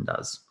Britain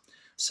does.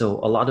 So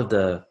a lot of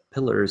the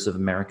pillars of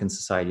American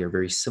society are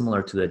very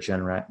similar to the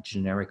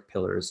generic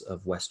pillars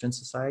of Western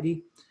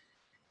society,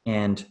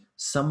 and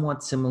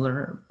somewhat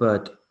similar,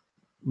 but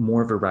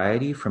more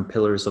variety from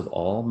pillars of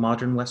all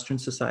modern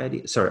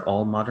societies.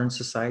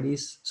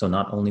 So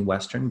not only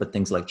Western, but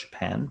things like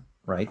Japan,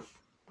 right?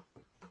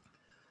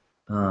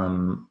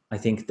 I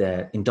think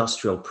that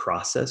industrial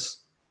process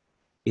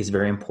is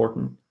very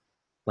important.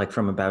 Like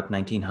from about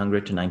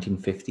 1900 to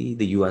 1950,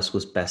 the US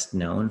was best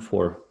known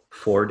for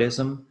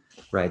Fordism,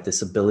 right?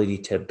 This ability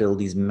to build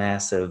these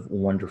massive,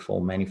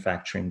 wonderful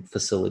manufacturing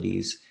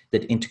facilities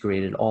that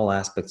integrated all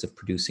aspects of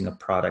producing a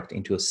product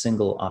into a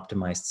single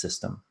optimized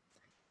system.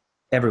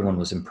 Everyone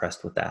was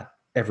impressed with that.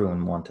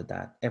 Everyone wanted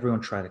that. Everyone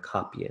tried to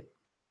copy it,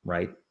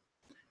 right?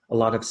 A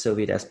lot of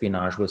Soviet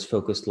espionage was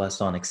focused less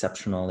on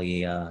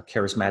exceptionally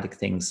charismatic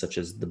things such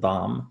as the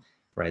bomb,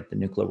 right? The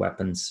nuclear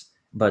weapons,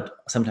 but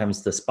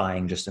sometimes the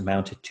spying just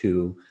amounted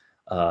to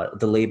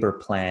the labor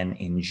plan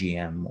in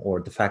GM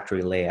or the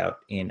factory layout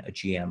in a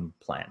GM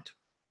plant,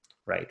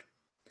 right?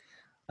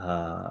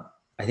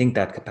 I think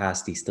that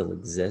capacity still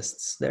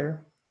exists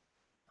there.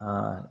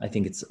 I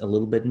think it's a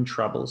little bit in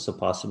trouble, so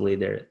possibly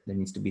there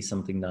needs to be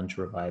something done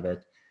to revive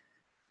it.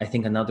 I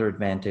think another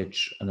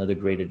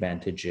great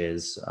advantage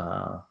is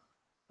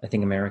I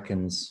think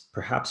Americans,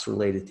 perhaps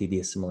related to the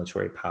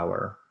assimilatory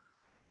power,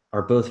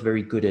 are both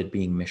very good at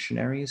being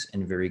missionaries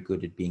and very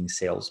good at being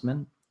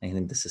salesmen. I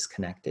think this is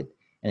connected.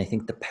 And I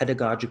think the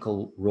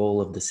pedagogical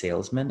role of the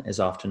salesman is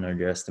often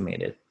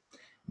underestimated,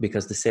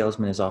 because the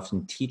salesman is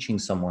often teaching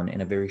someone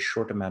in a very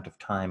short amount of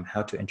time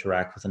how to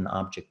interact with an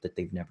object that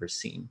they've never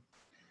seen.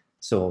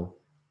 So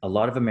a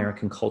lot of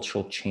American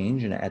cultural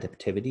change and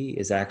adaptivity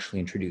is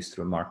actually introduced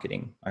through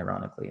marketing,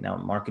 ironically. Now,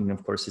 marketing,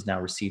 of course, has now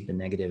received a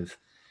negative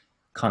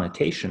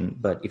connotation,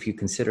 but if you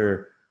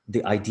consider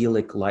the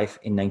idyllic life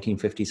in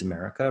 1950s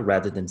America,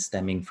 rather than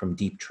stemming from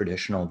deep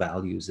traditional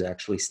values, it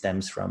actually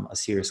stems from a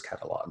Sears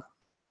catalog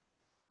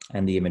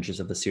and the images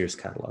of the Sears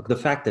catalog. The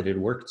fact that it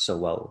worked so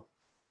well,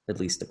 at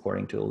least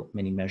according to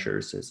many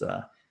measures, is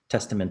a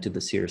testament to the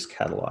Sears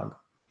catalog.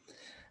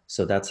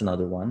 So that's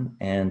another one.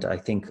 And I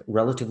think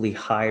relatively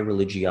high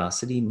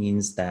religiosity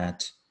means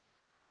that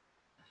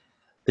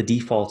the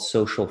default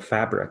social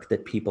fabric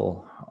that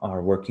people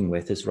are working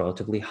with is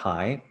relatively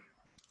high.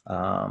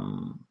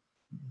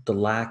 The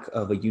lack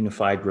of a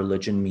unified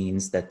religion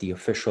means that the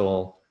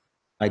official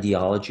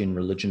ideology and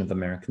religion of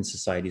American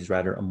society is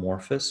rather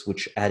amorphous,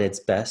 which at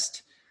its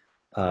best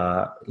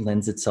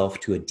lends itself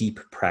to a deep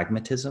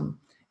pragmatism,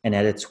 and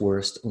at its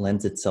worst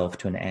lends itself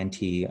to an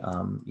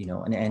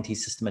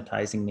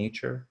anti-systematizing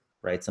nature,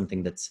 right?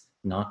 Something that's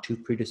not too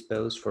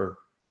predisposed for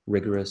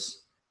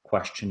rigorous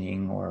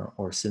questioning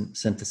or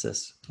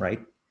synthesis,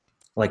 right?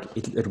 Like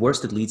at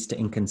worst, it leads to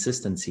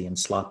inconsistency and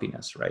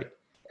sloppiness, right?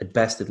 At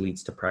best, it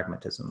leads to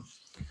pragmatism,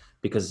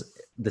 because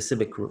the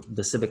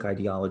civic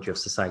ideology of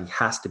society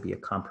has to be a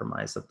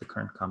compromise of the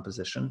current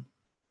composition.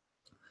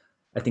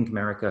 I think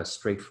America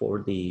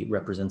straightforwardly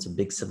represents a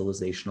big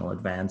civilizational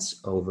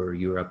advance over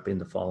Europe in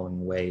the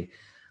following way.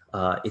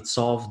 It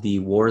solved the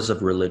wars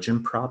of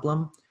religion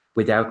problem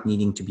without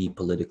needing to be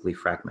politically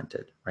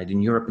fragmented, right?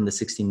 In Europe in the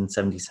 16th and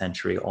 17th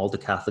century, all the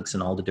Catholics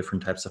and all the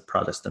different types of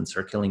Protestants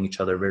are killing each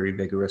other very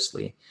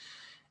vigorously.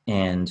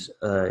 And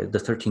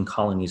the 13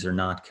 colonies are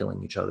not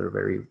killing each other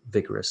very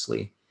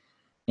vigorously.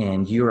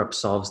 And Europe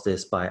solves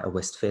this by a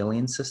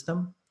Westphalian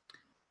system,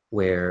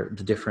 where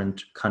the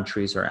different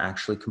countries are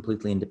actually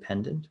completely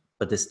independent,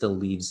 but this still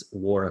leaves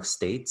war of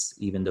states,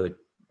 even though it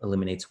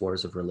eliminates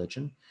wars of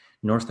religion.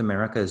 North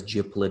America is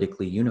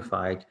geopolitically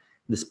unified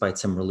despite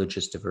some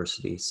religious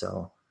diversity.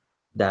 So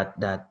that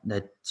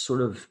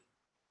sort of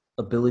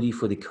ability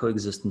for the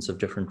coexistence of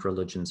different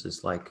religions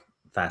is like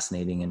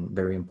fascinating and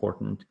very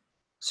important.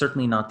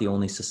 Certainly not the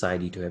only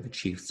society to have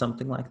achieved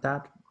something like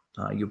that.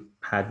 You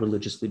had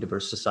religiously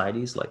diverse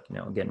societies, like,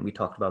 again, we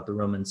talked about the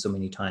Romans so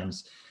many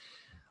times.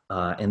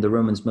 And the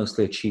Romans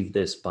mostly achieved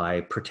this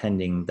by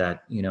pretending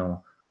that,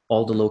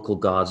 all the local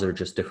gods are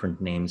just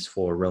different names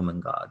for Roman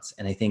gods.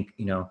 And I think,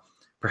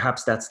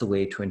 perhaps that's the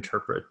way to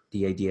interpret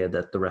the idea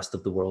that the rest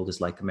of the world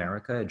is like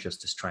America, it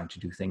just is trying to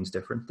do things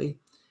differently.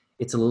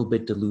 It's a little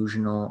bit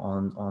delusional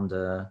on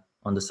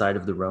the side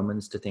of the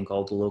Romans to think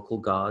all the local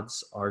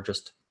gods are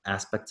just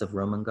aspects of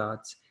Roman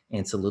gods. And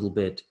it's a little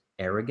bit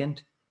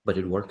arrogant, but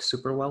it works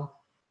super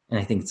well. And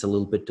I think it's a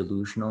little bit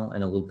delusional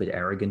and a little bit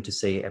arrogant to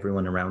say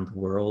everyone around the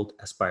world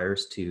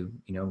aspires to,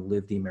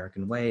 live the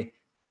American way,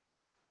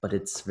 but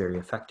it's very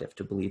effective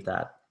to believe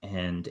that.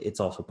 And it's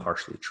also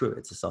partially true.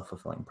 It's a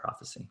self-fulfilling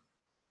prophecy.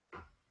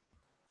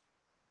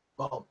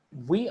 Well,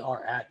 we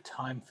are at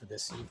time for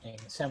this evening.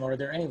 Sam, are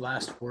there any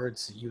last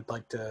words that you'd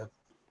like to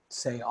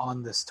say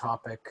on this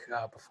topic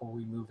before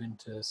we move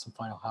into some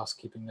final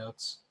housekeeping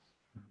notes?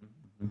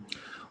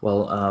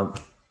 Well,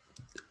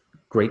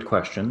 great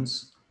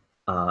questions.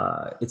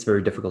 It's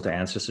very difficult to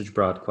answer such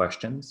broad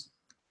questions.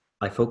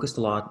 I focused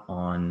a lot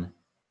on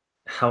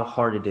how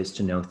hard it is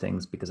to know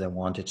things because I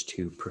wanted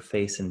to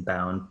preface and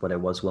bound what I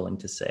was willing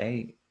to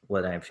say,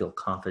 what I feel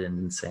confident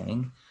in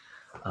saying.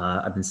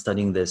 I've been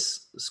studying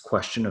this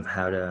question of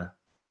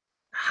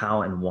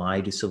how and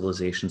why do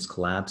civilizations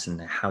collapse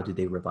and how do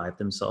they revive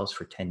themselves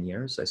for 10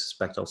 years. I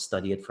suspect I'll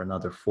study it for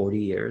another 40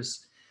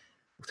 years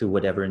through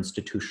whatever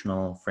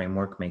institutional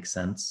framework makes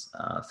sense,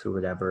 through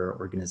whatever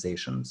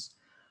organizations.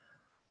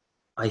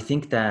 I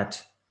think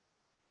that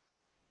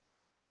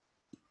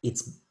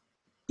it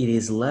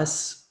is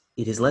less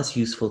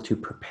useful to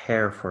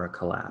prepare for a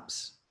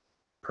collapse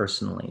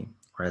personally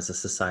or as a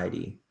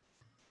society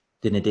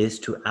than it is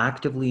to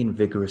actively and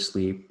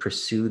vigorously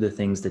pursue the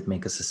things that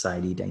make a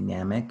society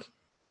dynamic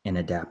and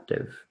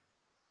adaptive.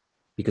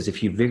 Because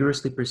if you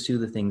vigorously pursue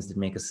the things that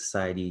make a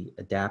society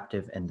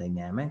adaptive and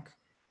dynamic,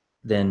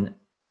 then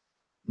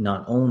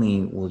not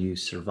only will you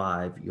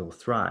survive, you'll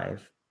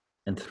thrive.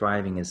 And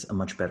thriving is a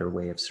much better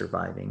way of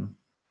surviving.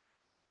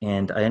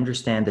 And I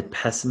understand that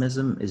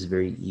pessimism is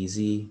very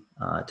easy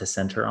to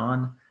center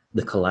on.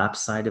 The collapse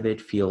side of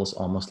it feels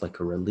almost like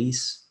a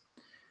release.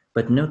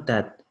 But note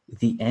that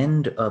the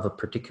end of a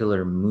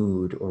particular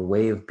mood or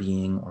way of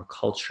being or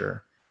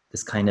culture,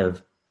 this kind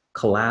of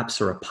collapse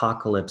or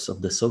apocalypse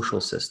of the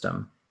social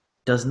system,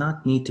 does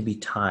not need to be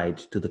tied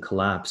to the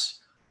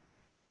collapse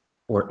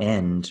or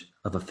end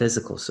of a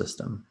physical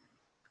system.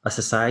 A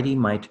society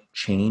might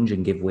change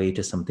and give way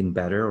to something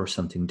better or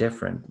something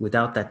different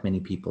without that many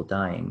people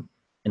dying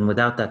and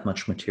without that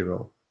much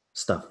material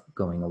stuff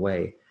going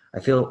away. I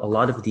feel a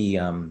lot of the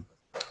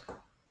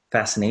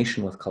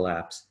fascination with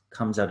collapse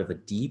comes out of a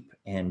deep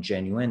and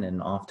genuine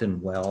and often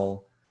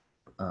well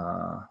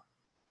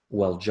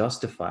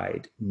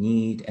justified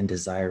need and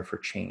desire for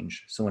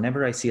change. So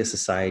whenever I see a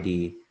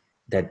society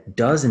that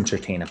does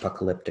entertain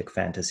apocalyptic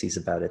fantasies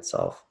about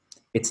itself,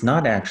 it's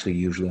not actually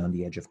usually on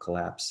the edge of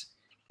collapse.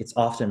 It's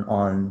often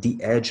on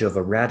the edge of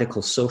a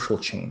radical social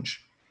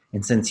change.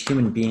 And since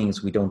human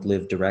beings, we don't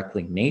live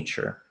directly in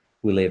nature,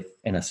 we live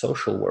in a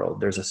social world.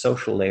 There's a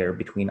social layer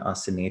between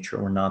us and nature.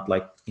 We're not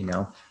like,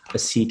 a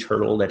sea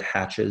turtle that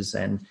hatches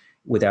and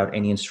without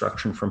any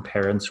instruction from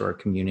parents or a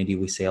community,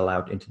 we sail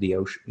out into the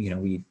ocean,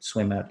 we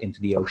swim out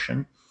into the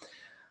ocean.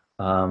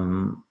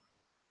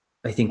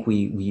 I think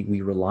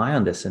we rely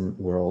on this in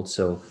world.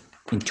 So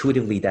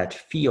intuitively that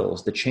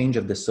feels, the change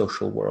of the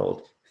social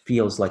world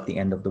feels like the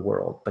end of the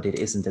world, but it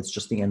isn't. It's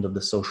just the end of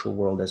the social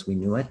world as we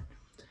knew it.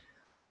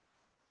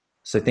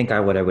 So I think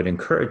what I would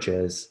encourage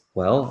is,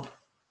 well,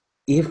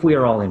 if we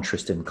are all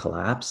interested in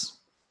collapse,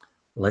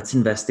 let's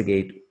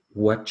investigate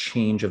what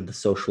change of the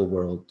social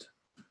world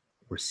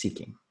we're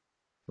seeking.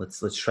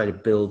 Let's try to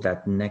build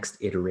that next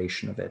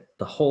iteration of it,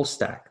 the whole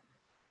stack,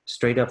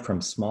 straight up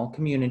from small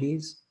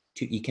communities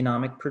to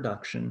economic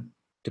production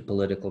to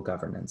political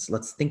governance.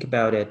 Let's think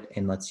about it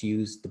and let's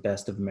use the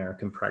best of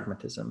American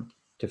pragmatism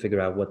to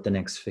figure out what the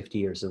next 50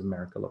 years of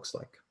America looks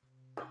like.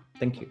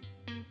 Thank you.